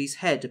Alistair Moody's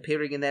head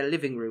appearing in their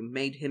living room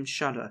made him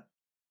shudder.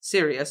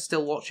 Sirius,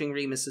 still watching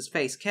Remus's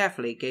face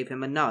carefully, gave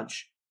him a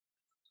nudge.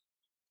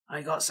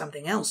 "I got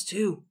something else,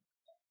 too."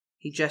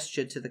 He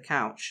gestured to the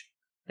couch.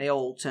 They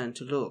all turned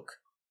to look.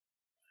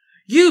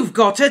 "You've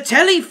got a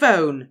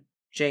telephone!"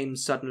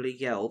 James suddenly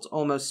yelled,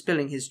 almost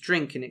spilling his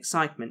drink in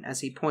excitement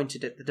as he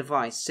pointed at the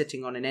device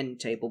sitting on an end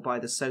table by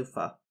the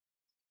sofa.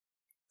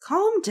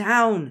 "Calm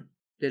down,"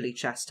 Lily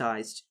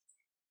chastised.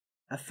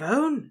 "A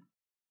phone?"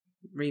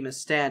 Remus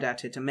stared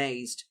at it,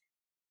 amazed.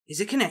 "Is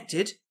it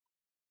connected?"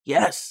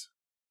 "Yes,"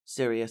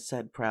 Sirius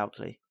said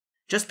proudly.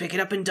 "Just pick it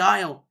up and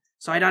dial,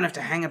 so I don't have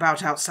to hang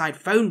about outside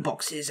phone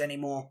boxes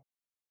anymore."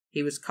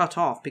 He was cut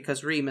off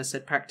because Remus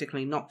had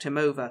practically knocked him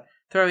over,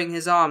 throwing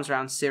his arms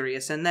round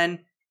Sirius, and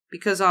then,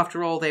 because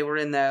after all they were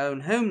in their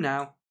own home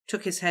now,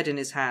 took his head in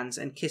his hands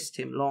and kissed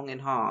him long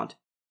and hard.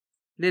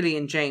 Lily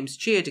and James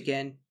cheered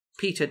again.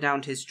 Peter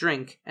downed his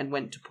drink and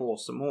went to pour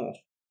some more.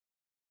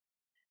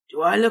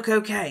 "Do I look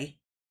okay?"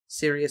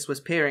 Sirius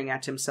was peering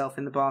at himself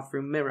in the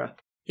bathroom mirror.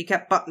 He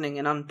kept buttoning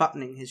and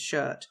unbuttoning his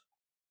shirt.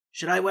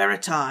 "Should I wear a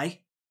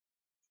tie?"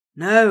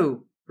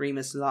 "No,"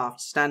 Remus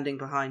laughed, standing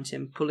behind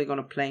him, pulling on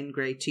a plain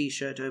grey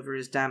t-shirt over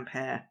his damp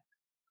hair.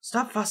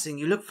 "Stop fussing,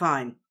 you look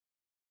fine."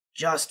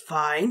 "Just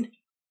fine?"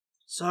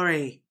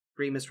 "Sorry,"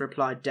 Remus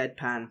replied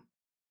deadpan.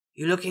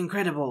 "You look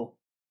incredible."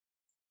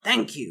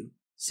 "Thank you."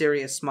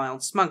 Sirius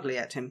smiled smugly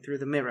at him through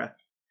the mirror.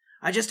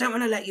 "I just don't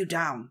want to let you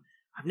down.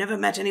 I've never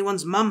met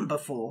anyone's mum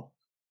before."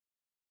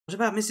 "What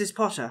about Mrs.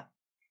 Potter?"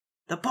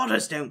 "The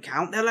Potters don't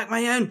count. They're like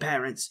my own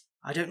parents.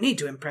 I don't need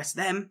to impress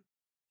them."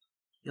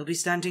 "You'll be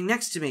standing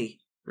next to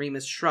me."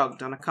 Remus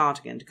shrugged on a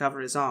cardigan to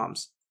cover his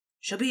arms.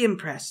 She'll be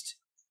impressed."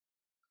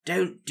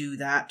 "Don't do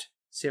that,"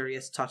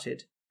 Sirius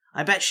tutted.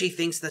 "I bet she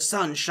thinks the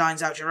sun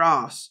shines out your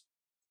arse."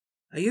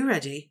 "Are you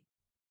ready?"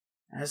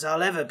 "As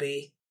I'll ever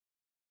be."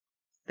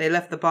 They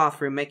left the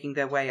bathroom, making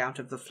their way out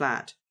of the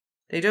flat.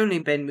 They'd only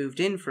been moved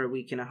in for a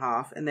week and a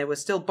half, and there were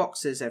still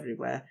boxes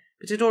everywhere,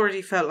 but it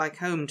already felt like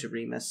home to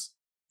Remus.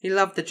 He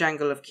loved the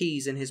jangle of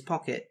keys in his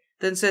pocket,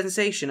 the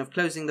sensation of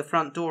closing the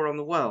front door on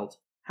the world,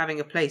 having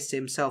a place to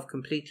himself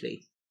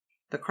completely.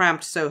 The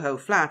cramped Soho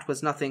flat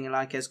was nothing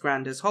like as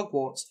grand as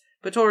Hogwarts,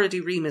 but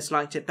already Remus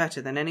liked it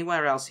better than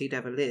anywhere else he'd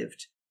ever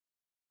lived.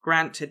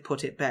 Grant had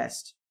put it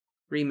best.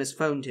 Remus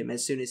phoned him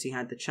as soon as he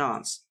had the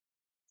chance.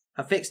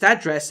 "A fixed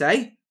address,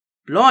 eh?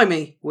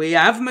 Blimey, we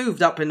have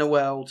moved up in the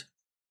world."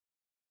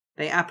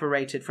 They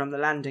apparated from the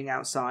landing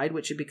outside,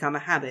 which had become a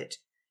habit.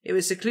 It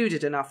was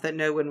secluded enough that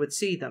no one would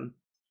see them.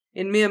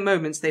 In mere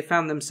moments they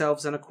found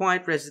themselves on a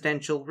quiet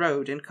residential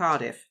road in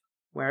Cardiff,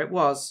 where it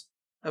was,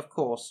 of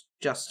course,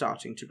 just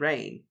starting to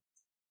rain.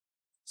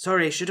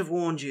 "Sorry, should have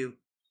warned you,"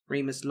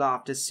 Remus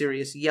laughed as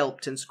Sirius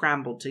yelped and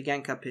scrambled to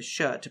yank up his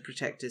shirt to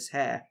protect his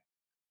hair.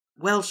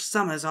 "Welsh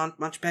summers aren't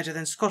much better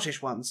than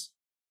Scottish ones."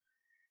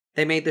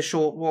 They made the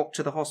short walk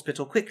to the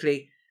hospital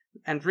quickly,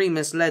 and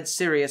Remus led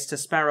Sirius to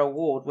Sparrow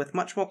Ward with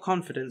much more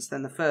confidence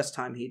than the first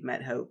time he'd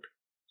met Hope.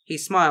 He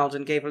smiled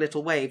and gave a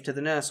little wave to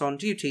the nurse on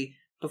duty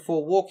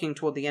before walking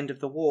toward the end of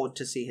the ward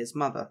to see his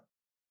mother.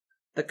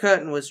 The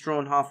curtain was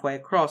drawn halfway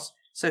across,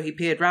 so he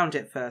peered round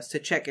it first to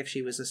check if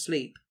she was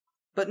asleep.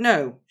 But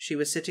no, she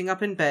was sitting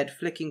up in bed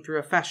flicking through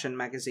a fashion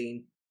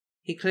magazine.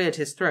 He cleared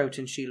his throat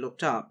and she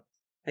looked up.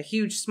 A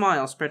huge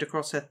smile spread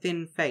across her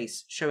thin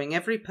face, showing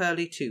every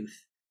pearly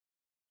tooth.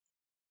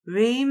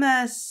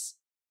 "Remus!"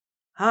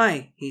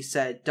 "Hi," he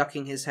said,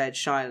 ducking his head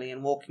shyly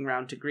and walking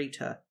round to greet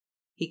her.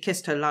 He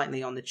kissed her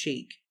lightly on the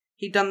cheek.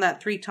 He'd done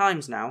that 3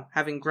 times now,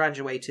 having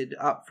graduated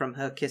up from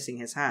her kissing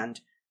his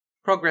hand.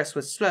 Progress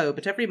was slow,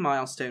 but every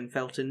milestone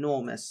felt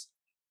enormous.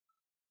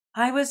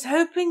 "I was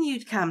hoping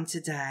you'd come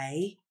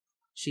today,"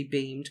 she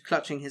beamed,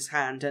 clutching his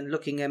hand and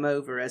looking him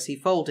over as he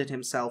folded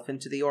himself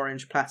into the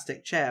orange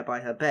plastic chair by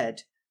her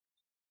bed.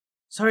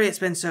 "Sorry it's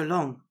been so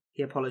long,"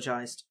 he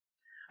apologized.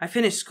 "I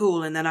finished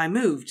school and then I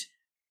moved.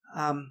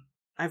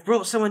 I've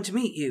brought someone to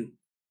meet you."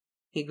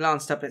 He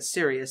glanced up at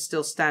Sirius,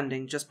 still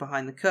standing just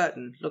behind the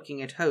curtain, looking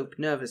at Hope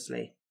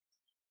nervously.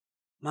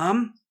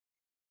 "Mum?"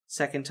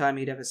 Second time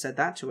he'd ever said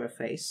that to her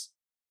face.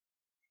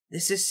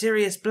 "This is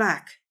Sirius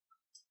Black."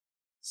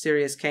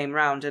 Sirius came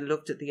round and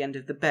looked at the end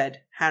of the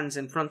bed, hands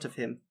in front of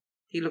him.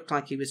 He looked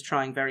like he was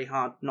trying very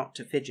hard not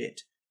to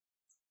fidget.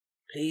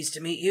 "Pleased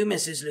to meet you,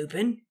 Mrs.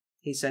 Lupin,"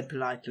 he said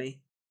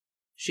politely.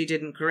 She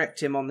didn't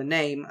correct him on the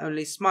name,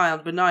 only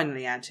smiled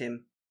benignly at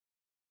him.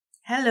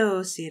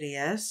 "Hello,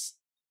 Sirius.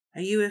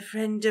 Are you a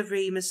friend of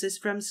Remus's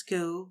from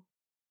school?"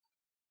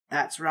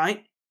 "That's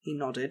right," he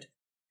nodded.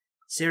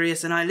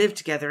 "Sirius and I live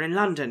together in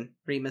London,"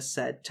 Remus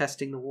said,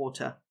 testing the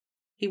water.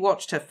 He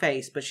watched her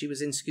face, but she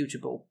was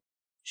inscrutable.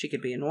 She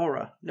could be an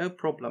aura, no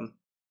problem.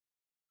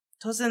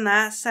 "Doesn't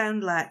that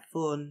sound like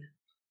fun?"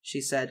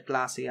 she said,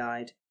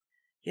 glassy-eyed.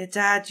 "Your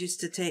dad used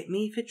to take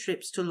me for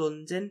trips to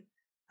London.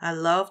 I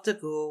love to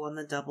go on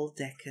the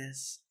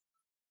double-deckers."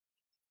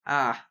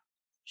 Ah,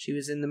 she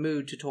was in the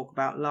mood to talk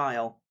about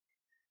Lyle.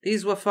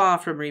 These were far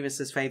from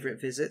Remus's favourite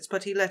visits,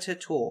 but he let her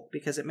talk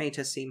because it made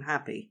her seem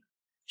happy.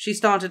 She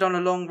started on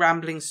a long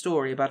rambling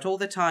story about all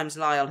the times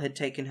Lyle had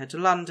taken her to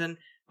London,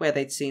 where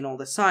they'd seen all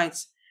the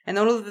sights, and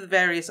all of the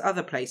various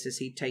other places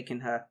he'd taken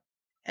her.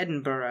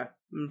 Edinburgh,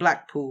 and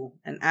Blackpool,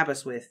 and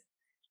Aberystwyth.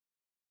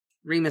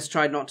 Remus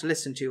tried not to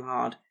listen too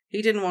hard.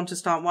 He didn't want to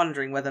start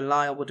wondering whether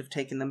Lyle would have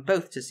taken them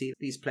both to see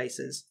these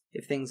places,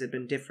 if things had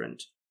been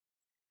different.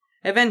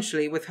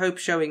 Eventually, with Hope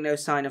showing no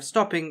sign of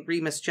stopping,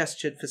 Remus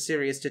gestured for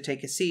Sirius to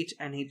take a seat,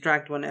 and he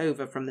dragged one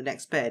over from the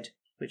next bed,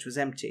 which was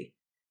empty.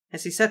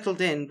 As he settled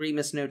in,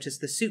 Remus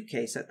noticed the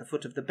suitcase at the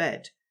foot of the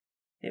bed.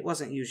 It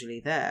wasn't usually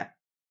there.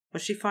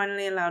 Was she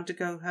finally allowed to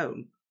go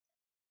home?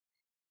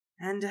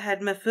 "And I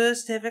had my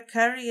first ever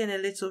curry in a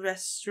little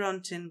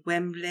restaurant in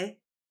Wembley,"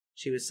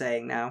 she was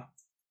saying now.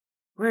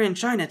 "We're in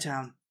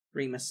Chinatown,"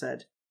 Remus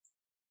said.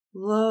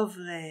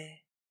 "Lovely."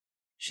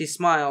 She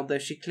smiled, though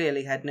she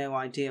clearly had no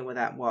idea where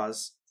that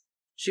was.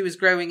 She was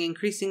growing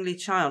increasingly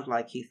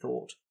childlike, he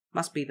thought.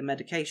 Must be the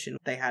medication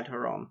they had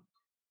her on.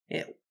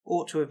 It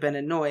ought to have been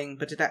annoying,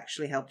 but it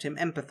actually helped him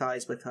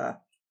empathize with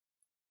her.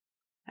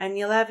 "And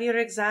you'll have your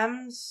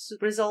exams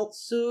results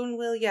soon,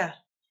 will ya?"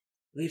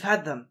 "We've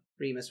had them,"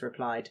 Remus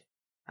replied.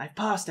 "I've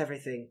passed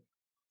everything."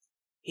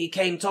 "He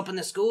came top in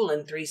the school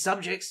in 3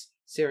 subjects,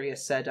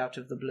 Sirius said out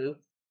of the blue.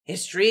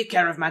 "History,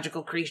 care of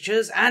magical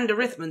creatures, and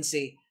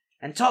arithmancy.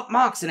 And top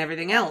marks in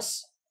everything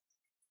else."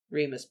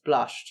 Remus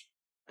blushed.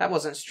 That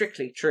wasn't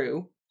strictly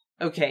true.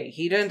 Okay,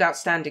 he'd earned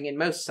outstanding in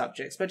most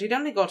subjects, but he'd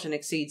only gotten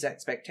exceeds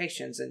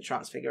expectations in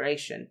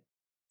Transfiguration.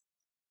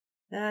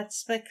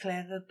 "That's my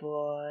clever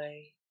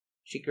boy,"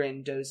 she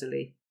grinned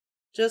dozily.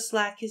 "Just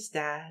like his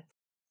dad."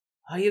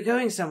 "Are you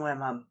going somewhere,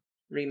 Mum?"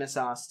 Remus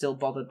asked, still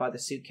bothered by the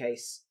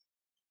suitcase.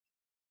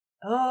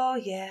 "Oh,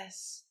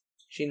 yes.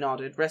 she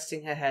nodded,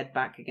 resting her head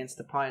back against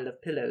the pile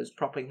of pillows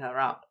propping her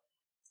up.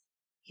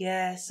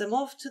 Yes, I'm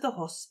off to the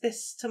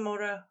hospice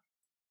tomorrow.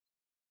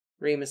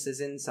 Remus's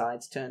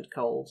insides turned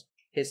cold.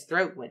 His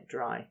throat went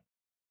dry.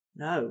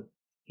 No,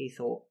 he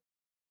thought.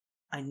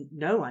 I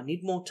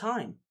need more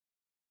time.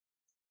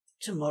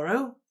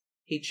 Tomorrow?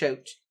 He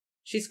choked.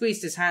 She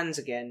squeezed his hands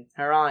again,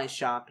 her eyes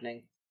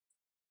sharpening.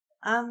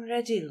 I'm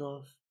ready,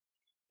 love.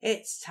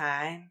 It's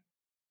time.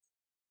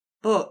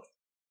 But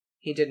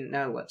he didn't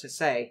know what to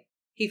say.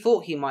 He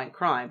thought he might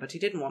cry, but he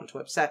didn't want to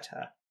upset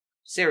her.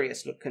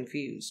 Sirius looked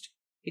confused.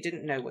 He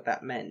didn't know what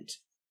that meant.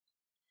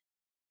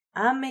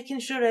 I'm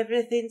making sure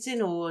everything's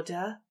in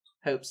order,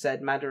 Hope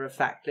said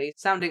matter-of-factly,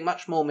 sounding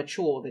much more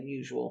mature than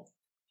usual.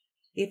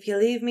 If you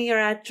leave me your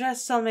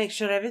address, I'll make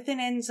sure everything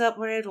ends up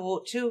where it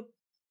ought to.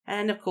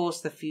 And, of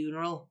course, the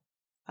funeral.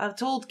 I've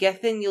told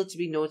Gethin you're to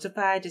be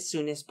notified as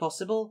soon as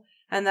possible,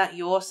 and that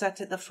you're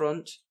sat at the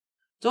front.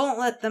 Don't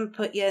let them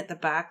put you at the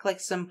back like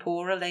some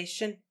poor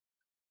relation.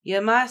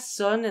 You're my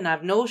son, and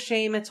I've no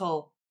shame at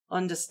all.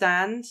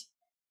 Understand?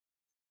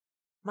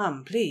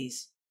 Mum,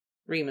 please.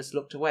 Remus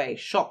looked away,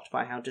 shocked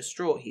by how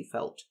distraught he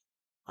felt.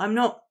 I'm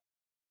not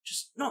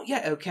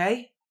yet,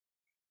 okay?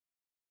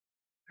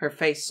 Her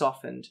face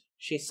softened.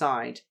 She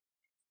sighed.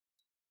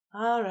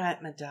 All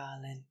right, my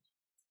darling.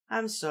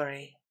 I'm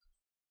sorry.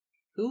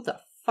 Who the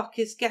fuck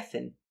is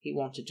Gethin? He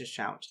wanted to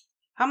shout.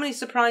 How many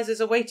surprises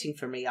are waiting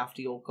for me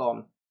after you're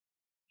gone?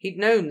 He'd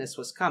known this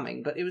was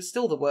coming, but it was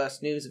still the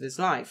worst news of his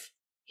life.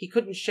 He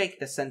couldn't shake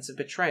the sense of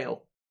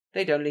betrayal.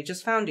 They'd only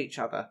just found each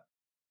other.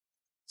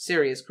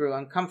 Sirius grew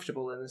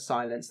uncomfortable in the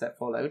silence that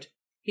followed.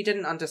 He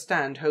didn't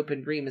understand Hope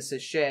and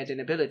Remus's shared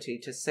inability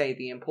to say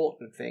the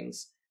important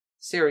things.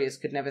 Sirius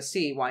could never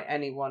see why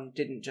anyone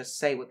didn't just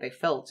say what they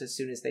felt as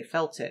soon as they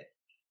felt it.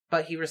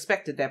 But he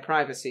respected their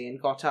privacy and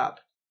got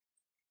up.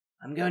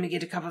 I'm going to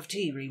get a cup of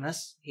tea,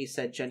 Remus, he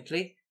said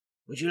gently.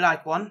 Would you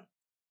like one?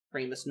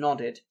 Remus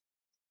nodded.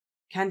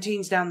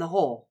 Canteen's down the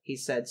hall, he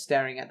said,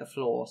 staring at the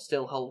floor,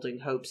 still holding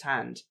Hope's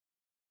hand.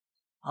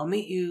 I'll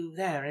meet you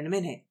there in a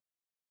minute.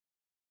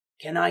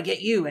 Can I get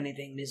you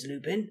anything, Miss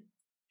Lupin?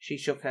 She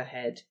shook her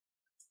head.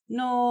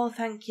 No,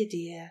 thank you,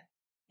 dear.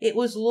 It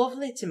was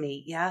lovely to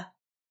meet ya.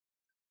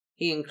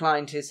 He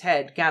inclined his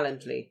head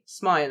gallantly,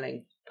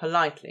 smiling,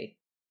 politely.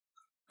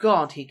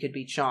 God, he could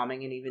be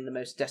charming in even the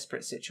most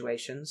desperate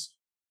situations.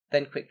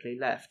 Then quickly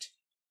left.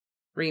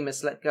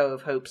 Remus let go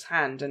of Hope's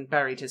hand and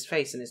buried his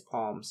face in his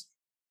palms.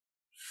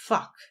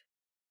 Fuck.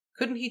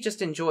 Couldn't he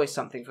just enjoy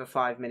something for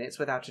 5 minutes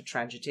without a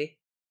tragedy?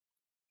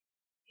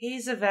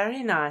 He's a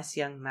very nice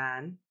young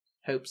man,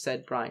 Hope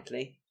said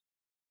brightly.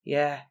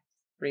 Yeah,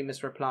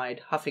 Remus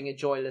replied, huffing a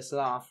joyless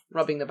laugh,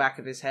 rubbing the back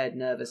of his head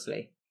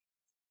nervously.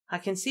 I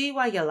can see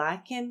why you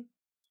like him,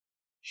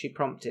 she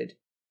prompted.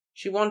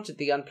 She wanted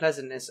the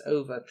unpleasantness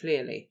over,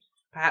 clearly.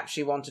 Perhaps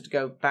she wanted to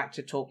go back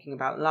to talking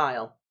about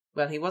Lyle.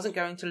 Well, he wasn't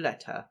going to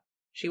let her.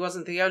 She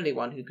wasn't the only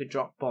one who could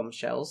drop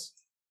bombshells.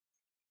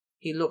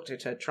 He looked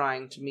at her,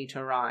 trying to meet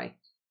her eye.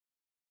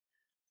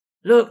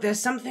 Look, there's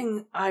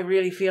something I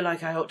really feel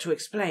like I ought to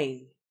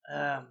explain.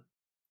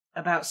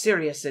 About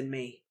Sirius and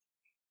me.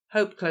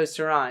 Hope closed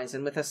her eyes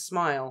and with a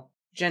smile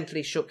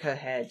gently shook her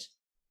head.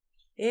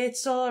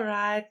 It's all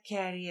right,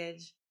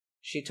 Carried.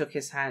 She took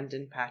his hand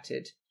and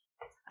patted.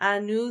 I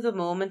knew the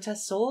moment I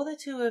saw the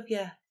two of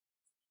you.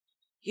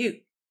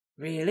 You?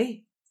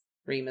 Really?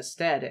 Remus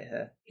stared at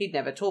her. He'd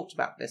never talked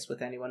about this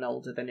with anyone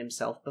older than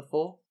himself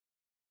before.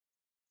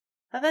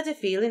 I've had a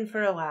feeling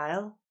for a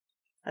while.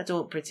 I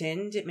don't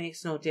pretend it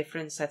makes no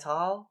difference at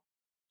all,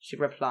 she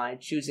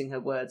replied, choosing her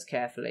words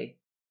carefully.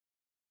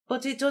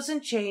 But it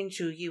doesn't change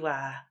who you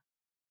are,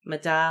 my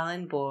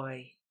darling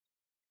boy.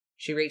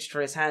 She reached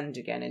for his hand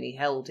again and he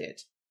held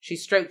it. She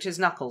stroked his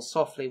knuckles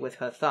softly with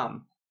her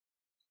thumb.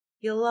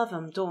 You love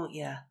him, don't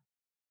you?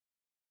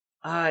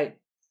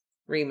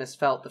 Remus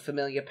felt the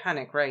familiar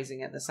panic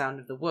rising at the sound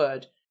of the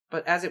word,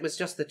 but as it was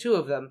just the two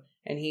of them,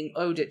 and he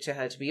owed it to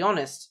her to be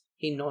honest,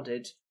 he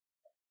nodded.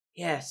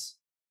 Yes.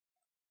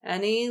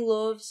 And he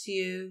loves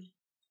you?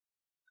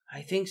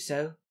 I think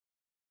so.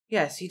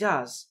 Yes, he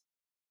does.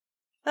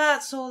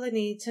 That's all I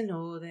need to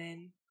know,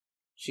 then.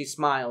 She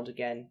smiled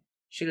again.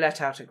 She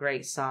let out a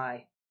great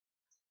sigh.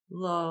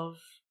 Love.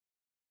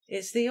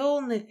 It's the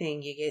only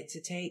thing you get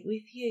to take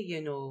with you,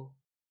 you know.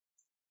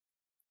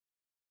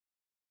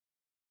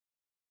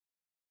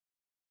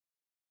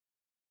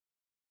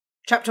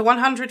 Chapter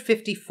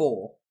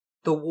 154.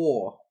 The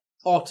War.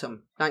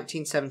 Autumn,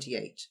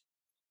 1978.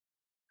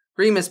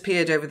 Remus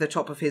peered over the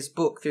top of his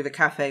book through the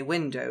cafe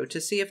window to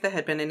see if there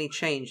had been any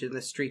change in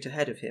the street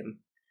ahead of him.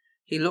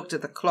 He looked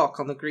at the clock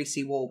on the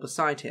greasy wall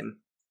beside him.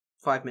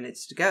 5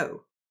 minutes to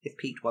go, if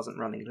Pete wasn't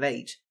running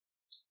late.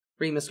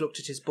 Remus looked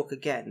at his book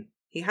again.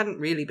 He hadn't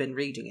really been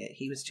reading it.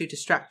 He was too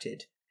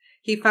distracted.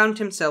 He found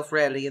himself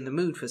rarely in the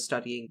mood for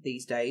studying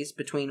these days,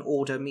 between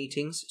order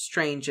meetings,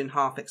 strange and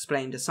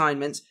half-explained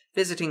assignments,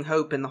 visiting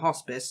Hope in the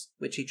hospice,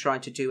 which he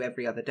tried to do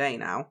every other day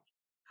now.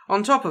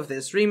 On top of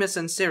this, Remus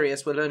and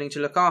Sirius were learning to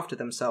look after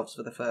themselves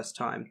for the first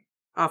time.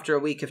 After a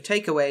week of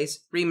takeaways,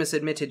 Remus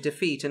admitted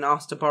defeat and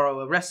asked to borrow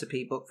a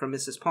recipe book from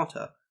Mrs.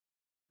 Potter.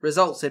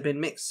 Results had been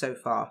mixed so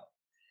far.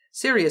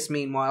 Sirius,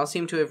 meanwhile,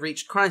 seemed to have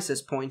reached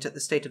crisis point at the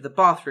state of the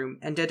bathroom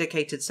and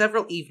dedicated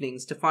several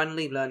evenings to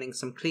finally learning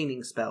some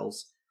cleaning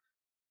spells.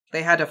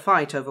 They had a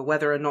fight over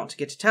whether or not to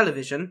get a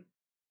television.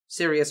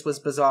 Sirius was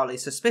bizarrely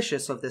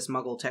suspicious of this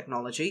Muggle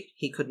technology,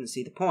 he couldn't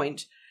see the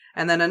point,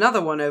 and then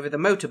another one over the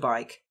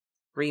motorbike.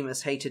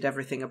 Remus hated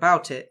everything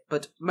about it,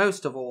 but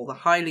most of all the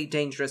highly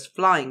dangerous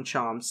flying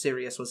charm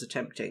Sirius was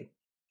attempting.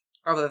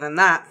 Other than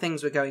that,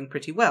 things were going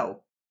pretty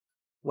well.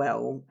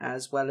 Well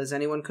as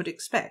anyone could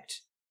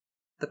expect.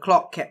 The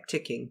clock kept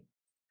ticking.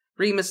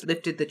 Remus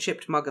lifted the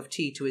chipped mug of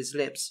tea to his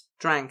lips,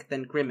 drank,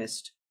 then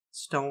grimaced.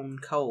 Stone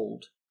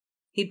cold.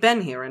 He'd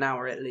been here an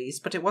hour at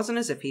least, but it wasn't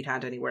as if he'd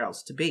had anywhere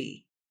else to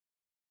be.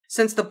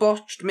 Since the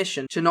botched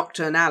mission to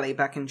Nocturne Alley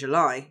back in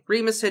July,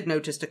 Remus had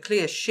noticed a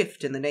clear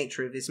shift in the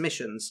nature of his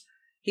missions.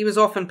 He was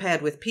often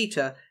paired with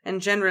Peter,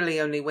 and generally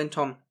only went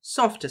on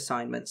soft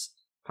assignments,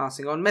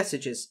 passing on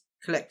messages,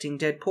 collecting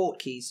dead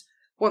portkeys.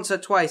 Once or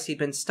twice he'd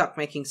been stuck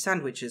making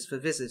sandwiches for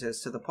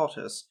visitors to the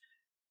Potters.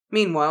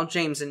 Meanwhile,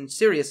 James and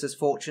Sirius's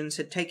fortunes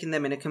had taken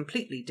them in a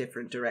completely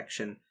different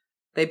direction.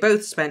 They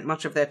both spent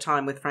much of their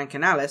time with Frank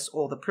and Alice,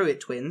 or the Pruitt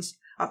twins,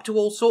 up to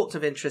all sorts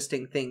of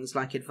interesting things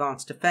like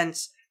advanced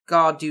defense,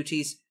 guard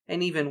duties,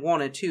 and even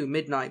 1 or 2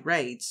 midnight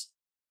raids.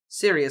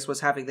 Sirius was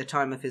having the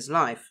time of his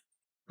life.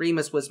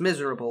 Remus was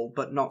miserable,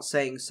 but not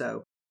saying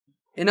so.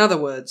 In other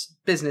words,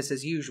 business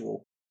as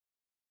usual.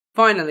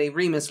 Finally,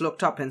 Remus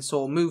looked up and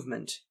saw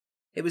movement.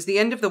 It was the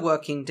end of the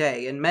working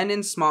day, and men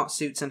in smart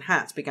suits and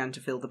hats began to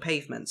fill the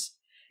pavements.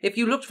 If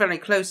you looked very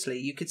closely,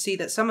 you could see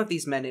that some of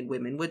these men and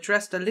women were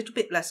dressed a little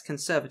bit less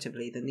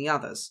conservatively than the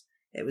others.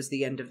 It was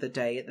the end of the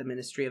day at the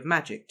Ministry of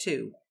Magic,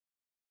 too.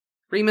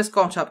 Remus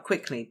got up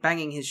quickly,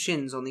 banging his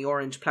shins on the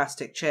orange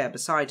plastic chair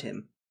beside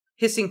him.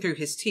 Hissing through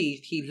his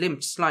teeth, he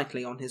limped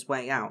slightly on his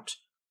way out.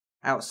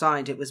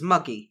 Outside it was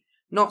muggy,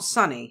 not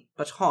sunny,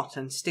 but hot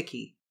and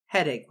sticky,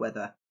 headache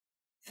weather.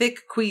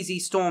 Thick, queasy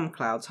storm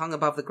clouds hung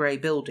above the grey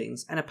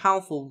buildings, and a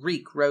powerful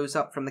reek rose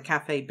up from the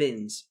cafe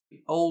bins,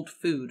 old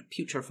food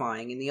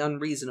putrefying in the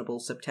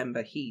unreasonable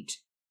September heat.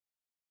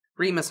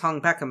 Remus hung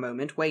back a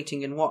moment,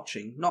 waiting and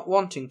watching, not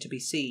wanting to be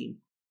seen.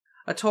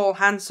 A tall,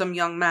 handsome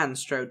young man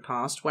strode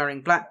past,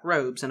 wearing black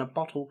robes and a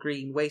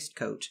bottle-green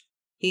waistcoat.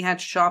 He had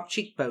sharp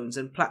cheekbones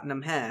and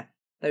platinum hair.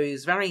 Though he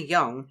was very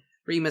young,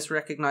 Remus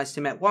recognised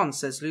him at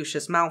once as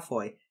Lucius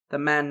Malfoy, the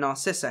man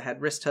Narcissa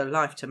had risked her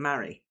life to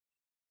marry.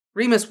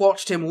 Remus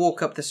watched him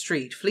walk up the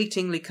street,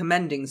 fleetingly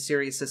commending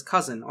Sirius's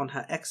cousin on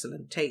her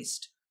excellent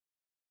taste.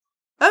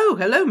 "Oh,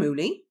 hello,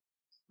 Moony."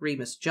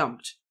 Remus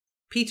jumped.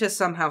 Peter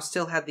somehow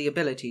still had the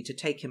ability to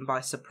take him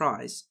by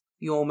surprise.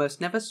 You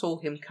almost never saw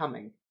him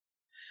coming.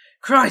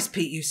 "Christ,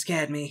 Pete, you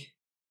scared me."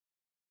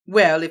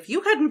 "Well, if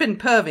you hadn't been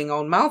perving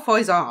on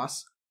Malfoy's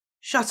arse—"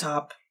 "Shut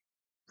up."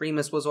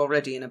 Remus was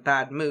already in a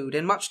bad mood,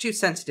 and much too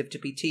sensitive to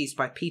be teased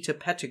by Peter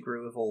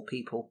Pettigrew of all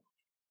people.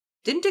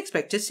 "Didn't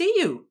expect to see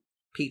you,"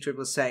 Peter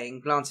was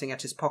saying, glancing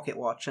at his pocket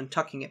watch and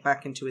tucking it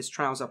back into his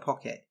trouser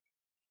pocket.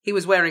 He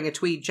was wearing a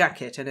tweed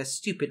jacket and a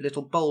stupid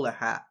little bowler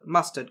hat,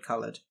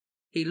 mustard-coloured.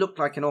 He looked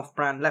like an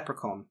off-brand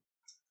leprechaun.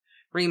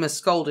 Remus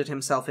scolded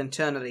himself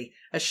internally,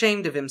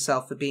 ashamed of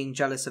himself for being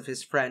jealous of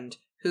his friend,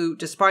 who,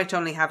 despite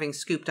only having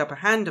scooped up a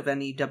hand of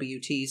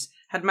NEWTs,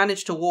 had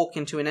managed to walk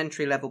into an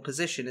entry-level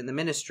position in the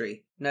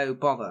ministry. No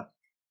bother.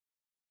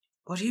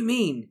 "What do you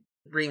mean?"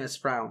 Remus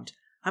frowned.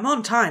 "I'm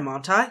on time,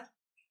 aren't I?"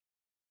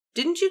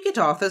 "Didn't you get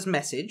Arthur's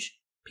message?"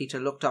 Peter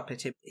looked up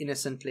at him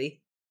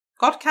innocently.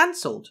 "Got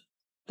cancelled.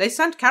 They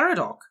sent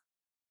Caradoc."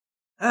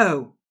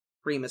 "Oh,"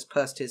 Remus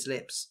pursed his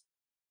lips.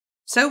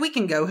 "So we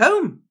can go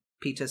home,"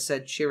 Peter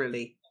said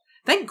cheerily.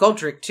 "Thank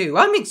Godric too.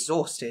 I'm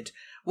exhausted.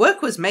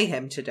 Work was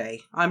mayhem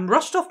today. I'm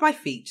rushed off my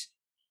feet."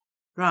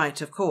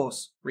 "Right, of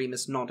course,"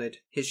 Remus nodded,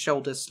 his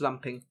shoulders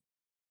slumping.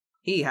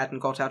 He hadn't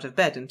got out of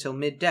bed until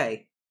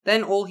midday.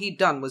 Then all he'd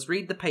done was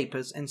read the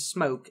papers and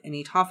smoke and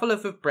eat half a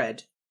loaf of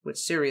bread, which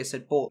Sirius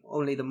had bought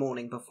only the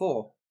morning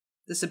before.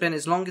 This had been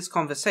his longest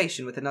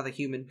conversation with another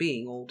human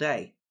being all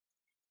day.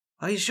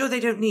 "Are you sure they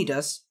don't need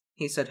us?"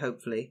 he said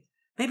hopefully.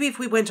 "Maybe if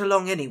we went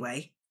along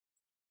anyway."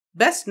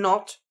 "Best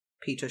not,"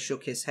 Peter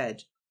shook his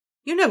head.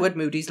 "You know what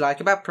Moody's like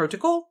about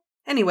protocol.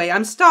 Anyway,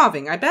 I'm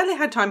starving. I barely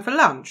had time for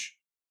lunch."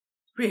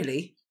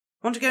 "Really?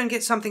 Want to go and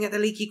get something at the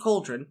Leaky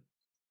Cauldron?"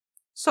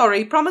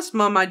 "Sorry, promised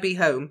Mum I'd be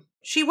home.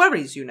 She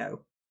worries, you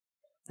know."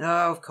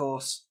 "Oh, of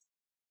course."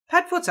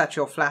 "Padfoot's at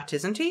your flat,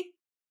 isn't he?"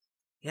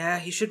 "Yeah,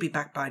 he should be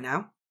back by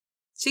now."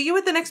 "See you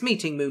at the next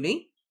meeting,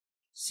 Moony."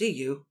 "See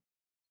you."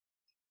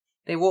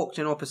 They walked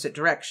in opposite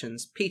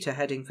directions, Peter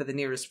heading for the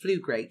nearest flue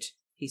grate.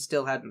 He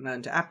still hadn't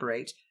learned to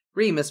apparate.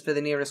 Remus for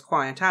the nearest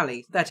quiet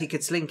alley that he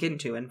could slink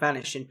into and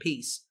vanish in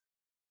peace.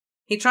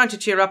 He tried to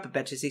cheer up a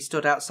bit as he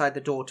stood outside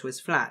the door to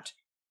his flat.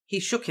 He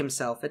shook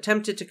himself,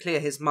 attempted to clear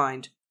his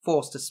mind,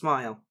 forced a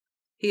smile.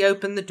 He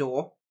opened the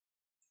door.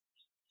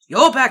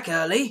 "You're back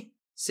early,"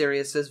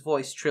 Sirius's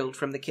voice trilled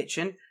from the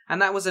kitchen,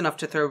 and that was enough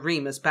to throw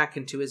Remus back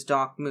into his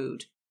dark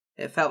mood.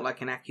 It felt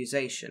like an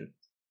accusation.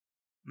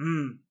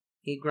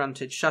 He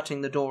grunted,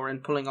 shutting the door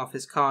and pulling off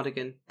his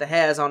cardigan, the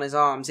hairs on his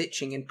arms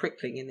itching and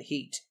prickling in the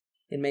heat.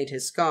 It made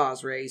his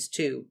scars raise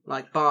too,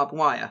 like barbed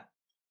wire.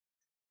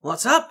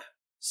 "What's up?"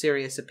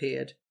 Sirius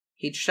appeared.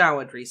 He'd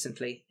showered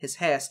recently. His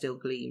hair still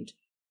gleamed.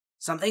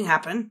 "Something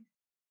happen?"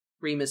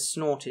 Remus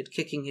snorted,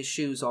 kicking his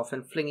shoes off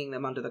and flinging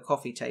them under the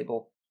coffee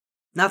table.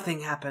 "Nothing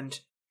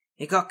happened.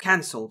 It got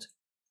cancelled.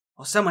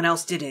 Or someone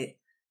else did it.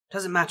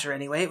 Doesn't matter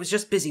anyway, it was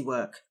just busy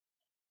work."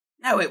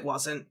 "No, it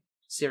wasn't,"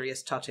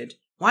 Sirius tutted.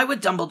 "Why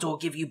would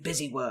Dumbledore give you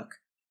busy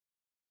work?"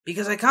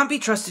 "Because I can't be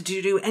trusted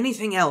to do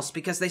anything else,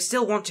 because they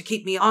still want to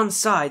keep me on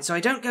side so I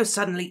don't go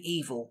suddenly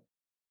evil."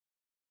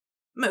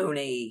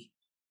 "Moony!"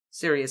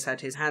 Sirius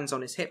had his hands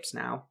on his hips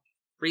now.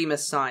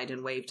 Remus sighed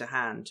and waved a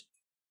hand.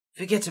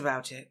 "Forget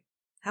about it.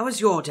 How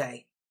was your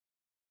day?"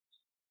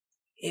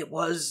 "It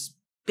was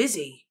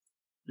busy.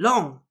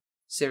 Long,"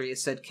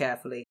 Sirius said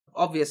carefully,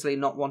 obviously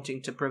not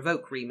wanting to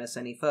provoke Remus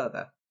any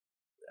further.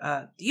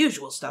 The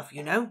usual stuff,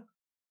 you know."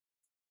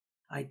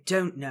 "I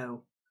don't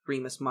know,"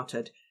 Remus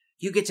muttered.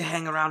 "You get to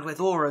hang around with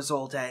auras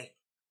all day.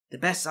 The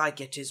best I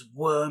get is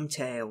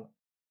Wormtail."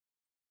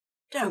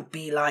 "Don't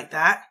be like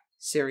that."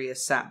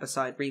 Sirius sat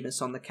beside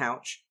Remus on the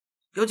couch.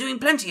 "You're doing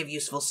plenty of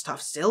useful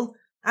stuff still,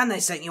 and they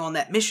sent you on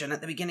that mission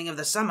at the beginning of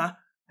the summer.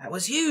 That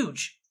was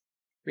huge."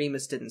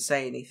 Remus didn't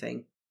say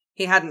anything.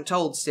 He hadn't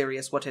told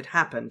Sirius what had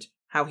happened,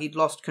 how he'd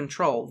lost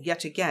control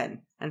yet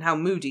again, and how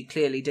Moody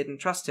clearly didn't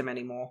trust him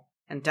anymore,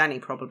 and Danny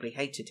probably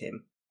hated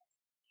him.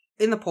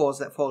 In the pause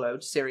that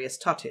followed, Sirius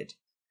tutted.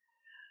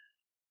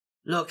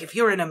 "Look, if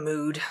you're in a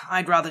mood,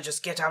 I'd rather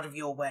just get out of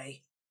your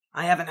way.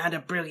 I haven't had a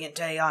brilliant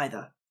day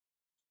either."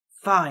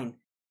 "Fine,"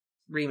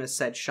 Remus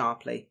said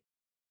sharply.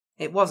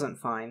 It wasn't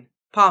fine.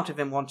 Part of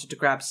him wanted to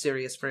grab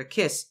Sirius for a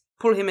kiss,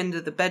 pull him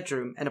into the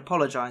bedroom, and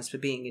apologize for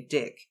being a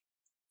dick.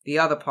 The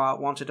other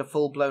part wanted a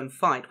full-blown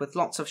fight with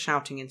lots of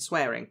shouting and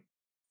swearing.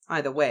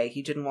 Either way,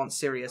 he didn't want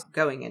Sirius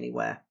going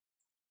anywhere.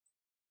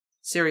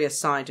 Sirius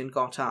sighed and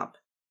got up.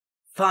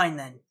 "Fine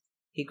then."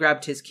 He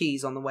grabbed his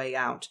keys on the way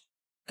out.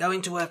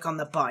 "Going to work on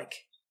the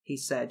bike," he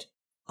said.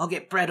 "I'll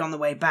get bread on the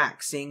way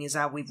back, seeing as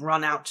how we've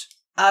run out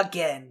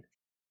again."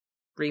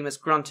 Remus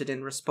grunted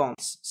in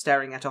response,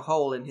 staring at a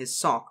hole in his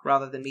sock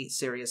rather than meet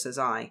Sirius's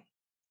eye.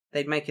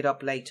 They'd make it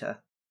up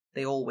later.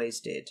 They always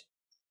did.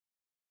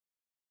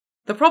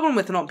 The problem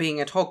with not being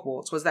at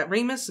Hogwarts was that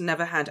Remus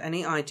never had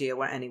any idea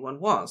where anyone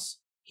was.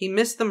 He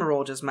missed the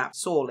Marauders map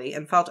sorely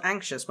and felt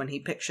anxious when he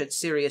pictured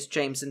Sirius,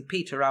 James and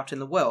Peter out in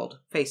the world,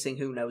 facing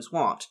who knows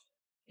what.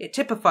 It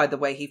typified the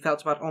way he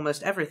felt about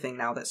almost everything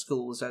now that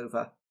school was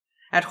over.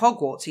 At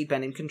Hogwarts he'd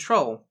been in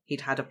control.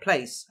 He'd had a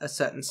place, a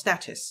certain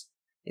status.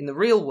 In the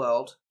real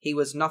world, he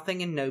was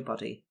nothing and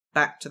nobody,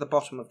 back to the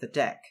bottom of the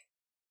deck.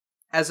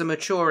 As a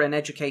mature and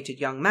educated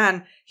young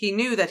man, he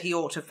knew that he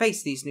ought to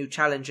face these new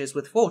challenges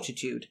with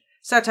fortitude,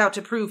 set out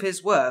to prove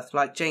his worth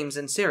like James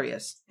and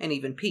Sirius, and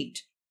even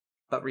Pete.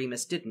 But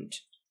Remus didn't.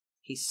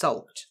 He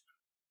sulked.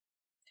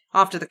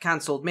 After the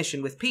cancelled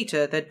mission with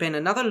Peter, there'd been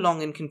another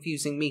long and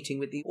confusing meeting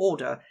with the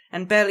Order,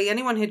 and barely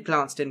anyone had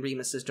glanced in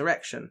Remus's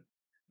direction.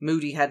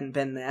 Moody hadn't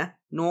been there,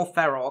 nor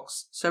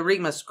Ferox, so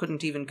Remus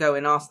couldn't even go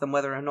and ask them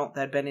whether or not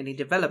there'd been any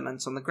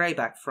developments on the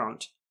Greyback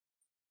front.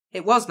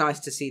 It was nice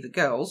to see the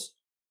girls.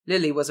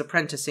 Lily was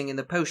apprenticing in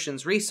the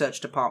potions research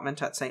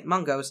department at St.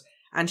 Mungo's,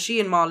 and she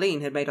and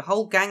Marlene had made a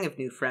whole gang of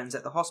new friends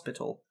at the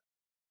hospital.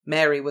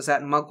 Mary was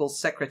at Muggle's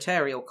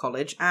secretarial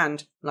college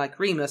and, like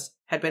Remus,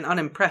 had been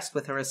unimpressed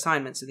with her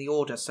assignments in the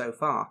Order so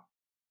far.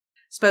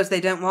 "Suppose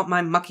they don't want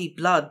my mucky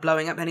blood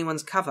blowing up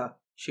anyone's cover,"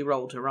 she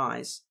rolled her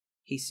eyes.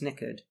 He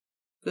snickered.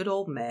 Good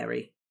old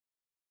Mary.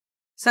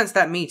 Since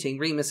that meeting,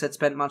 Remus had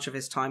spent much of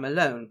his time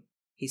alone.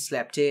 He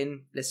slept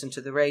in, listened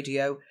to the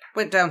radio,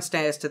 went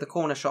downstairs to the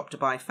corner shop to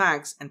buy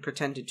fags, and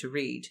pretended to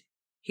read.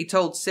 He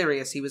told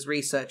Sirius he was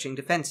researching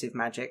defensive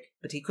magic,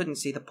 but he couldn't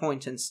see the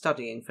point in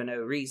studying for no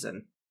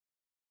reason.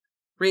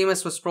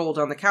 Remus was sprawled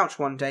on the couch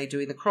one day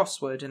doing the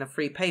crossword in a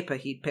free paper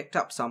he'd picked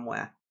up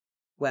somewhere.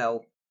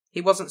 Well, he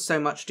wasn't so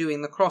much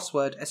doing the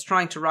crossword as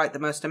trying to write the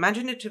most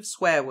imaginative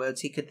swear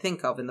words he could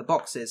think of in the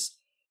boxes.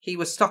 He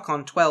was stuck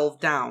on 12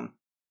 down.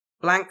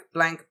 Blank,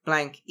 blank,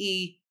 blank,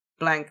 E,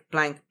 blank,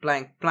 blank,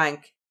 blank,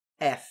 blank,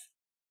 F,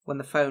 when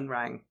the phone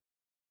rang.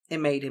 It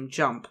made him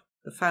jump.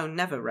 The phone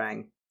never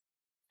rang.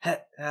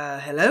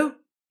 Hello?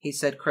 He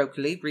said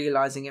croakily,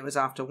 realizing it was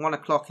after 1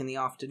 o'clock in the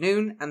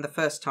afternoon and the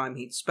first time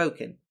he'd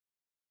spoken.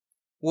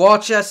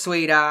 "Whatcha,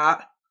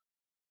 sweetheart?"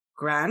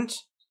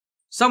 "Grant?"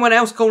 "Someone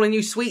else calling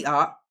you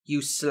sweetheart,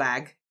 you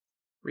slag."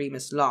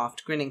 Remus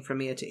laughed, grinning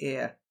from ear to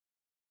ear.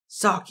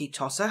 "Sarky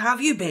tosser, how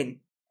have you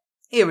been?"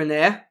 "Here and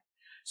there.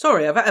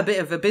 Sorry, I've had a bit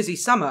of a busy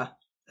summer.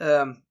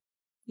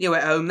 You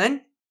at home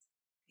then?"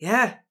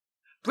 "Yeah."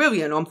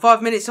 "Brilliant, I'm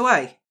 5 minutes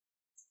away."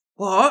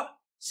 "What?"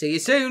 "See you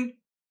soon."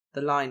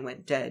 The line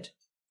went dead.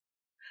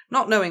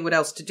 Not knowing what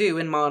else to do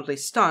and mildly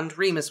stunned,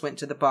 Remus went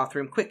to the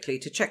bathroom quickly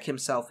to check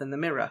himself in the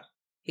mirror.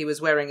 He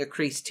was wearing a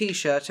creased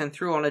t-shirt and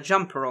threw on a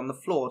jumper on the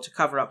floor to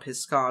cover up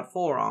his scarred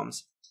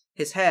forearms.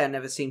 His hair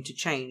never seemed to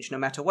change no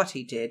matter what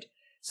he did,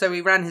 so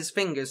he ran his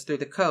fingers through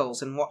the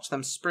curls and watched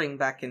them spring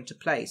back into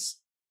place.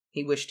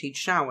 He wished he'd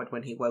showered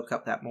when he woke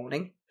up that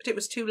morning, but it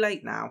was too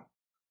late now.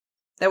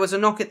 There was a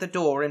knock at the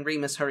door and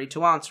Remus hurried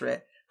to answer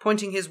it,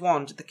 pointing his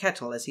wand at the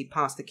kettle as he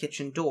passed the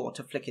kitchen door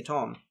to flick it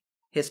on.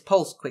 His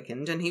pulse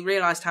quickened and he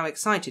realised how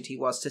excited he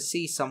was to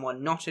see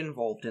someone not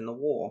involved in the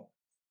war.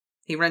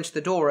 He wrenched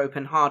the door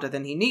open harder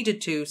than he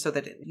needed to so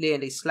that it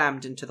nearly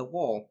slammed into the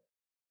wall.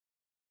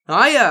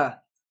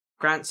 "Hiya!"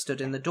 Grant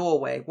stood in the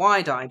doorway,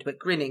 wide-eyed but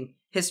grinning,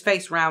 his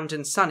face round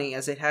and sunny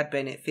as it had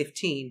been at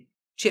 15,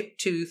 chipped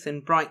tooth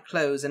and bright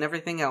clothes and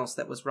everything else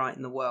that was right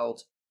in the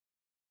world.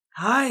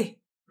 "Hi,"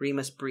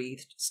 Remus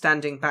breathed,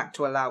 standing back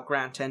to allow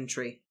Grant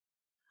entry.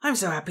 "I'm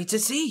so happy to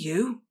see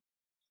you."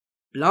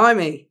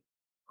 "Blimey!"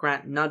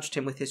 Grant nudged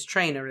him with his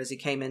trainer as he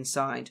came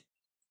inside.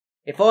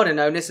 "If I'd have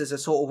known this is the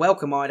sort of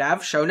welcome I'd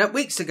have shown up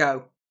weeks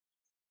ago."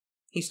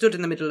 He stood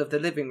in the middle of the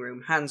living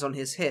room, hands on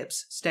his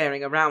hips,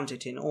 staring around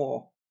it in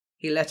awe.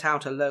 He let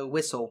out a low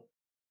whistle.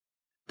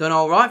 "Done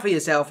all right for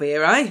yourself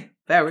here, eh?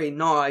 Very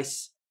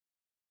nice."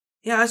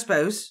 "Yeah, I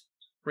suppose."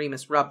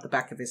 Remus rubbed the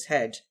back of his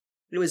head.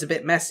 It was a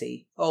bit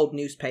messy, old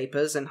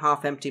newspapers and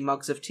half-empty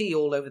mugs of tea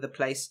all over the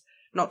place,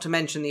 not to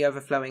mention the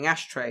overflowing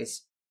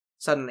ashtrays.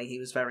 Suddenly he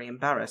was very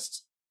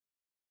embarrassed.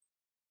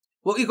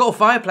 "What you got a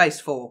fireplace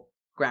for?"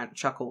 Grant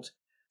chuckled.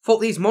 "Thought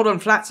these modern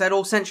flats had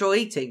all central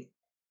heating."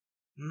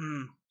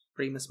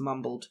 Remus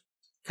mumbled.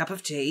 "Cup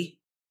of tea?"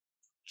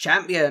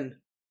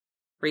 "Champion!"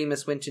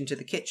 Remus went into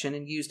the kitchen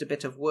and used a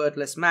bit of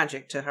wordless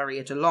magic to hurry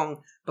it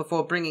along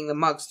before bringing the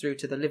mugs through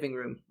to the living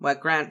room, where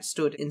Grant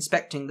stood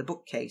inspecting the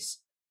bookcase.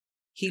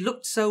 He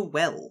looked so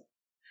well.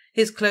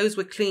 His clothes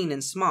were clean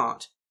and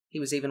smart. He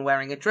was even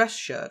wearing a dress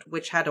shirt,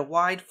 which had a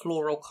wide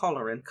floral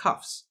collar and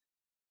cuffs.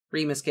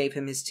 Remus gave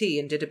him his tea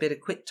and did a bit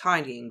of quick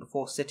tidying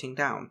before sitting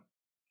down.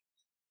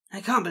 "I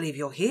can't believe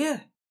you're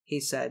here," he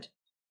said.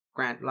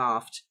 Grant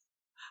laughed.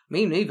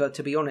 "Me neither,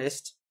 to be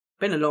honest.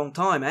 Been a long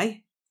time,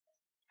 eh?"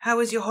 "How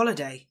was your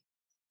holiday?"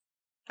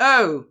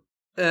 "Oh,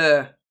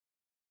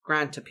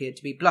 Grant appeared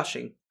to be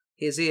blushing.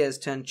 His ears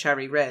turned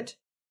cherry red.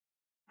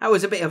 "That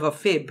was a bit of a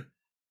fib.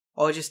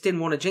 I just didn't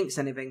want to jinx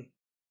anything."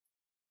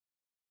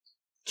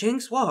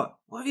 "Jinx what?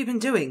 What have you been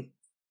doing?"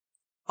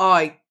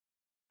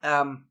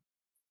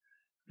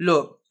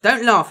 Look,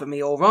 don't laugh at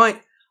me, all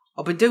right?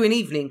 I've been doing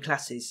evening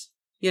classes.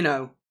 You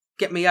know,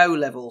 get me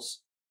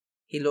O-levels."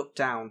 He looked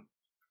down.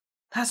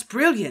 "That's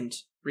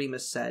brilliant,"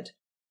 Remus said.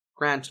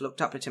 Grant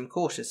looked up at him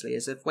cautiously,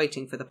 as if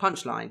waiting for the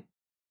punchline.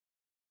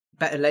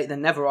 "Better late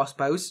than never, I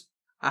suppose.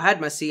 I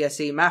had my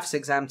CSE maths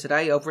exam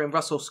today over in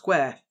Russell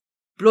Square.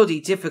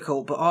 Bloody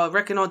difficult, but I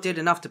reckon I did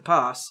enough to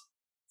pass.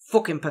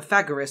 Fucking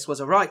Pythagoras was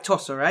a right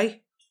tosser, eh?"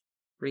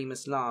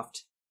 Remus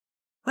laughed.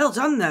 "Well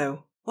done,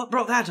 though. What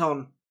brought that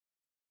on?"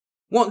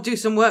 "Want to do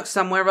some work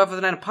somewhere other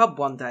than a pub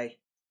one day."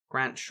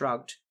 Grant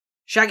shrugged.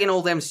 "Shagging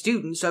all them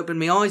students opened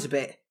me eyes a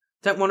bit.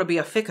 Don't want to be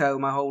a thicko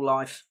my whole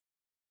life."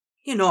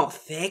 "You're not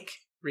thick,"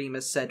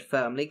 Remus said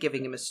firmly,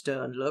 giving him a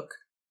stern look.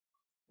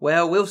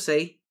 "Well, we'll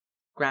see."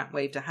 Grant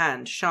waved a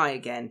hand, shy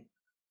again.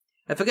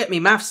 "If I get me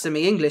maths and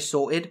me English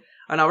sorted,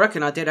 and I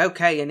reckon I did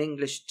okay in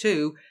English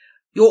too,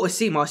 you ought to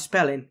see my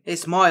spelling.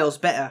 It's miles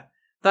better.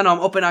 Then I'm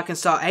hoping I can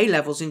start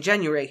A-levels in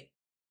January.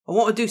 I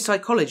want to do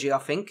psychology, I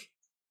think."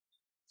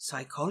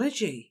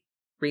 "Psychology?"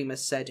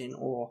 Remus said in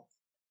awe.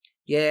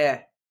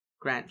 "Yeah,"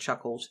 Grant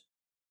chuckled.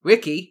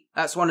 "Ricky,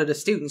 that's one of the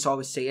students I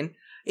was seeing.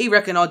 He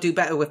reckoned I'd do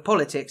better with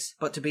politics,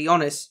 but to be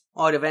honest,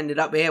 I'd have ended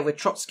up here with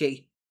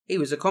Trotsky. He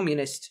was a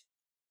communist."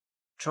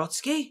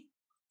 "Trotsky?"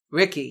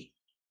 "Ricky."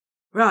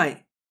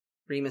 "Right."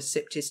 Remus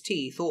sipped his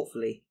tea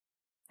thoughtfully.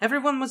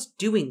 Everyone was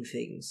doing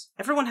things.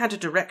 Everyone had a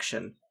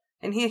direction.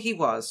 And here he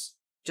was,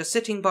 just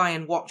sitting by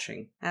and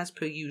watching, as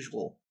per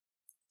usual.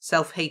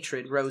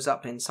 Self-hatred rose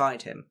up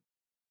inside him.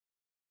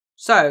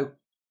 "So,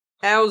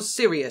 how's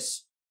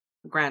Sirius?"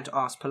 Grant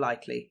asked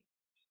politely.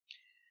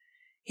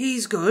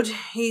 "He's good.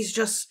 He's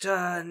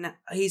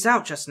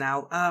out just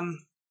now.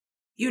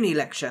 Uni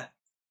lecture."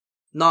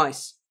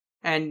 "Nice.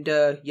 And,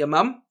 your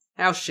mum?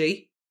 How's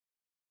she?"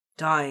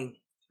 "Dying,"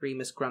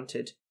 Remus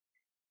grunted.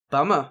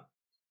 "Bummer."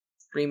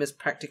 Remus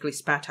practically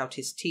spat out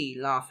his tea,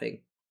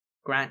 laughing.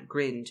 Grant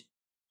grinned.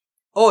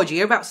 "Oh, did you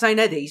hear about St.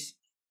 Eddie's?"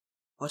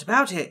 "What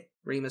about it?"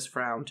 Remus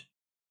frowned.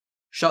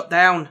 "Shut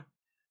down.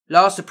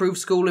 Last approved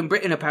school in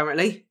Britain,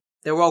 apparently.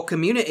 They're all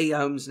community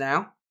homes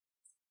now."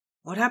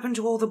 "What happened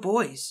to all the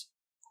boys?"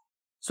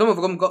 "Some of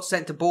them got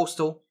sent to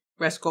Borstal.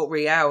 Rest got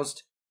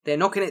rehoused. They're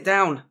knocking it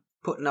down,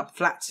 putting up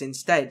flats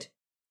instead."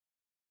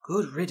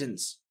 "Good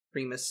riddance,"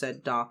 Remus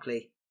said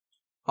darkly.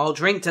 "I'll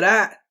drink to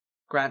that,"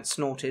 Grant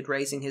snorted,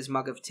 raising his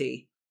mug of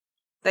tea.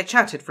 They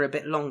chatted for a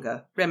bit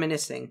longer,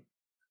 reminiscing.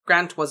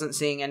 Grant wasn't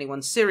seeing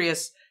anyone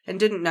serious and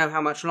didn't know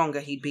how much longer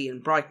he'd be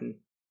in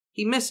Brighton.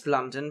 He missed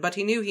London, but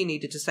he knew he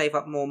needed to save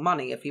up more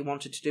money if he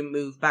wanted to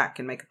move back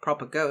and make a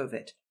proper go of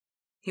it.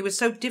 He was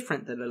so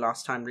different than the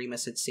last time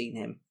Remus had seen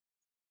him.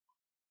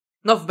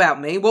 "Enough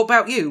about me. What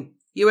about you?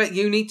 You at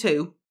uni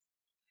too?"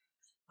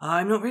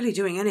 "I'm not really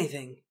doing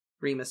anything,"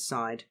 Remus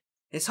sighed.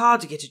 "It's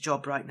hard to get a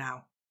job right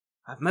now.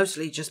 I've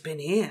mostly just been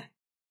here."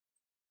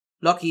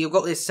 Lucky you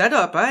got this set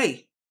up,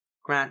 eh?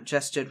 Grant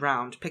gestured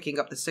round, picking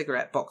up the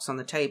cigarette box on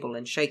the table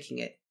and shaking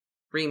it.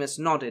 Remus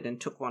nodded and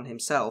took one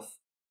himself.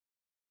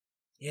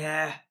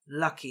 Yeah,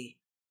 lucky,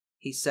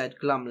 he said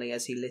glumly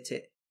as he lit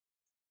it.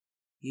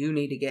 You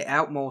need to get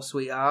out more,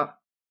 sweetheart,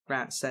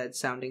 Grant said,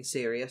 sounding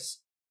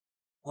serious.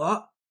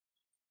 What?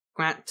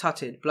 Grant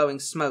tutted, blowing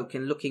smoke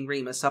and looking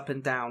Remus up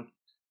and down.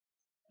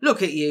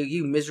 Look at you,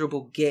 you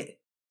miserable git.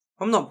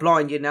 I'm not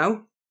blind, you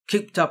know.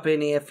 Cooped up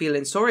in here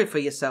feeling sorry for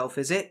yourself,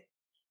 is it?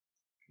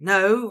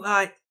 No,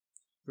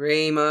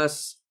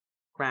 Remus,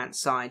 Grant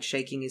sighed,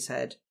 shaking his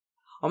head.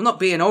 I'm not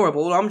being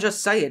horrible, I'm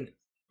just saying.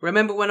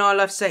 Remember when I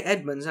left St.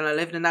 Edmunds and I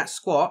lived in that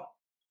squat?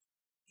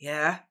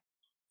 Yeah.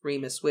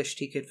 Remus wished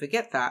he could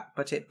forget that,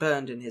 but it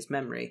burned in his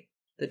memory.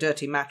 The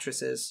dirty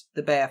mattresses,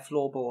 the bare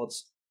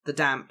floorboards, the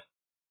damp.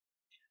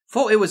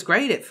 Thought it was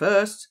great at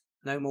first.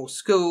 No more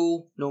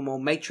school, no more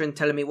matron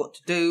telling me what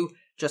to do,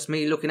 just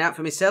me looking out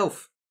for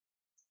myself.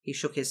 He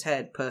shook his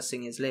head,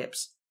 pursing his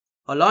lips.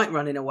 I like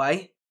running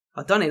away.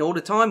 I done it all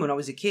the time when I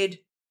was a kid.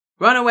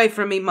 Run away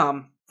from me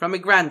mum, from me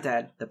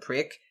granddad, the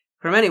prick,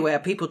 from anywhere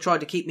people tried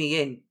to keep me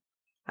in.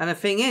 And the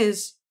thing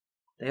is,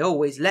 they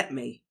always let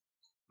me.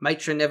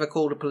 Matron never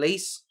called the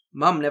police.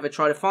 Mum never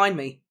tried to find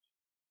me.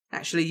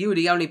 Actually, you were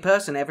the only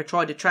person ever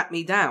tried to track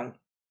me down.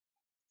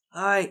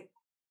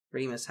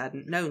 Remus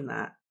hadn't known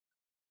that.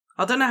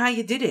 I don't know how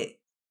you did it,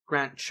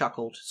 Grant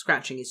chuckled,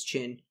 scratching his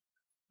chin.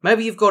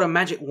 Maybe you've got a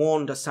magic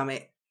wand or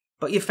something,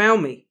 but you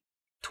found me.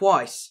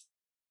 Twice.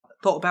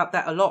 Thought about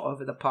that a lot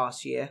over the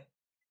past year.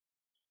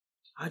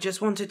 I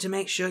just wanted to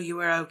make sure you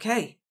were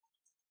okay.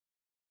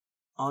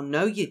 I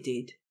know you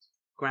did,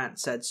 Grant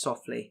said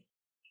softly.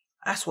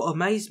 That's what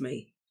amazed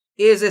me.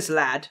 Here's this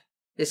lad,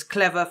 this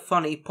clever,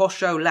 funny,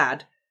 posh-o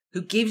lad,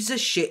 who gives a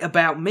shit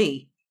about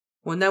me,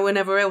 when no one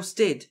ever else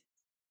did.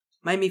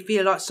 Made me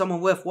feel like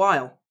someone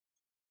worthwhile.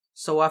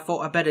 So I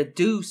thought I'd better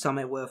do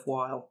something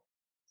worthwhile.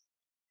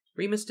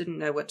 Remus didn't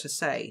know what to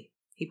say.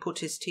 He put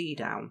his tea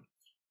down.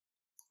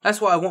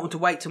 That's why I wanted to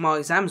wait till my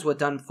exams were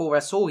done before I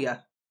saw you,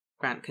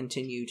 Grant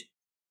continued.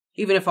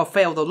 Even if I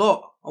failed a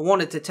lot, I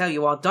wanted to tell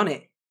you I'd done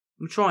it.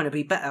 I'm trying to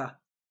be better.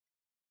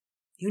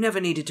 You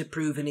never needed to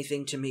prove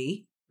anything to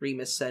me,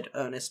 Remus said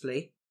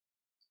earnestly.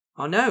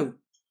 I know,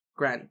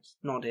 Grant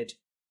nodded.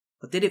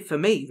 I did it for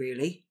me,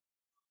 really.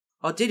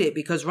 I did it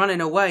because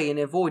running away and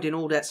avoiding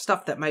all that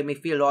stuff that made me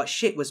feel like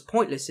shit was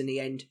pointless in the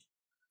end.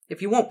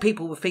 If you want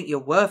people to think you're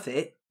worth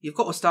it, you've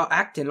got to start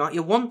acting like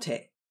you want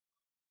it.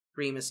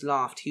 Remus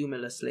laughed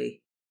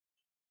humorlessly.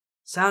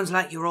 Sounds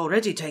like you're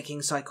already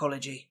taking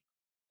psychology.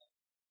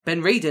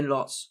 Been reading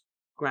lots,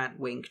 Grant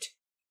winked.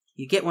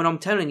 You get what I'm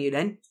telling you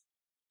then?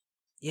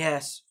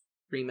 Yes,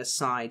 Remus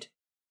sighed.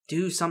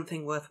 Do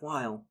something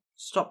worthwhile.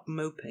 Stop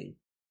moping.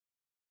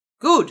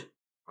 Good,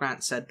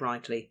 Grant said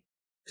brightly.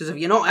 Because if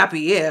you're not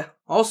happy here,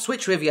 I'll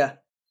switch with you.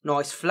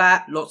 Nice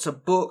flat, lots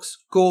of books,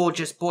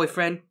 gorgeous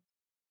boyfriend.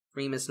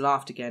 Remus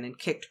laughed again and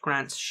kicked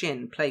Grant's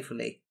shin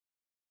playfully.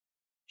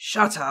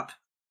 Shut up.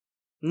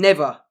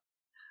 Never.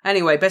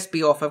 Anyway, best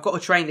be off. I've got a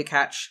train to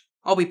catch.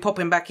 I'll be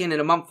popping back in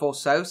a month or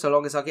so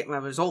long as I get my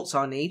results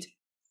I need.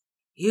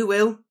 You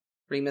will,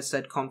 Remus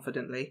said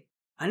confidently.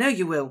 I know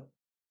you will.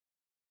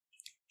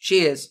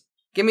 Cheers.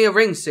 Give me a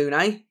ring soon,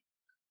 eh?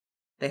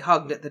 They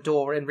hugged at the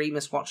door and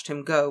Remus watched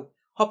him go,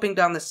 hopping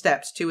down the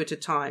steps 2 at a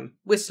time,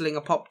 whistling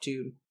a pop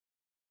tune.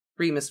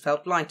 Remus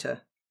felt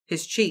lighter.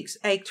 His cheeks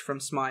ached from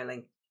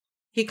smiling.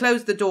 He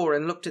closed the door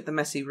and looked at the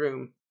messy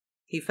room.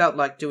 He felt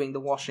like doing the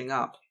washing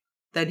up.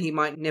 Then he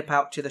might nip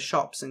out to the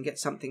shops and get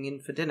something in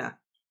for dinner.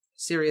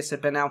 Sirius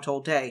had been out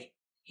all day.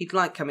 He'd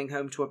like coming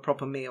home to a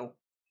proper meal.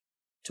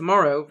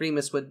 Tomorrow,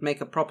 Remus would make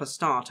a proper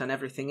start on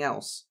everything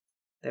else.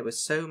 There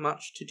was so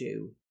much to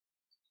do.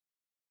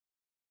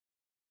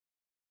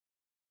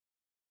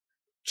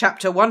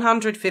 Chapter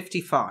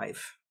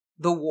 155.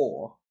 The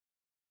War.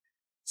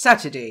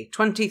 Saturday,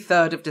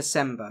 23rd of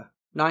December,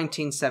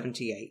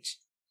 1978.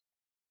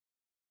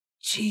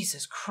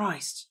 Jesus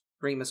Christ,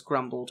 Remus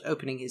grumbled,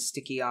 opening his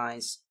sticky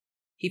eyes.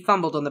 He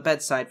fumbled on the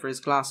bedside for his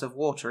glass of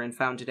water and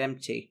found it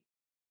empty.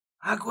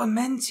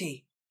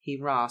 Aguamenti, he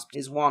rasped,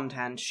 his wand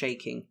hand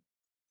shaking.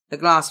 The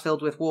glass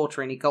filled with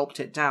water and he gulped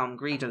it down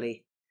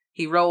greedily.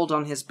 He rolled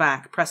on his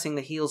back, pressing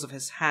the heels of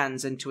his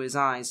hands into his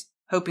eyes,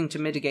 hoping to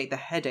mitigate the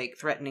headache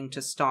threatening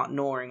to start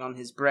gnawing on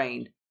his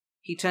brain.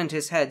 He turned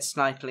his head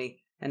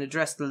slightly and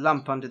addressed the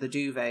lump under the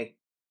duvet.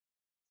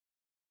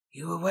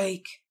 You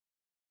awake?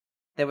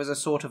 There was a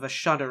sort of a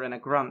shudder and a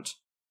grunt.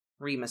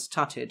 Remus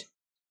tutted.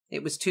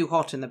 It was too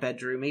hot in the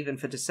bedroom, even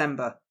for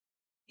December.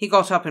 He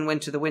got up and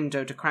went to the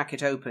window to crack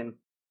it open.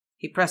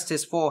 He pressed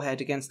his forehead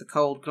against the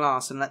cold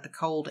glass and let the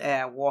cold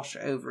air wash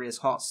over his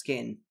hot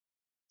skin.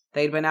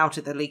 They'd been out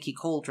at the Leaky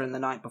Cauldron the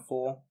night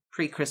before,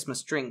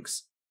 pre-Christmas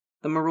drinks.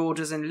 The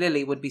Marauders and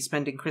Lily would be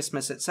spending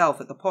Christmas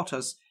itself at the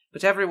Potters,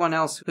 but everyone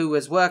else who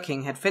was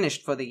working had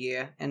finished for the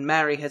year, and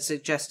Mary had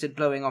suggested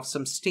blowing off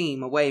some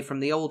steam away from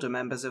the older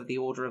members of the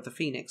Order of the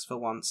Phoenix for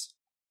once.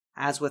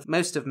 As with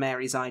most of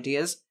Mary's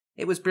ideas,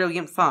 it was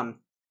brilliant fun.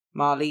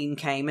 Marlene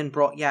came and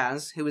brought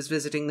Yaz, who was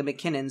visiting the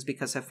McKinnons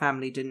because her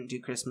family didn't do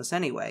Christmas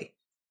anyway.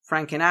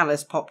 Frank and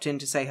Alice popped in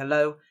to say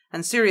hello,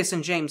 and Sirius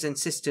and James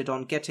insisted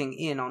on getting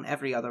in on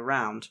every other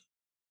round.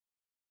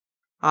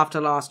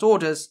 After last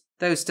orders,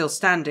 those still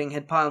standing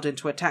had piled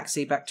into a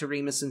taxi back to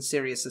Remus and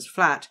Sirius's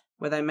flat,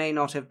 where there may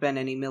not have been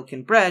any milk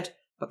and bread,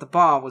 but the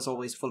bar was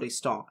always fully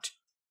stocked.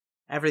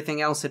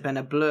 Everything else had been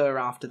a blur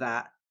after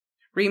that.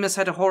 Remus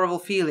had a horrible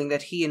feeling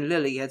that he and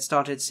Lily had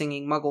started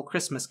singing Muggle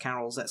Christmas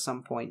carols at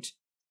some point.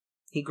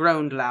 He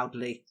groaned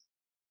loudly.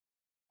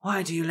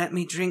 "Why do you let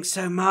me drink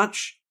so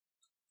much?"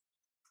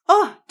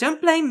 "Oh,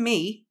 don't blame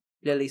me."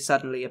 Lily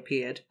suddenly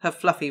appeared, her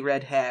fluffy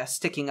red hair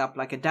sticking up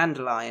like a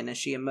dandelion as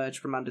she emerged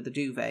from under the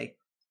duvet.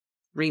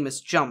 Remus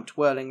jumped,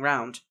 whirling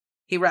round.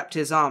 He wrapped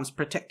his arms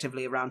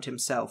protectively around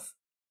himself.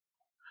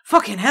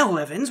 "Fucking hell,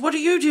 Evans, what are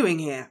you doing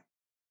here?"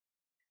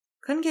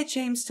 "Couldn't get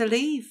James to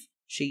leave,"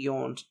 she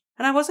yawned,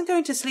 "and I wasn't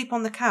going to sleep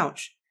on the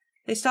couch.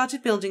 They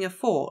started building a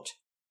fort."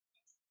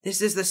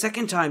 "This is the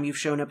second time you've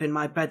shown up in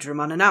my bedroom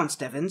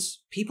unannounced,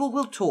 Evans. People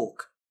will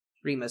talk."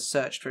 Remus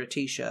searched for a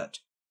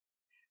t-shirt.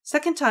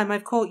 "Second time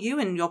I've caught you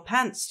in your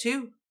pants,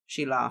 too,"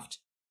 she laughed.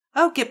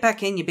 "Oh, get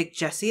back in, you big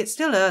Jessie, it's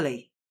still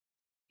early."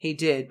 He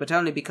did, but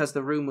only because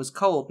the room was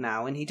cold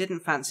now, and he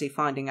didn't fancy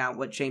finding out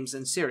what James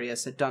and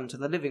Sirius had done to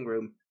the living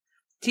room.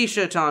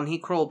 T-shirt on, he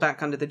crawled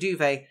back under the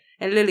duvet,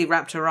 and Lily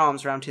wrapped her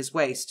arms round his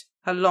waist,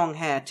 her long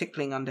hair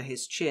tickling under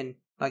his chin,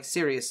 like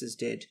Sirius's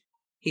did.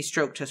 He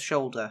stroked her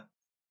shoulder.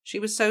 She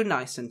was so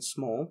nice and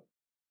small.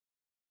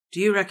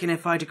 "Do you reckon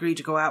if I'd agreed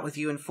to go out with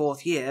you in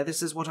fourth year,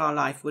 this is what our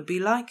life would be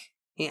like?"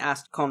 he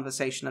asked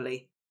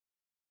conversationally.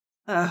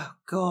 "Oh,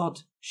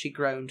 God," she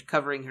groaned,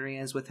 covering her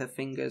ears with her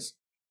fingers.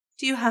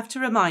 "Do you have to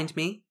remind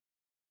me?"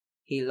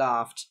 He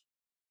laughed.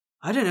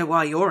 "I don't know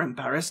why you're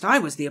embarrassed. I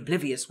was the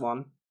oblivious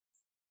one."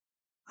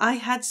 "I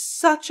had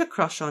such a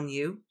crush on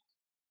you."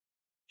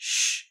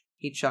 "Shh,"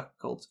 he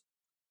chuckled.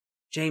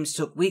 "James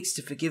took weeks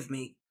to forgive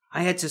me.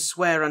 I had to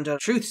swear under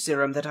truth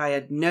serum that I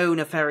had no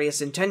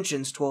nefarious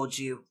intentions towards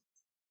you."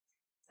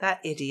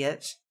 "That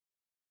idiot.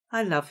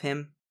 I love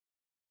him."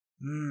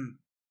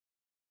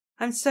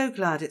 "I'm so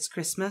glad it's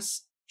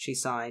Christmas," she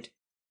sighed.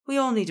 "We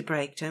all need a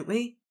break, don't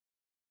we?"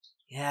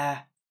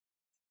 "Yeah."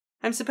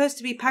 "I'm supposed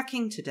to be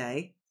packing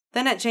today.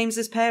 Then at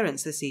James's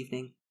parents' this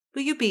evening.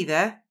 Will you be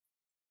there?"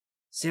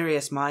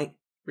 "Sirius might,"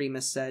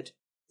 Remus said.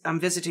 "I'm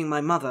visiting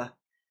my mother.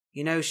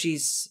 You know,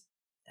 she's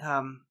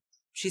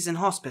in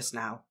hospice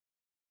now."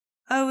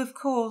 "Oh, of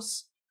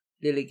course."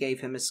 Lily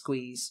gave him a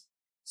squeeze.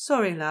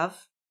 "Sorry,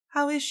 love.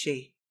 How is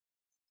she?"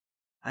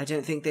 "I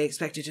don't think they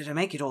expected her to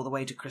make it all the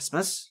way to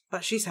Christmas,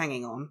 but she's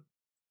hanging on."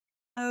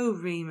 "Oh,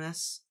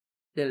 Remus."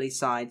 Lily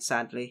sighed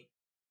sadly.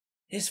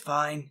 "It's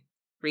fine."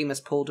 Remus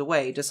pulled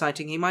away,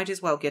 deciding he might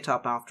as well get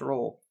up after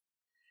all.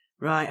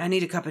 "Right, I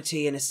need a cup of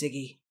tea and a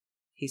ciggy,"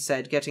 he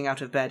said, getting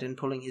out of bed and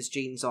pulling his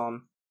jeans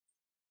on.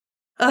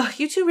 "Ugh,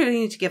 you two really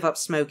need to give up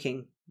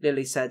smoking,"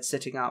 Lily said,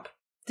 sitting up.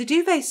 "The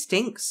duvet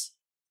stinks."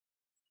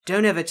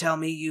 "Don't ever tell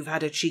me you've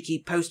had a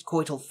cheeky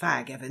post-coital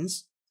fag,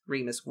 Evans,"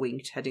 Remus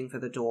winked, heading for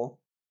the door.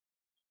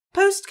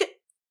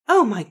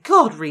 Oh my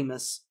God,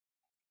 Remus!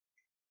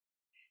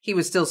 He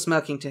was still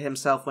smirking to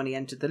himself when he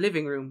entered the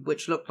living room,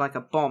 which looked like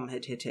a bomb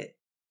had hit it.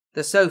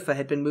 The sofa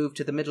had been moved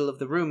to the middle of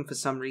the room for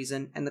some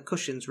reason, and the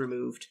cushions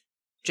removed.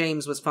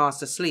 James was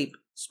fast asleep,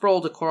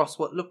 sprawled across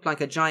what looked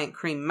like a giant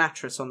cream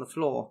mattress on the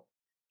floor.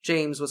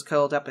 James was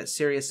curled up at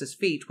Sirius's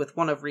feet with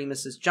one of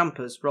Remus's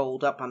jumpers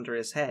rolled up under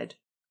his head.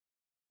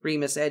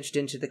 Remus edged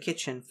into the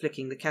kitchen,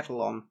 flicking the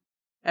kettle on.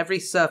 Every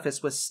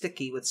surface was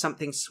sticky with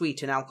something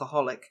sweet and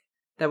alcoholic.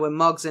 There were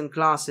mugs and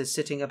glasses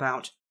sitting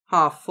about,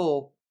 half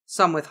full,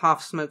 some with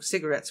half-smoked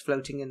cigarettes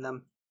floating in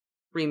them.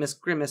 Remus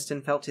grimaced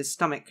and felt his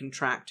stomach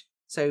contract,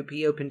 so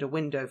he opened a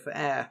window for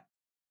air.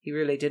 He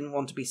really didn't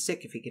want to be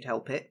sick if he could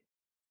help it.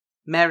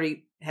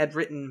 Mary had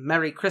written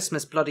 "Merry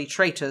Christmas, Bloody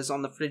Traitors"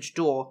 on the fridge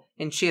door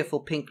in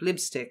cheerful pink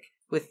lipstick,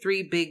 with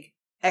 3 big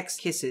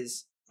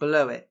X-kisses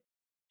below it.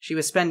 She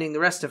was spending the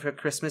rest of her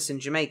Christmas in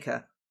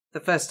Jamaica, the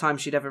first time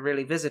she'd ever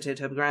really visited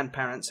her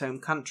grandparents' home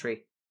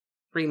country.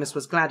 Remus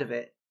was glad of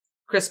it.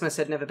 Christmas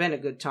had never been a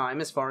good time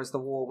as far as the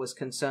war was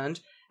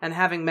concerned, and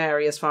having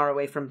Mary as far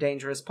away from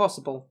danger as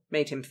possible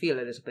made him feel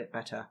a little bit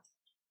better.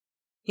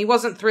 He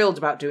wasn't thrilled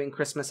about doing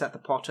Christmas at the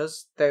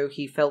Potters, though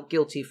he felt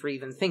guilty for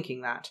even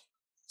thinking that.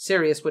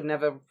 Sirius would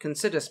never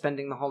consider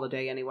spending the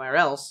holiday anywhere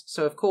else,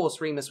 so of course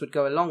Remus would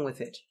go along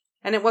with it.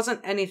 And it wasn't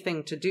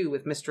anything to do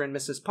with Mr. and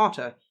Mrs.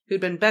 Potter, who'd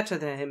been better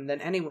than him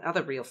than any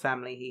other real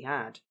family he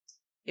had.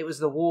 It was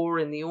the war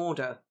in the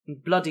Order,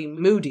 and bloody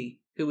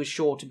Moody, who was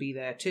sure to be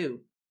there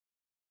too.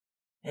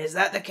 "Is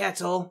that the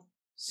kettle?"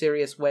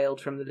 Sirius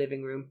wailed from the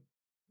living room.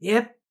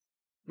 "Yep,"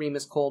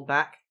 Remus called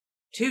back.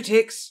 "2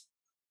 ticks."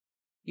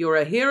 "You're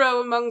a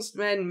hero amongst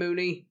men,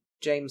 Moony,"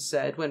 James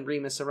said when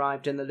Remus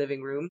arrived in the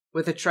living room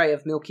with a tray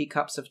of milky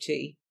cups of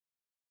tea.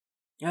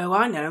 "Oh,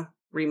 I know,"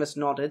 Remus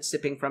nodded,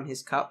 sipping from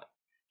his cup.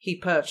 He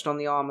perched on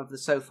the arm of the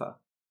sofa.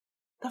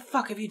 "The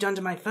fuck have you done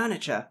to my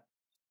furniture?"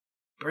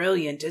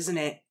 "Brilliant, isn't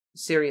it?"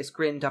 Sirius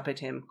grinned up at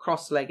him,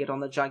 cross-legged on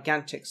the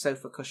gigantic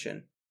sofa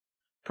cushion.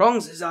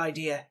 Prongs'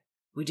 idea.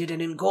 We did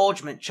an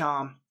engorgement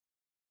charm.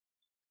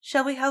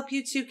 Shall we help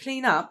you two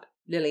clean up?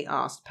 Lily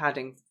asked,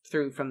 padding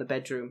through from the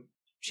bedroom.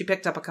 She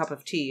picked up a cup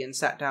of tea and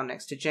sat down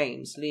next to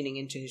James, leaning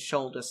into his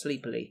shoulder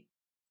sleepily.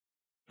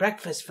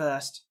 Breakfast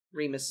first,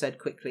 Remus said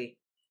quickly.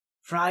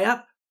 Fry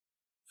up?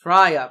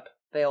 Fry up,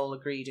 they all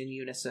agreed in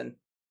unison.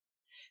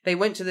 They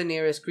went to the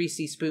nearest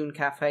Greasy Spoon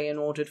cafe and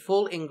ordered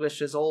full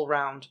Englishes all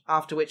round,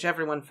 after which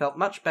everyone felt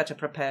much better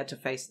prepared to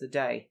face the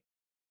day.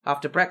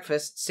 After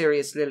breakfast,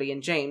 Sirius, Lily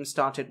and James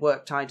started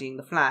work tidying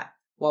the flat,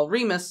 while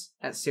Remus,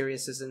 at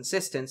Sirius's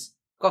insistence,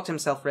 got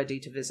himself ready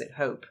to visit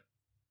Hope.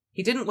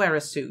 He didn't wear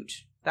a suit.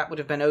 That would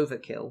have been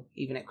overkill,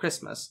 even at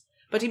Christmas,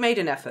 but he made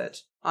an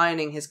effort,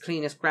 ironing his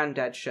cleanest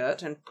granddad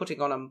shirt and putting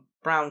on a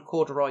brown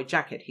corduroy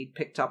jacket he'd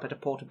picked up at a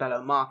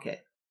Portobello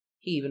market.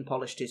 He even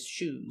polished his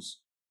shoes.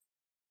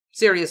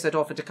 Sirius had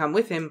offered to come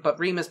with him, but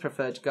Remus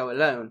preferred to go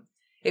alone.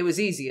 It was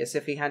easiest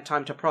if he had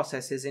time to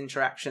process his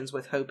interactions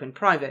with Hope in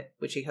private,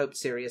 which he hoped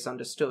Sirius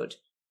understood.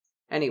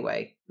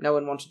 Anyway, no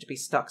one wanted to be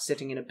stuck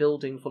sitting in a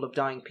building full of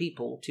dying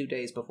people 2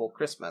 days before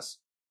Christmas.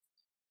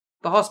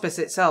 The hospice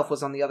itself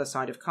was on the other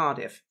side of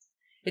Cardiff.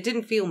 It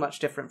didn't feel much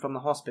different from the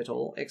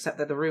hospital, except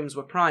that the rooms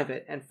were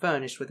private and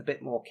furnished with a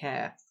bit more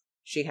care.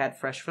 She had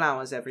fresh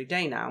flowers every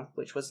day now,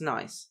 which was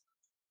nice.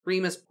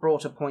 Remus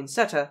brought a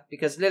poinsettia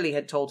because Lily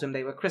had told him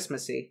they were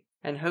Christmassy,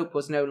 and Hope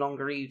was no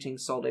longer eating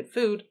solid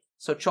food,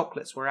 so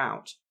chocolates were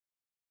out.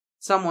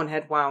 Someone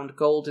had wound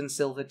gold and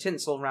silver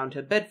tinsel round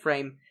her bed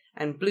frame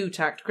and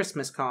blue-tacked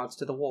Christmas cards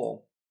to the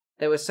wall.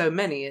 There were so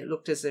many it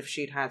looked as if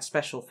she'd had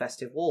special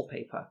festive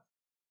wallpaper.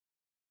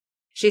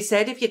 She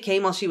said if you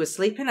came while she was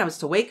sleeping, I was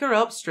to wake her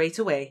up straight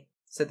away,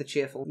 said the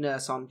cheerful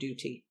nurse on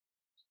duty.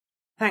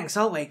 Thanks,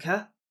 I'll wake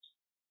her.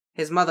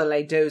 His mother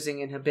lay dozing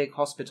in her big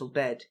hospital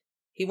bed.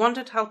 He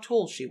wondered how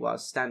tall she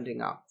was,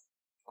 standing up.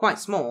 Quite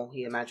small,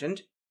 he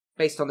imagined,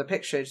 based on the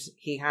pictures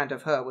he had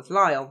of her with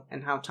Lyle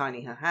and how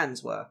tiny her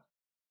hands were.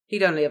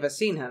 He'd only ever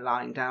seen her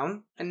lying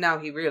down, and now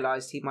he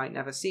realized he might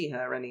never see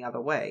her any other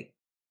way.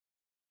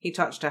 He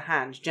touched her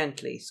hand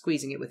gently,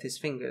 squeezing it with his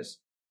fingers.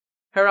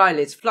 Her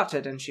eyelids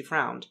fluttered and she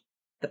frowned,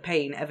 the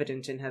pain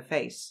evident in her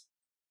face.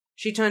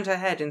 She turned her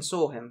head and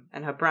saw him,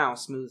 and her brow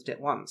smoothed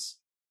at once.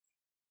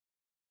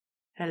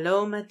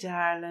 "Hello, my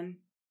darling,"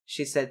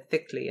 she said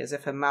thickly, as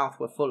if her mouth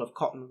were full of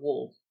cotton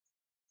wool.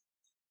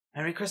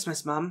 "Merry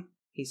Christmas, Mum,"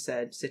 he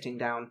said, sitting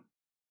down.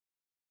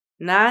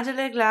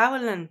 "Nadalig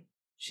Lawelin,"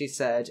 she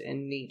said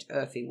in neat,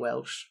 earthy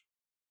Welsh.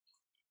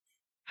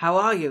 "How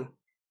are you?"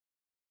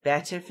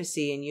 "Better for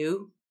seeing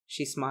you,"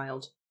 she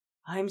smiled.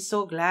 "I'm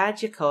so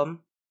glad you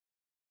come."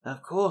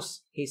 "Of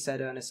course," he said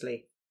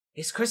earnestly.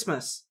 "It's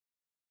Christmas."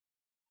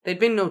 There'd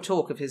been no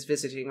talk of his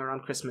visiting her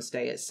on Christmas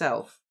Day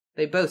itself.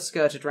 They both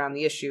skirted round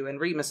the issue, and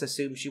Remus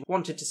assumed she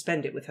wanted to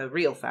spend it with her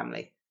real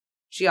family.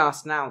 She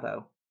asked now,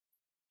 though.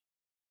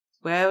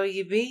 "Where will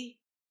you be?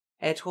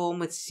 At home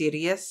with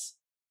Sirius?"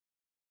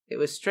 It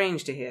was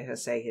strange to hear her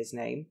say his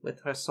name,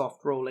 with her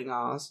soft rolling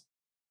R's.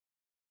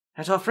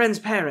 "At our friend's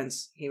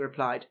parents'," he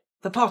replied.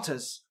 "The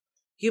Potters.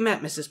 You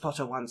met Mrs.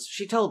 Potter once,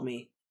 she told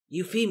me.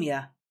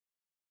 Euphemia."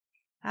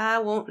 "I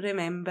won't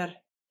remember."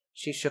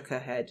 She shook her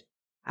head.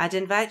 "I'd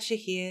invite you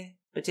here,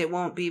 but it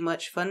won't be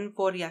much fun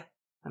for you,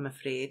 I'm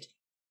afraid."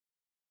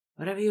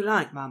 "Whatever you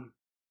like, Mum,"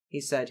 he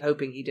said,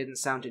 hoping he didn't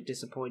sound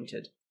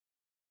disappointed.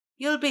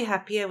 "You'll be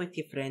happier with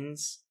your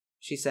friends,"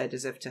 she said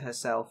as if to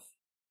herself.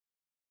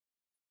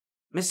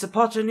 "Mr.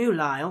 Potter knew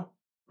Lyle."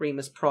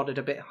 Remus prodded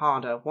a bit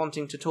harder,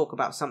 wanting to talk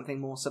about something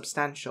more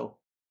substantial.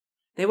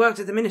 "They worked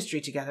at the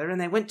ministry together,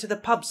 and they went to the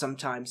pub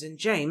sometimes, and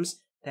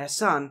James, their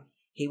son,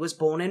 he was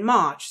born in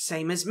March,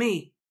 same as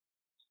me."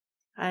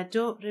 "I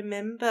don't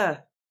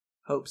remember,"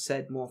 Hope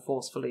said more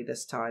forcefully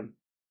this time.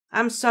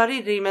 "I'm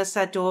sorry, Remus,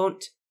 I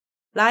don't.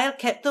 Lyle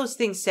kept those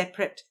things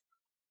separate.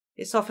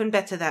 It's often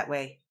better that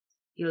way.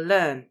 You'll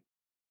learn."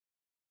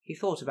 He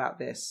thought about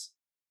this.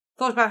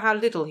 Thought about how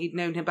little he'd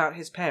known about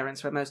his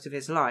parents for most of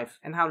his life,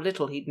 and how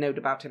little he'd known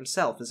about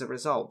himself as a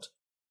result.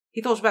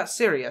 He thought about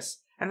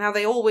Sirius, and how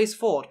they always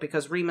fought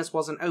because Remus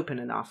wasn't open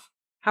enough.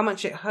 How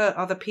much it hurt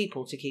other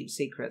people to keep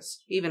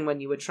secrets, even when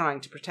you were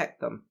trying to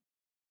protect them.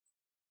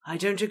 "I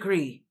don't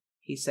agree,"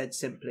 he said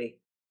simply.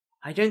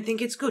 "I don't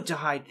think it's good to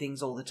hide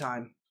things all the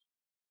time."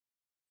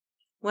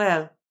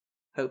 "Well,"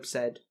 Hope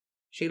said.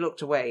 She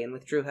looked away and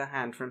withdrew her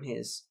hand from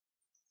his.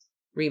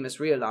 Remus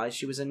realized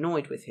she was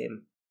annoyed with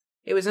him.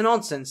 It was an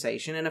odd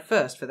sensation and a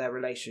first for their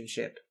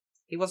relationship.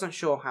 He wasn't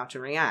sure how to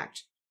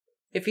react.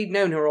 If he'd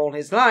known her all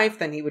his life,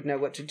 then he would know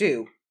what to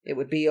do. It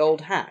would be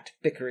old hat,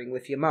 bickering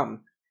with your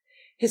mum.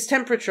 His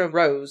temperature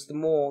rose the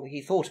more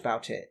he thought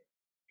about it.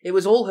 It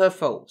was all her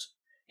fault.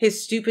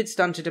 His stupid,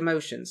 stunted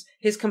emotions,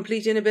 his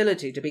complete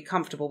inability to be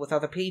comfortable with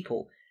other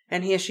people,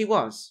 and here she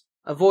was,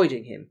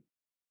 avoiding him.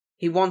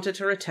 He wanted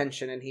her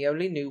attention, and he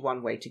only knew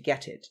one way to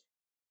get it.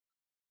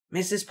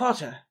 "Mrs.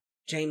 Potter,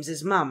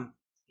 James's mum,"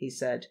 he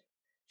said.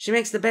 "She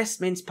makes the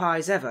best mince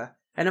pies ever,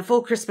 and a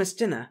full Christmas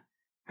dinner,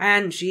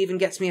 and she even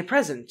gets me a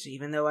present,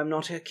 even though I'm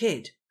not her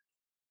kid."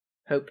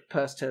 Hope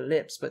pursed her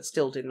lips, but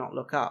still did not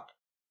look up.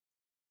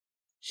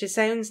 "She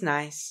sounds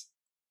nice,"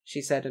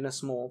 she said in a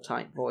small,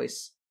 tight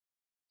voice.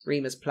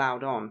 Remus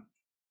ploughed on.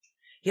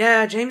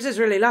 Yeah, James is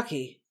really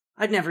lucky.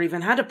 I'd never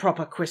even had a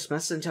proper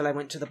Christmas until I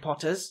went to the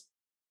Potters.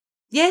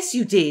 Yes,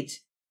 you did.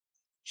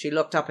 She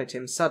looked up at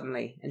him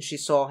suddenly, and she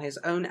saw his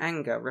own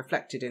anger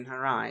reflected in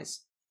her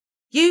eyes.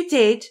 You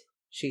did,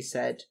 she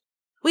said.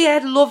 We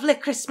had lovely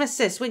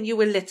Christmases when you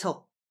were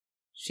little.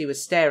 She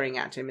was staring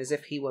at him as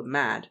if he were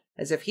mad,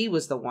 as if he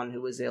was the one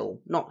who was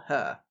ill, not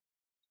her.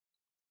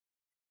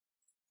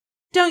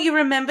 Don't you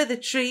remember the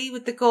tree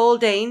with the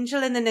gold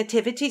angel and the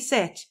nativity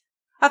set?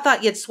 I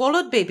thought you'd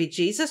swallowed baby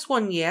Jesus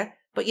one year,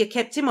 but you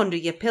kept him under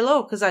your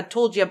pillow because I'd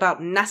told you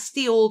about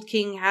nasty old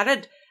King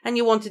Herod and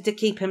you wanted to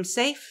keep him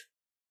safe.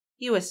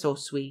 You were so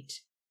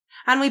sweet.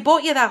 And we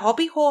bought you that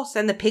hobby horse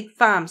and the pig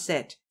farm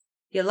set.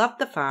 You loved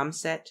the farm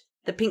set,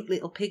 the pink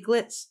little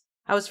piglets.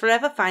 I was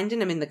forever finding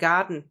them in the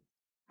garden.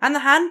 And the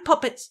hand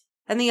puppets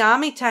and the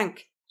army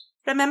tank.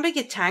 Remember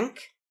your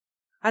tank?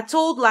 I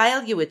told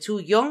Lyle you were too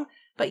young,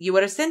 but you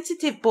were a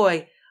sensitive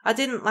boy. I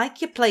didn't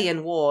like you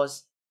playing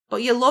wars,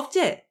 but you loved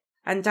it.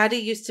 And Daddy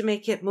used to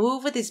make it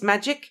move with his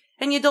magic,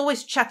 and you'd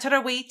always chatter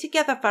away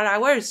together for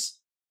hours.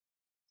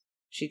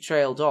 She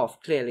trailed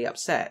off, clearly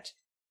upset.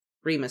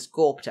 Remus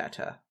gawped at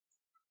her.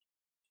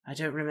 I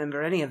don't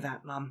remember any of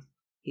that, Mum,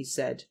 he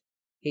said.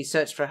 He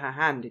searched for her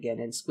hand again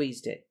and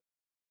squeezed it.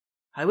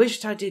 I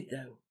wished I did,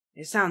 though.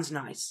 It sounds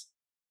nice.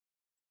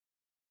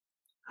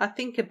 I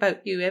think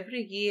about you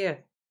every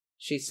year,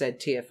 she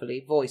said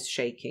tearfully, voice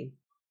shaking.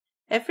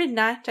 Every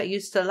night I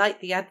used to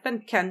light the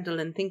Advent candle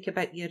and think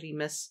about you,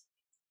 Remus.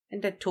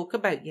 And I'd talk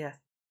about you.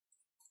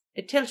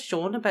 I'd tell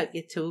Sean about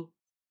you too.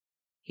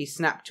 He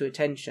snapped to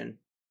attention.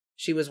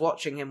 She was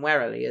watching him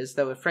warily, as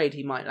though afraid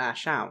he might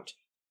lash out.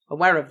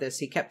 Aware of this,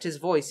 he kept his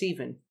voice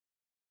even.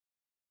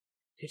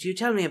 Could you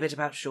tell me a bit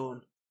about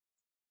Sean?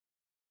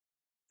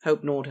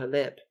 Hope gnawed her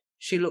lip.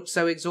 She looked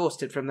so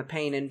exhausted from the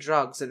pain and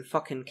drugs and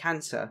fucking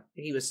cancer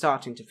that he was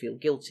starting to feel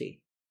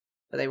guilty.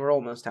 But they were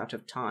almost out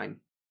of time.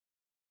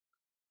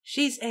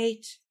 She's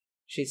 8,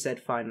 she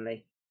said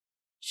finally.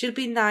 She'll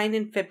be 9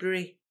 in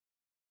February.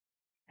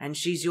 And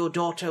she's your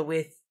daughter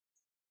with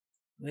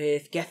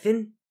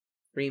Gethin?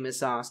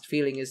 Remus asked,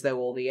 feeling as though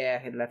all the air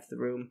had left the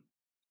room.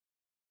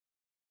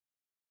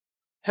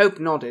 Hope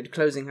nodded,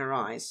 closing her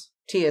eyes.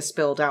 Tears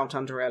spilled out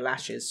under her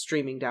lashes,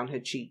 streaming down her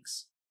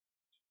cheeks.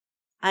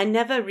 I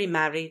never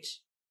remarried.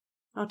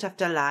 Not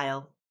after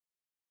Lyle.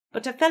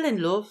 But I fell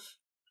in love.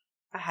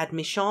 I had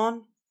me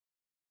Sean.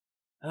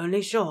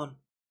 Only Sean?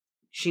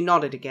 She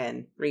nodded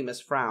again.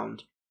 Remus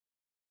frowned.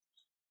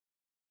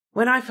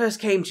 When I first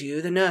came to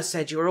you, the nurse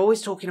said you were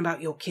always talking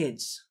about your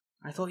kids.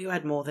 I thought you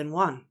had more than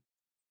one.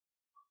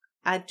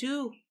 I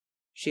do.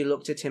 She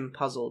looked at him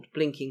puzzled,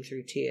 blinking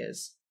through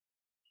tears.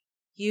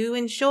 You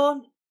and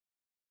Sean?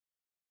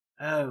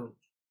 Oh.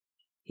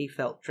 He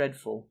felt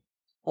dreadful.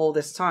 All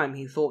this time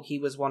he thought he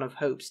was one of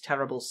Hope's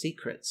terrible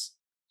secrets.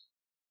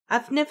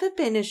 I've never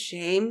been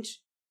ashamed,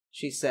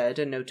 she said,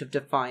 a note of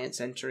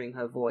defiance entering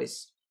her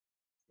voice.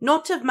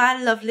 Not of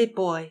my lovely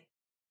boy.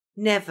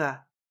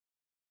 Never.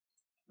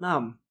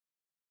 Mum.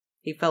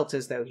 He felt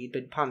as though he'd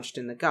been punched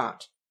in the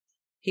gut.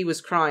 He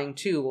was crying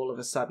too all of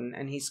a sudden,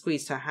 and he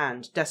squeezed her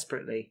hand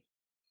desperately.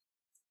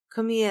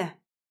 Come here.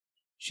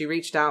 She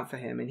reached out for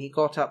him, and he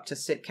got up to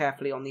sit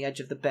carefully on the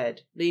edge of the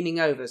bed, leaning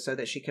over so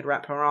that she could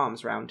wrap her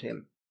arms round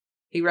him.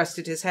 He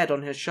rested his head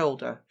on her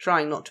shoulder,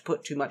 trying not to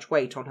put too much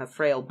weight on her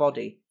frail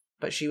body,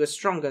 but she was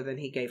stronger than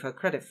he gave her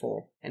credit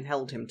for, and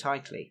held him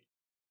tightly.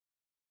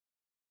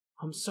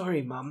 I'm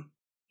sorry, Mum,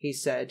 he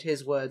said,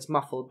 his words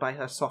muffled by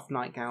her soft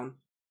nightgown.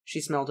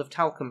 She smelled of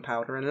talcum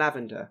powder and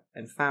lavender,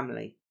 and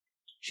family.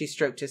 She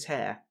stroked his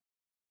hair.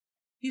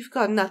 You've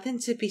got nothing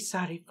to be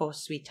sorry for,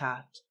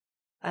 sweetheart.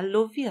 I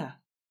love you.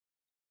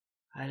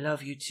 I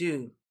love you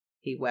too,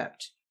 he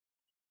wept.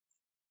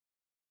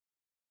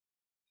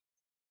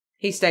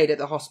 He stayed at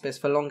the hospice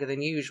for longer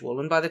than usual,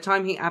 and by the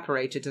time he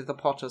apparated to the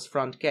Potter's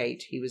front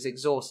gate, he was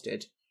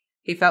exhausted.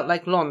 He felt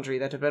like laundry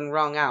that had been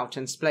wrung out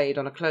and splayed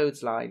on a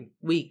clothesline,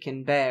 weak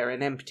and bare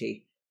and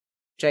empty.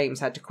 James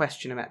had to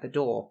question him at the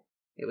door.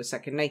 It was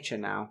second nature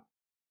now.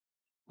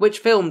 Which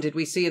film did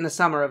we see in the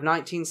summer of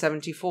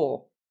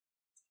 1974?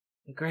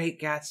 The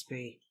Great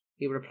Gatsby,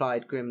 he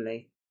replied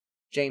grimly.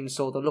 James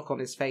saw the look on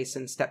his face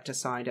and stepped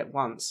aside at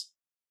once.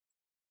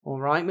 All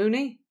right,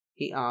 Moony?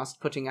 He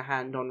asked, putting a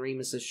hand on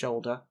Remus's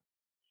shoulder.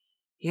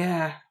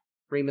 Yeah,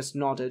 Remus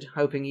nodded,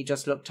 hoping he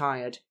just looked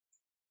tired.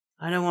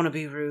 I don't want to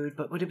be rude,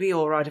 but would it be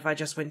all right if I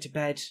just went to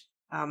bed?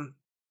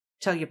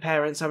 Tell your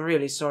parents I'm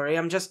really sorry.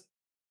 I'm just...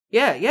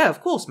 Yeah,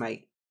 of course,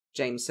 mate,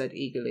 James said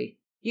eagerly.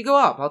 You go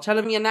up. I'll tell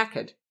him you're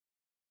knackered.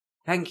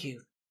 Thank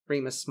you,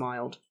 Remus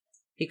smiled.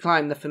 He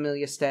climbed the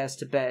familiar stairs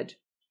to bed.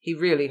 He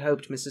really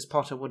hoped Mrs.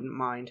 Potter wouldn't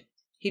mind.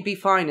 He'd be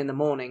fine in the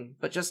morning,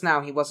 but just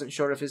now he wasn't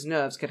sure if his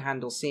nerves could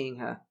handle seeing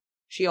her.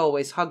 She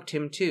always hugged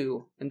him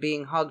too, and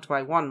being hugged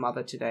by one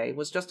mother today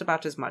was just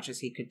about as much as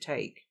he could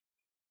take.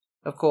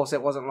 Of course,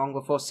 it wasn't long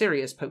before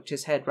Sirius poked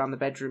his head round the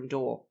bedroom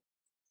door.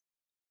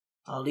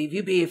 I'll leave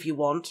you be if you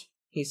want,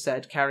 he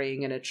said,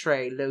 carrying in a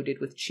tray loaded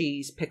with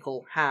cheese,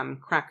 pickle, ham,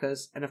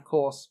 crackers, and of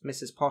course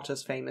Mrs.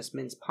 Potter's famous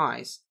mince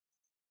pies.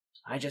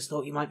 "I just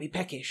thought you might be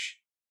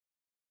peckish."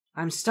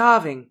 "I'm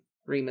starving,"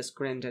 Remus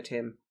grinned at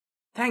him.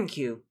 "Thank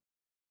you."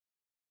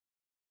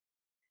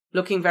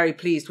 Looking very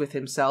pleased with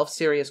himself,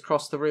 Sirius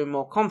crossed the room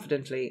more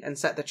confidently and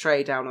set the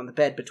tray down on the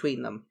bed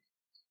between them.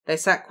 They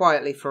sat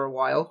quietly for a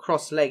while,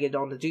 cross-legged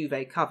on the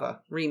duvet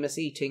cover, Remus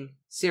eating,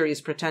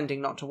 Sirius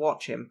pretending not to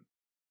watch him.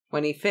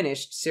 When he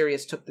finished,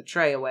 Sirius took the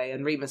tray away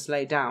and Remus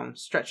lay down,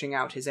 stretching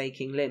out his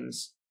aching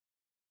limbs.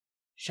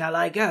 "Shall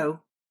I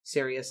go?"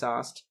 Sirius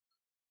asked.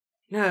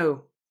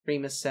 "No,"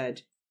 Remus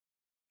said.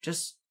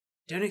 "Just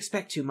don't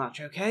expect too much,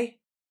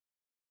 okay?"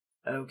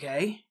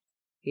 "Okay."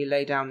 He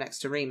lay down next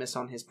to Remus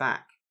on his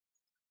back.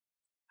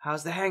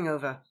 "How's the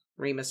hangover?"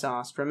 Remus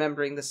asked,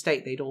 remembering the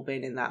state they'd all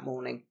been in that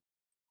morning.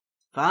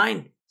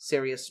 "Fine,"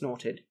 Sirius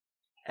snorted.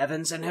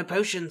 "Heaven sent her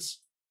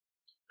potions."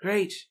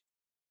 "Great."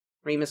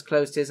 Remus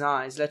closed his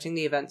eyes, letting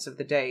the events of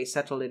the day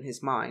settle in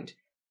his mind.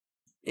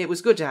 It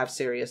was good to have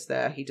Sirius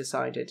there, he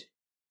decided.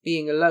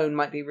 Being alone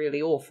might be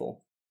really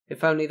awful,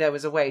 if only there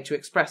was a way to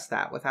express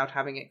that without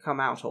having it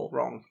come out all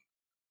wrong.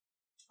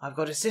 "I've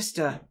got a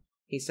sister,"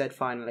 he said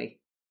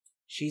finally.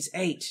 "She's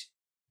 8.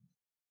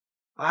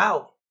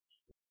 "Wow."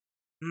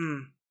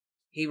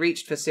 He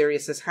reached for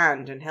Sirius's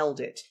hand and held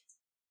it.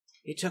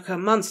 "It took her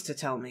months to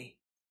tell me.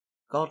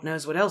 God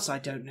knows what else I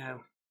don't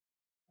know.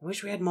 I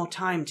wish we had more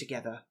time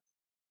together."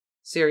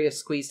 Sirius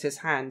squeezed his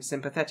hand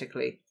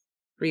sympathetically.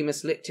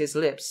 Remus licked his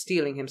lips,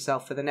 steeling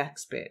himself for the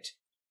next bit.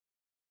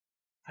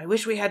 "I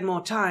wish we had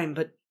more time,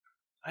 but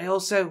I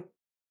also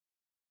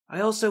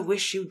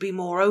wish she would be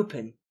more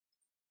open.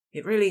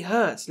 It really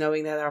hurts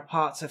knowing there are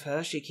parts of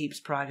her she keeps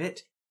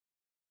private."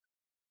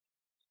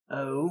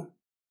 "Oh?"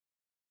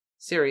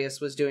 Sirius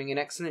was doing an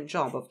excellent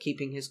job of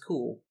keeping his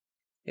cool.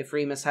 If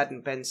Remus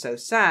hadn't been so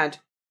sad,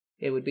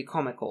 it would be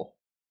comical.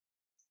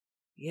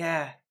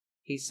 "Yeah,"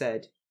 he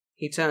said.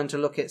 He turned to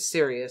look at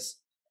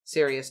Sirius.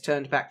 Sirius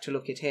turned back to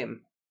look at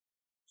him.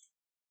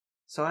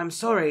 "So I'm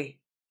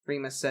sorry,"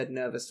 Remus said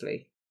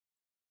nervously,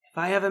 "if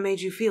I ever made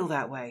you feel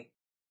that way."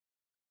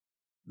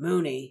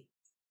 "Moony."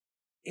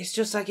 "It's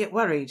just I get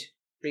worried,"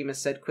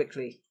 Remus said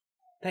quickly,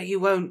 "that you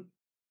won't...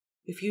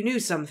 If you knew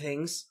some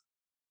things..."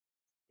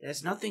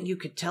 "There's nothing you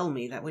could tell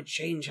me that would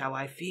change how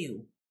I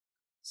feel,"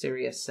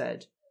 Sirius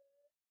said.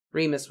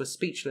 Remus was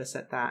speechless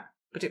at that,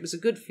 but it was a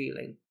good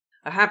feeling.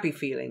 A happy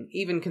feeling,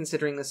 even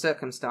considering the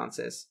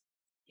circumstances.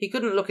 He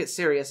couldn't look at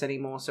Sirius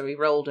anymore, so he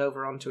rolled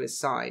over onto his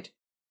side.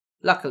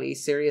 Luckily,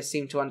 Sirius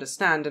seemed to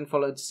understand and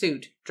followed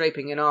suit,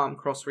 draping an arm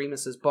across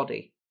Remus's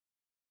body.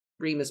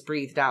 Remus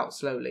breathed out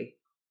slowly.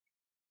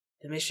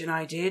 "The mission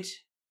I did,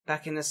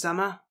 back in the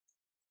summer,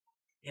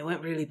 it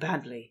went really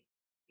badly,"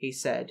 he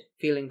said,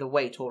 feeling the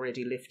weight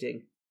already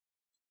lifting.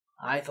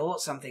 "I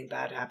thought something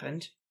bad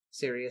happened,"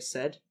 Sirius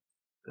said.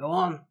 "Go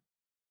on."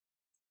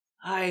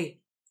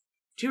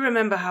 Do you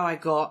remember how I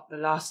got the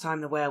last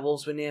time the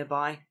werewolves were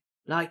nearby?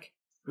 Like,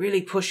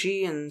 really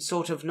pushy and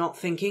sort of not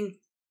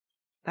thinking?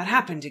 That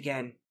happened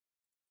again.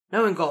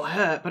 No one got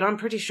hurt, but I'm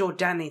pretty sure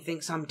Danny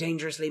thinks I'm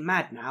dangerously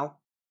mad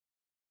now."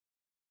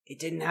 "It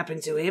didn't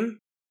happen to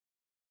him?"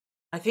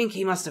 "I think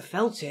he must have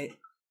felt it,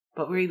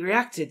 but we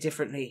reacted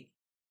differently.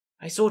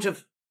 I sort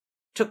of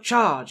took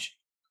charge.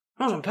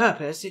 Not on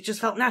purpose, it just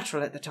felt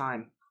natural at the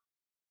time."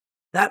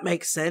 "That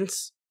makes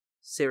sense,"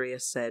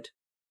 Sirius said.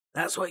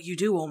 "That's what you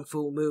do on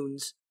full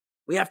moons.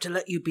 We have to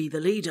let you be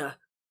the leader."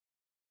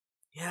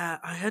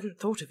 "Yeah, I hadn't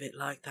thought of it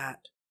like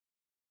that."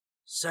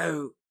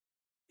 "So,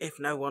 if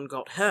no one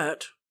got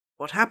hurt,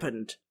 what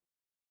happened?"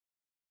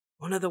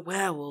 "One of the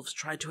werewolves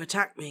tried to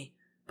attack me,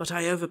 but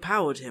I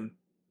overpowered him,"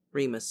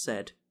 Remus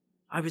said.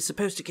 "I was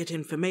supposed to get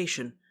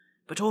information,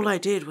 but all I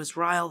did was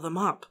rile them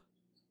up."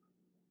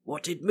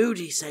 "What did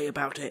Moody say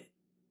about it?"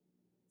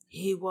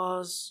 "He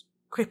was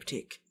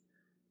cryptic.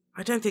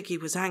 I don't think he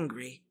was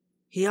angry.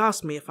 He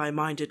asked me if I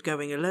minded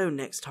going alone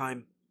next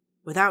time,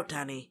 without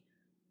Danny,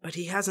 but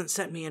he hasn't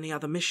sent me any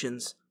other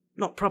missions,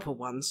 not proper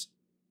ones,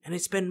 and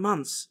it's been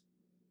months."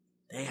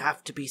 "They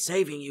have to be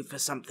saving you for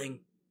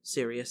something,"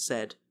 Sirius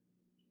said.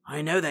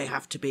 "I know they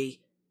have to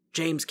be.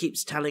 James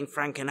keeps telling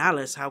Frank and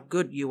Alice how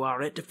good you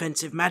are at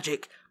defensive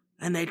magic,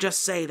 and they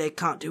just say they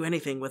can't do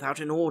anything without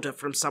an order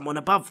from someone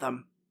above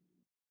them."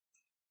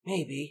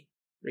 "Maybe,"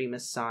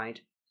 Remus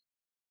sighed.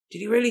 "Did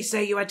he really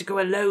say you had to go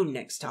alone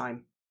next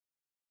time?"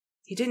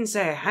 "He didn't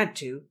say I had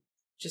to,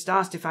 just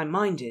asked if I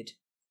minded.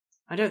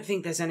 I don't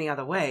think there's any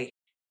other way.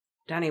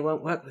 Danny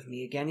won't work with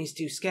me again, he's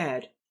too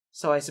scared.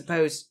 So I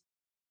suppose...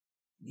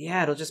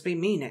 Yeah, it'll just be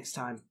me next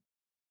time."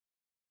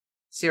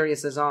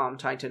 Sirius's arm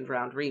tightened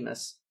round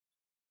Remus.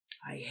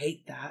 "I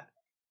hate that."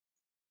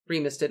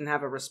 Remus didn't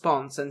have a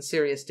response, and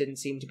Sirius didn't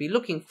seem to be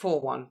looking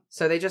for one,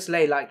 so they just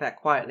lay like that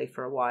quietly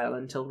for a while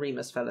until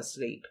Remus fell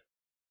asleep.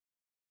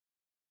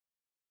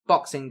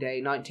 Boxing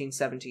Day,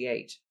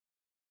 1978.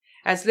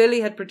 As Lily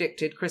had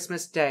predicted,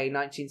 Christmas Day,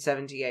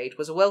 1978,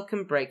 was a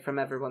welcome break from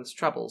everyone's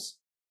troubles.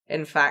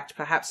 In fact,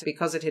 perhaps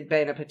because it had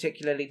been a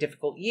particularly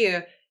difficult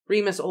year,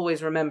 Remus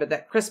always remembered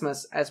that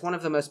Christmas as one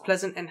of the most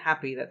pleasant and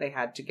happy that they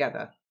had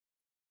together.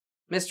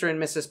 Mr.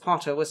 and Mrs.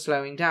 Potter were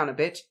slowing down a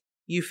bit.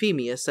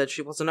 Euphemia said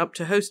she wasn't up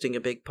to hosting a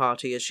big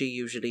party as she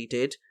usually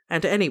did,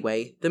 and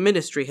anyway, the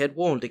ministry had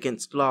warned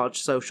against large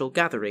social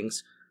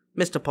gatherings.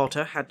 Mr.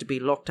 Potter had to be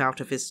locked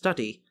out of his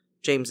study.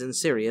 James and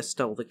Sirius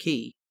stole the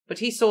key. But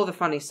he saw the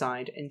funny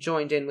side and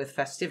joined in with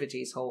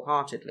festivities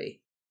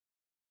wholeheartedly.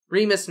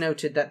 Remus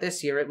noted that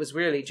this year it was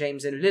really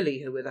James and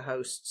Lily who were the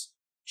hosts.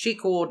 She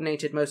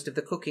coordinated most of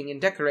the cooking and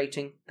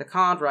decorating, the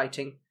card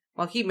writing,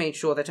 while he made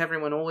sure that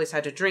everyone always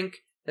had a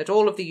drink, that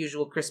all of the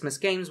usual Christmas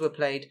games were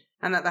played,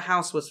 and that the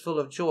house was full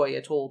of joy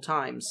at all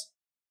times.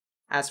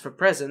 As for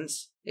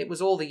presents, it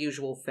was all the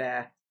usual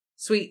fare.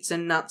 Sweets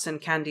and nuts and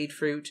candied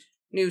fruit,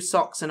 new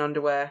socks and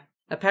underwear,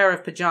 a pair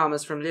of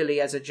pyjamas from Lily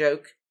as a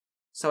joke,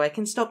 so I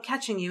can stop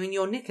catching you in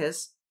your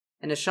knickers,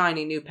 and a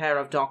shiny new pair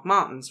of Doc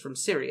Martens from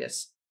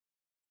Sirius.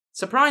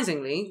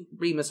 Surprisingly,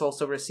 Remus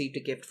also received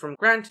a gift from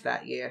Grant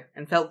that year,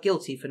 and felt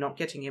guilty for not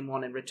getting him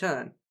one in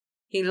return.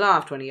 He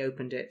laughed when he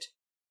opened it.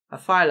 A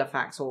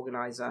Filofax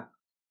organizer.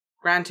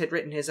 Grant had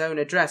written his own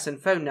address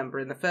and phone number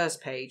in the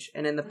first page,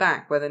 and in the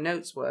back where the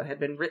notes were had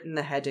been written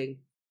the heading,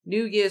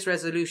 New Year's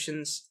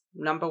Resolutions,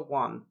 Number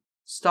 1,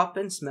 Stop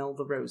and Smell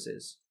the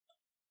Roses.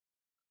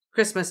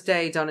 Christmas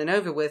Day done and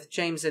over with,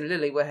 James and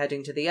Lily were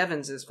heading to the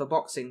Evanses for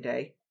Boxing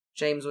Day.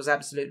 James was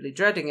absolutely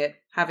dreading it,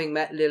 having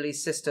met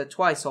Lily's sister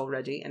twice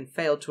already and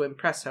failed to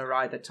impress her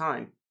either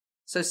time.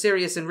 So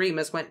Sirius and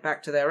Remus went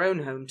back to their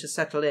own home to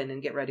settle in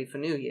and get ready for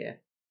New Year.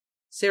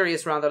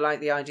 Sirius rather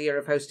liked the idea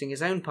of hosting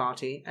his own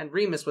party, and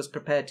Remus was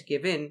prepared to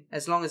give in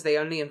as long as they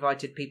only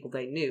invited people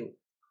they knew.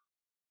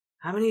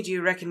 "How many do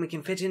you reckon we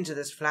can fit into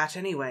this flat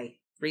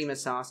anyway?"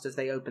 Remus asked as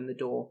they opened the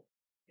door.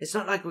 "It's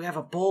not like we have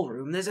a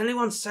ballroom, there's only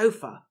one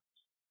sofa."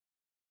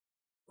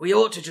 "We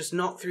ought to just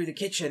knock through the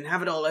kitchen,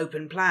 have it all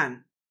open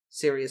plan,"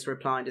 Sirius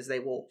replied as they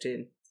walked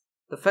in.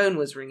 The phone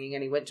was ringing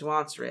and he went to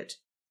answer it.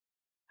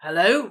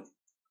 "Hello?"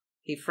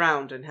 He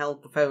frowned and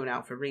held the phone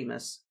out for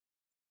Remus.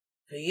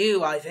 "For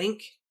you, I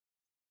think."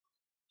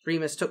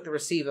 Remus took the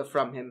receiver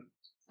from him.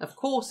 Of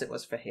course it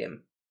was for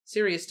him.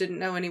 Sirius didn't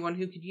know anyone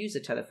who could use a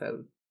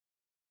telephone.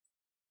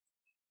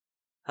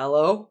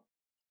 "Hello?"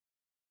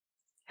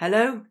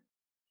 "Hello?"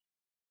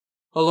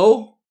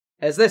 "Hello?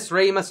 Is this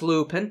Remus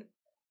Lupin?"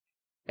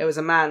 It was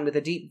a man with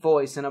a deep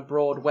voice and a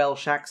broad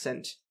Welsh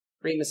accent.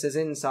 Remus's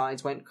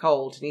insides went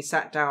cold and he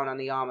sat down on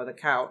the arm of the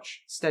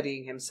couch,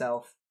 steadying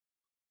himself.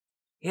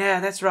 "Yeah,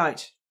 that's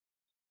right."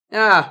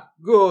 "Ah,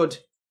 good.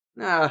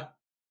 My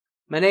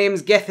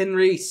name's Gethin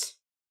Reese."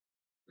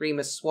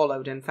 Remus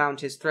swallowed and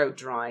found his throat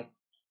dry.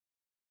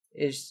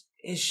 Is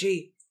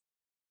she...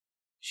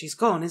 She's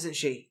gone, isn't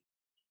she?"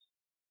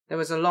 There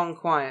was a long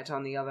quiet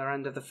on the other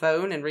end of the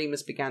phone, and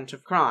Remus began to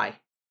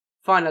cry.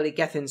 Finally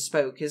Gethin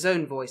spoke, his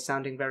own voice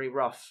sounding very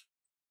rough.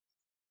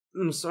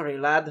 Sorry,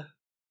 lad.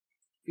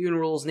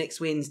 Funeral's next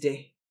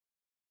Wednesday."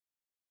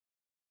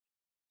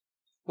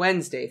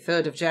 Wednesday,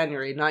 3rd of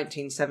January,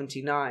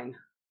 1979.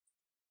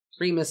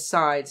 Remus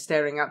sighed,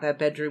 staring out their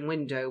bedroom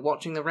window,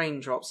 watching the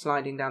raindrops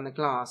sliding down the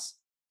glass.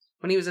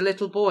 When he was a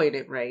little boy and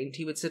it rained,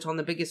 he would sit on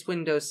the biggest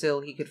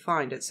windowsill he could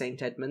find at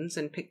St. Edmund's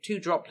and pick 2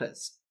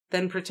 droplets,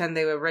 then pretend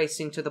they were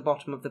racing to the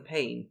bottom of the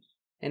pane,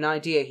 an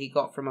idea he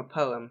got from a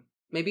poem.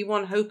 Maybe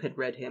one Hope had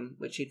read him,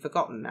 which he'd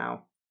forgotten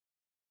now.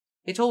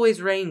 It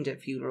always rained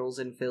at funerals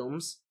in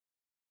films.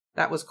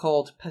 That was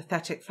called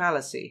pathetic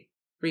fallacy.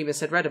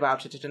 Remus had read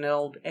about it at an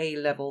old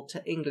A-level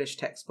English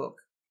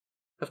textbook.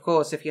 Of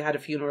course, if you had a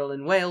funeral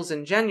in Wales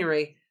in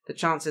January, the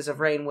chances of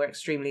rain were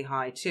extremely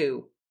high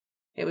too.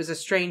 It was a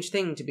strange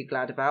thing to be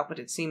glad about, but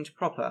it seemed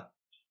proper.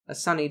 A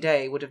sunny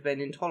day would have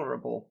been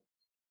intolerable.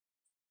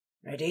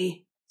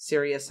 "Ready?"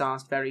 Sirius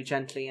asked very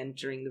gently,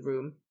 entering the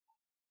room.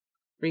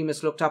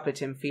 Remus looked up at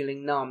him,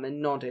 feeling numb,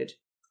 and nodded.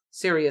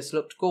 Sirius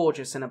looked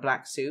gorgeous in a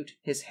black suit,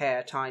 his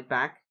hair tied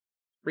back.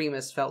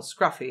 Remus felt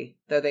scruffy.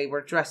 Though they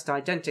were dressed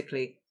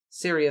identically,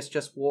 Sirius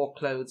just wore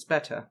clothes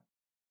better.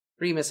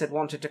 Remus had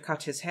wanted to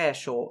cut his hair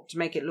short, to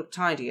make it look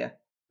tidier,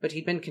 but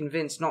he'd been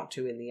convinced not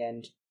to in the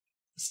end.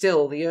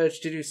 Still, the urge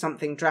to do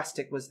something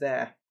drastic was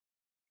there.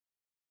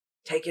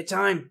 "Take your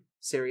time,"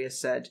 Sirius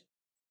said.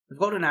 "We've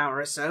got an hour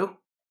or so."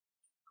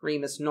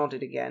 Remus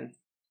nodded again.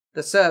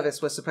 The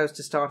service was supposed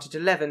to start at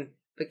 11,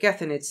 but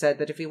Gethin had said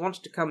that if he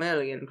wanted to come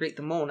early and greet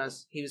the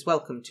mourners, he was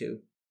welcome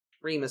to.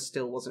 Remus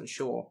still wasn't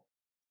sure.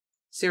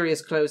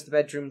 Sirius closed the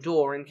bedroom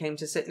door and came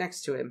to sit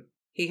next to him.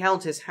 He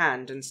held his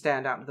hand and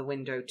stared out of the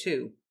window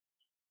too.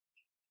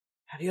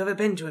 "Have you ever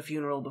been to a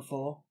funeral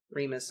before?"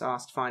 Remus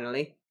asked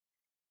finally.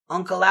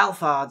 "Uncle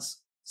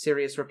Alphard's,"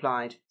 Sirius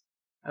replied.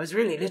 "I was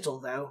really little,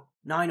 though,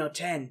 9 or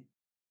 10.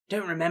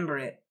 Don't remember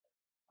it.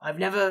 I've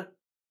never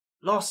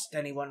lost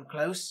anyone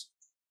close."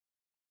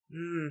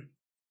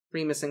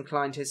 Remus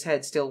inclined his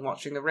head, still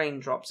watching the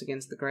raindrops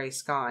against the grey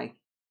sky.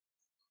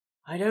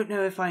 "I don't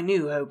know if I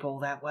knew Hope all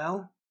that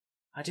well.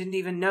 I didn't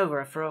even know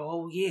her for a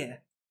whole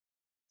year."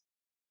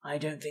 "I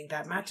don't think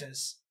that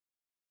matters."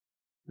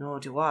 "Nor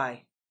do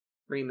I."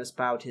 Remus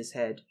bowed his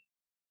head.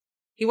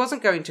 He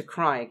wasn't going to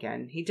cry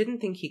again. He didn't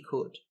think he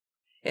could.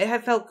 It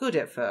had felt good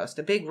at first,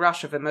 a big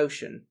rush of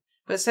emotion,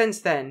 but since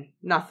then,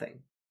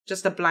 nothing.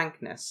 Just a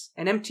blankness,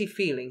 an empty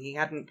feeling he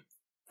hadn't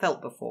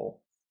felt before.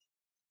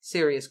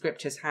 Sirius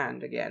gripped his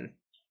hand again.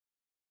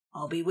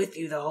 I'll be with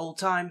you the whole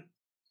time.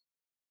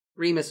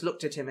 Remus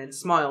looked at him and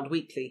smiled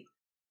weakly.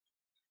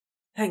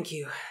 Thank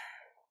you.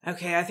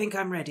 Okay, I think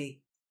I'm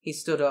ready. He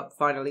stood up,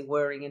 finally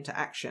whirring into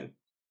action.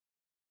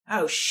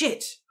 Oh,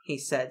 shit, he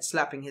said,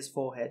 slapping his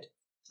forehead.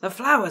 The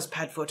flowers,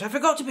 Padfoot. I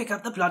forgot to pick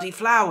up the bloody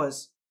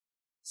flowers.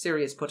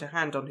 Sirius put a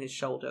hand on his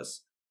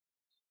shoulders.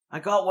 I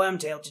got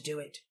Wormtail to do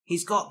it.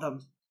 He's got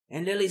them.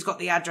 And Lily's got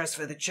the address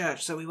for the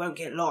church so we won't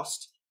get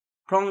lost.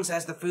 Prongs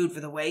has the food for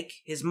the wake.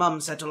 His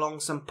mum sent along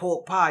some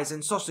pork pies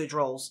and sausage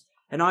rolls.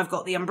 And I've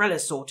got the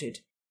umbrellas sorted.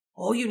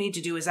 All you need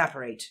to do is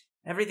apparate.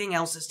 Everything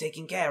else is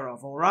taken care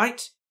of, all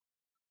right?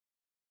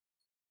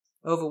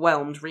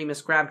 Overwhelmed,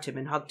 Remus grabbed him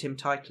and hugged him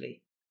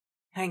tightly.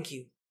 Thank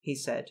you, he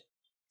said.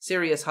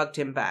 Sirius hugged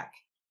him back.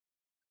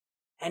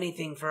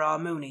 Anything for our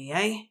Moony,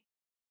 eh?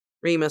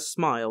 Remus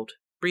smiled,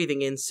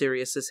 breathing in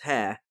Sirius's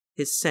hair,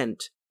 his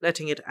scent,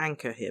 letting it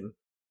anchor him.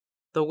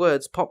 The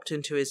words popped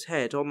into his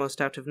head almost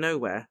out of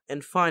nowhere,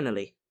 and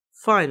finally,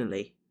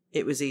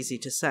 it was easy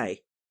to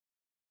say.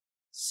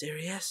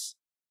 Sirius?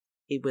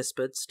 He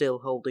whispered, still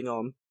holding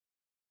on.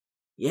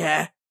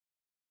 Yeah?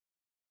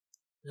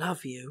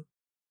 Love you.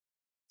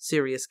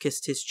 Sirius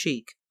kissed his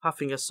cheek,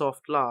 puffing a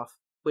soft laugh,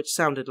 which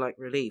sounded like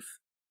relief.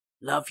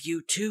 Love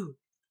you too.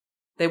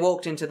 They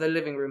walked into the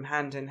living room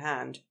hand in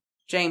hand.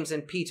 James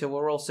and Peter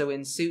were also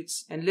in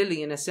suits, and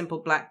Lily in a simple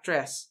black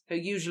dress, her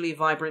usually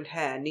vibrant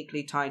hair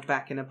neatly tied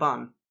back in a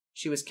bun.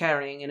 She was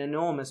carrying an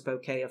enormous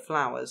bouquet of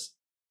flowers.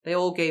 They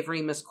all gave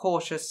Remus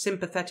cautious,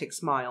 sympathetic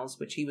smiles,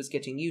 which he was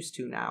getting used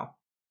to now.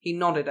 He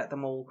nodded at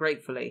them all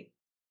gratefully.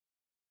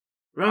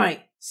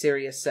 Right,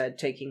 Sirius said,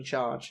 taking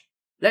charge.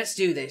 Let's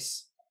do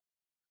this.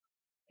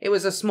 It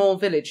was a small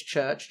village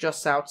church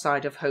just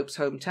outside of Hope's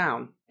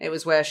hometown. It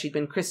was where she'd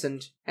been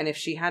christened, and if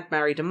she had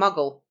married a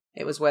muggle,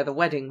 it was where the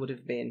wedding would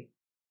have been.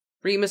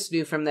 Remus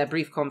knew from their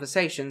brief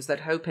conversations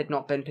that Hope had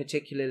not been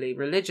particularly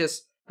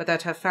religious, but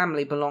that her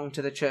family belonged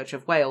to the Church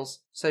of Wales,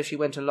 so she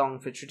went along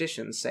for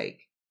tradition's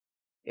sake.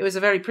 It was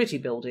a very pretty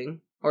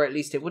building, or at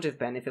least it would have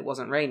been if it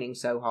wasn't raining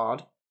so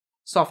hard.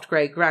 Soft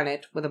grey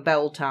granite with a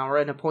bell tower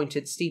and a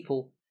pointed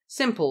steeple,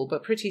 simple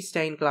but pretty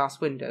stained glass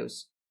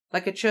windows,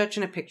 like a church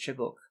in a picture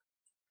book.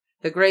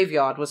 The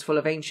graveyard was full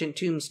of ancient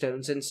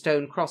tombstones and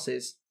stone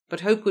crosses,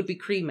 but Hope would be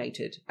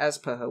cremated, as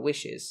per her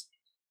wishes.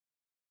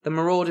 The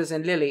Marauders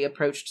and Lily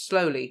approached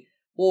slowly,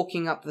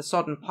 walking up the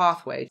sodden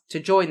pathway to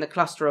join the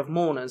cluster of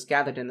mourners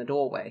gathered in the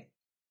doorway.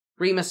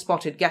 Remus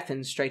spotted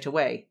Gethin straight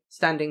away,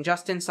 standing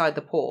just inside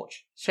the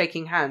porch,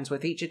 shaking hands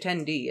with each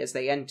attendee as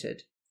they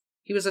entered.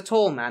 He was a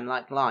tall man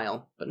like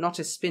Lyle, but not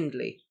as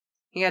spindly.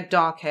 He had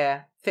dark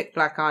hair, thick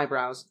black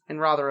eyebrows, and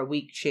rather a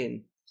weak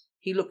chin.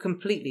 He looked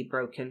completely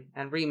broken,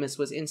 and Remus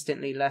was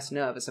instantly less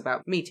nervous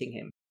about meeting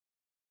him.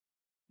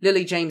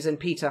 Lily, James, and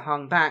Peter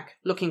hung back,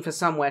 looking for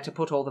somewhere to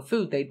put all the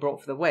food they'd brought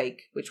for the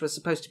wake, which was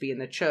supposed to be in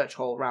the church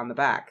hall round the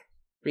back.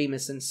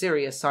 Remus and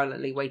Sirius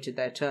silently waited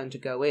their turn to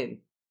go in.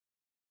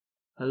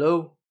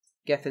 Hello,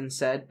 Gethin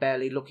said,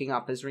 barely looking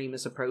up as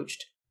Remus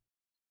approached.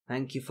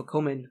 Thank you for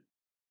coming.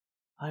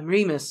 I'm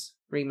Remus,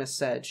 Remus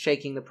said,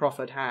 shaking the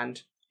proffered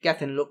hand.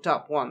 Gethin looked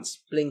up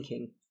once,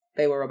 blinking.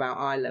 They were about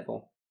eye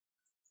level.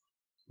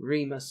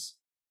 Remus.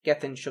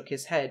 Gethin shook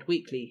his head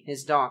weakly,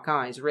 his dark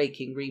eyes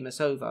raking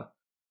Remus over.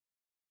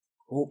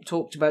 Hope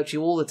talked about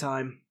you all the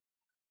time.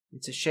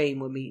 It's a shame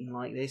we're meeting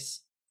like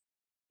this.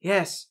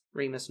 Yes,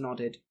 Remus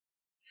nodded.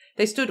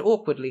 They stood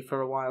awkwardly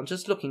for a while,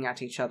 just looking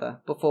at each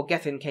other, before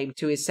Gethin came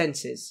to his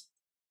senses.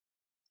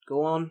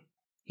 Go on,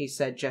 he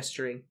said,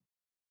 gesturing.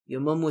 Your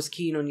mum was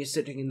keen on you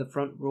sitting in the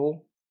front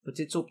row, but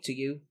it's up to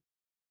you.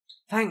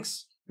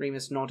 Thanks,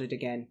 Remus nodded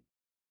again.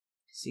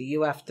 See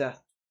you after.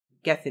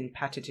 Gethin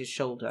patted his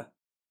shoulder.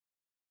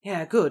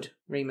 Yeah, good,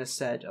 Remus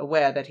said,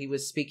 aware that he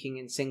was speaking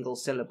in single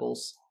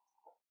syllables.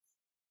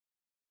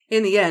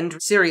 In the end,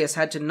 Sirius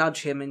had to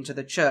nudge him into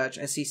the church,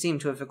 as he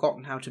seemed to have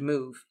forgotten how to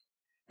move.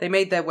 They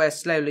made their way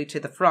slowly to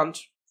the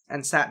front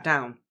and sat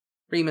down.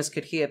 Remus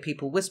could hear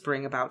people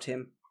whispering about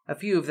him. A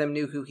few of them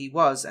knew who he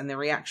was, and their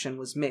reaction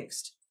was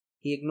mixed.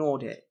 He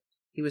ignored it.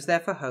 He was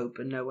there for Hope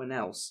and no one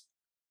else.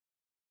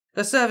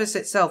 The service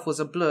itself was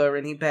a blur,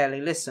 and he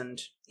barely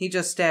listened. He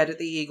just stared at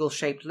the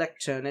eagle-shaped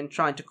lectern and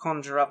tried to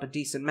conjure up a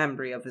decent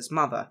memory of his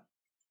mother.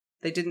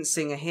 They didn't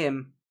sing a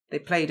hymn. They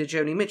played a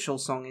Joni Mitchell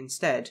song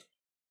instead.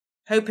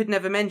 Hope had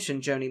never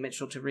mentioned Joni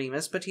Mitchell to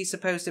Remus, but he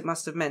supposed it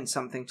must have meant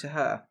something to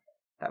her.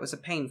 That was a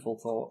painful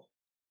thought.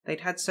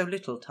 They'd had so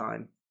little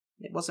time.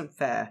 It wasn't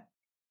fair.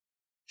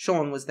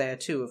 Sean was there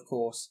too, of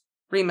course.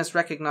 Remus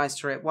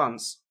recognised her at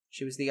once.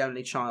 She was the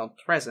only child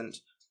present.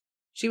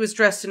 She was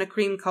dressed in a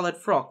cream-coloured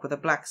frock with a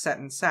black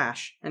satin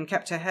sash, and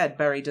kept her head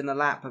buried in the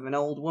lap of an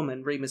old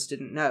woman Remus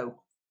didn't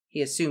know.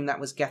 He assumed that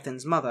was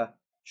Gethin's mother,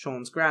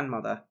 Sean's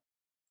grandmother.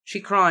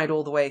 She cried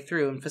all the way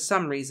through, and for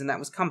some reason that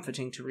was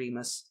comforting to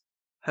Remus.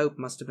 Hope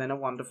must have been a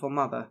wonderful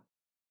mother.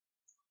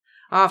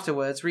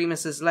 Afterwards,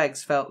 Remus's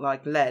legs felt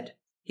like lead.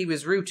 He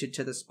was rooted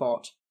to the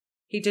spot.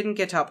 He didn't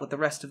get up with the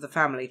rest of the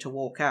family to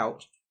walk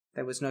out.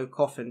 There was no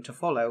coffin to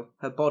follow.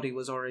 Her body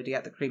was already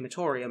at the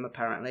crematorium,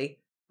 apparently,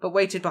 but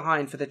waited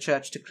behind for the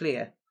church to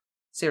clear.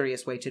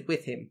 Sirius waited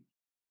with him.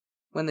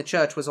 When the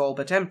church was all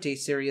but empty,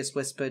 Sirius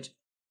whispered,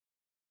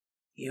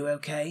 "You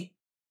okay?"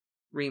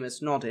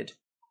 Remus nodded.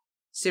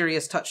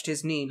 Sirius touched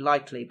his knee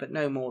lightly, but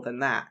no more than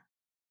that.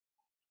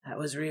 "That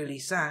was really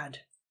sad.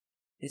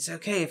 It's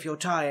okay if you're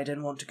tired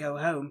and want to go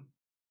home."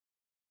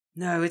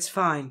 "No, it's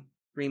fine,"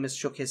 Remus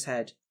shook his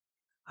head.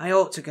 "I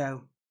ought to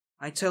go.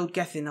 I told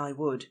Gethin I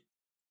would.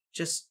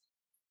 Just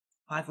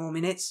 5 more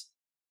minutes?"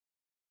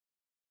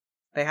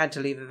 They had to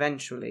leave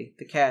eventually.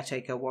 The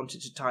caretaker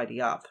wanted to tidy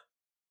up.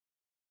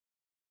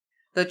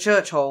 The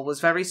church hall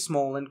was very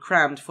small and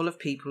crammed full of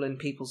people and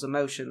people's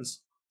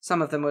emotions.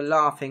 Some of them were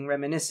laughing,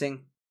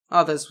 reminiscing.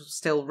 Others were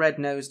still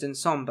red-nosed and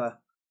sombre.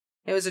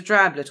 It was a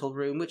drab little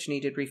room which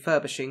needed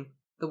refurbishing.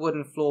 The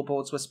wooden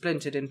floorboards were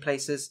splintered in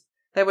places.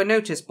 There were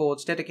notice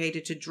boards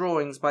dedicated to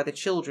drawings by the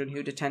children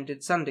who'd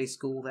attended Sunday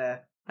school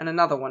there, and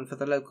another one for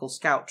the local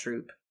scout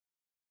troop.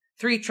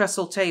 3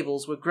 trestle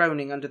tables were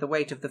groaning under the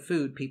weight of the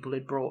food people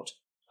had brought.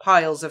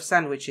 Piles of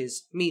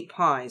sandwiches, meat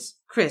pies,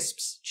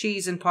 crisps,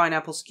 cheese and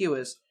pineapple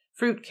skewers,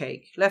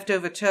 fruitcake,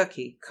 leftover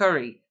turkey,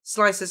 curry,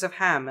 slices of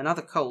ham and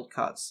other cold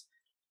cuts.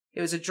 It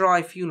was a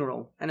dry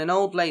funeral, and an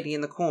old lady in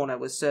the corner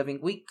was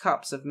serving weak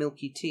cups of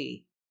milky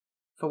tea.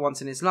 For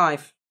once in his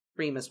life,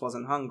 Remus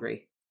wasn't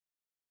hungry.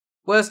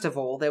 Worst of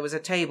all, there was a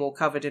table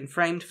covered in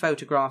framed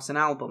photographs and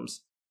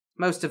albums.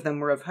 Most of them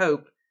were of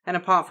Hope, and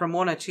apart from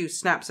 1 or 2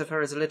 snaps of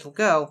her as a little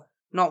girl,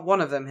 not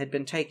one of them had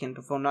been taken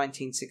before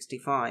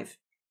 1965.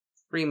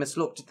 Remus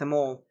looked at them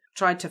all,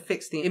 tried to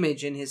fix the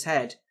image in his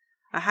head.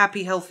 A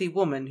happy, healthy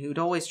woman who'd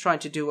always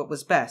tried to do what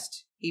was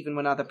best, even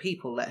when other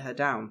people let her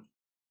down.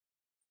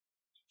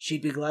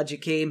 "She'd be glad you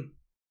came."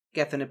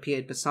 Gethin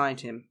appeared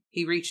beside him.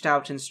 He reached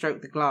out and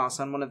stroked the glass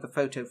on one of the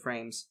photo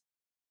frames.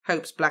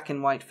 Hope's black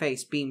and white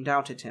face beamed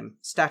out at him,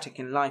 static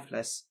and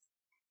lifeless.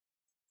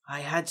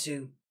 "I had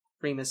to,"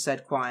 Remus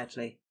said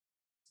quietly.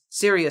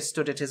 Sirius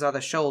stood at his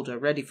other shoulder,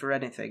 ready for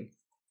anything.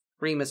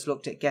 Remus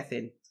looked at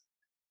Gethin.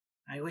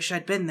 "I wish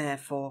I'd been there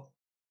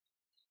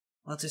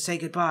to say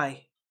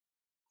goodbye."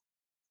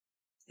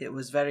 "It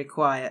was very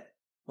quiet,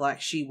 like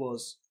she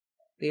was,"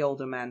 the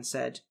older man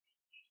said.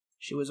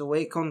 "She was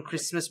awake on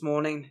Christmas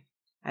morning,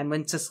 and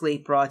went to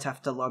sleep right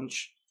after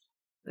lunch.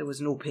 There was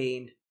no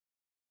pain."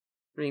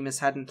 Remus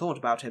hadn't thought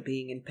about her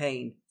being in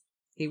pain.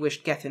 He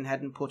wished Gethin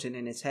hadn't put it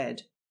in his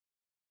head.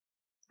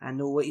 "I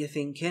know what you're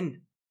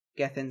thinking,"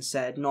 Gethin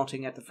said,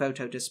 nodding at the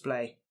photo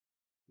display.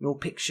 "No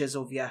pictures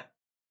of you.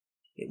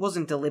 It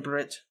wasn't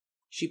deliberate.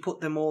 She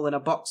put them all in a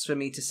box for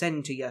me to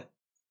send to you.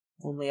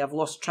 Only I've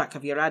lost track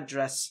of your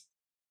address."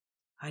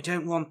 "I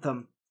don't want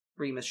them."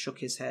 Remus shook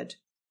his head.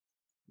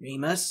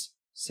 "Remus,"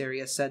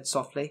 Sirius said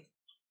softly,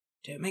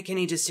 "don't make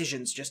any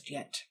decisions just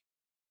yet."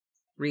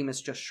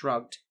 Remus just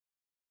shrugged.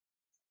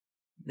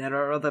 "There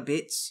are other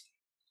bits,"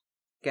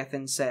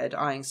 Gethin said,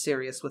 eyeing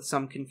Sirius with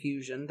some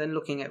confusion, then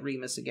looking at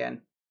Remus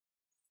again.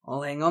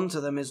 "I'll hang on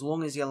to them as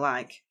long as you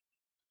like."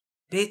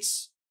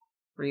 "Bits?"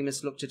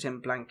 Remus looked at him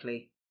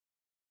blankly.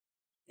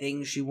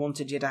 "Things she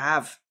wanted you to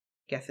have,"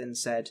 Gethin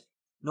said.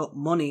 "Not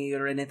money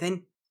or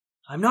anything."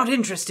 "I'm not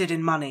interested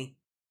in money,"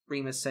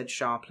 Remus said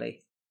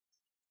sharply.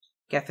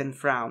 Gethin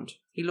frowned.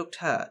 He looked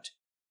hurt.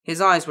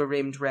 His eyes were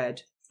rimmed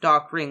red,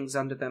 dark rings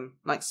under them,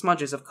 like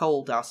smudges of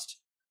coal dust.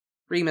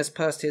 Remus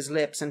pursed his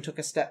lips and took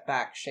a step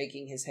back,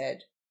 shaking his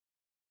head.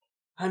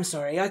 "I'm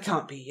sorry, I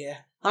can't be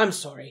here. I'm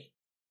sorry."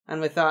 And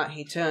with that,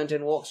 he turned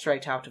and walked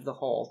straight out of the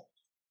hall.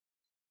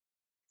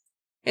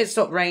 It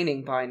stopped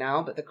raining by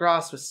now, but the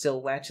grass was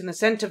still wet, and the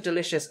scent of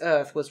delicious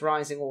earth was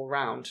rising all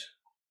round.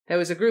 There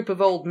was a group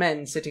of old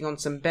men sitting on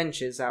some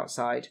benches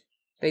outside.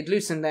 They'd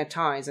loosened their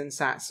ties and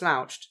sat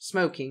slouched,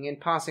 smoking and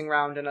passing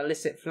round an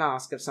illicit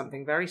flask of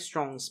something very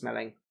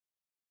strong-smelling.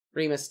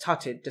 Remus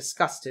tutted,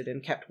 disgusted,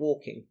 and kept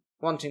walking,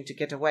 wanting to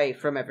get away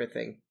from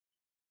everything.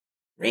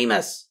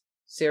 "Remus!"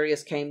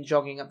 Sirius came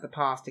jogging up the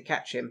path to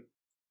catch him.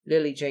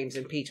 Lily, James,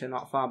 and Peter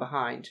not far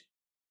behind.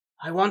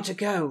 "I want to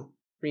go,"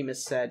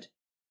 Remus said.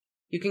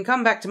 "You can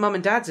come back to Mum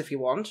and Dad's if you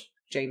want,"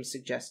 James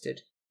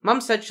suggested.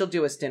 "Mum said she'll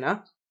do us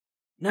dinner."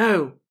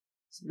 "No!"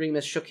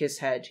 Remus shook his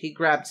head. He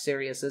grabbed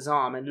Sirius's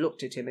arm and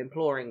looked at him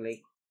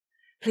imploringly.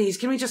 "Please,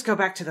 can we just go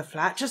back to the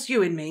flat? Just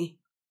you and me?"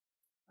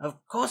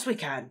 "Of course we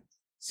can."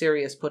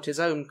 Sirius put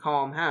his own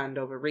calm hand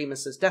over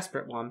Remus's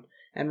desperate one,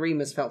 and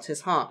Remus felt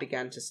his heart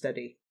began to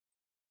steady.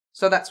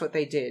 So that's what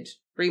they did,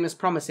 Remus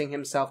promising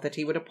himself that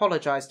he would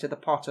apologize to the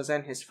Potters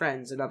and his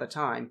friends another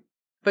time.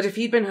 But if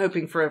he'd been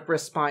hoping for a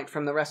respite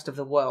from the rest of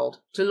the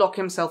world, to lock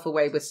himself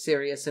away with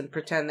Sirius and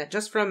pretend that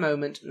just for a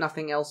moment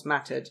nothing else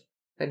mattered,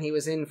 then he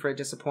was in for a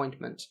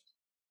disappointment.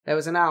 There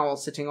was an owl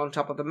sitting on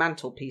top of the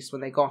mantelpiece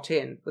when they got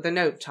in, with a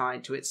note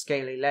tied to its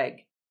scaly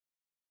leg.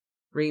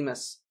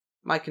 "Remus,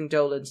 my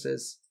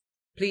condolences.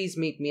 Please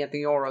meet me at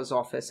the Auror's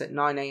office at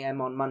 9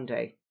 a.m. on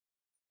Monday.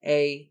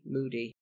 A. Moody."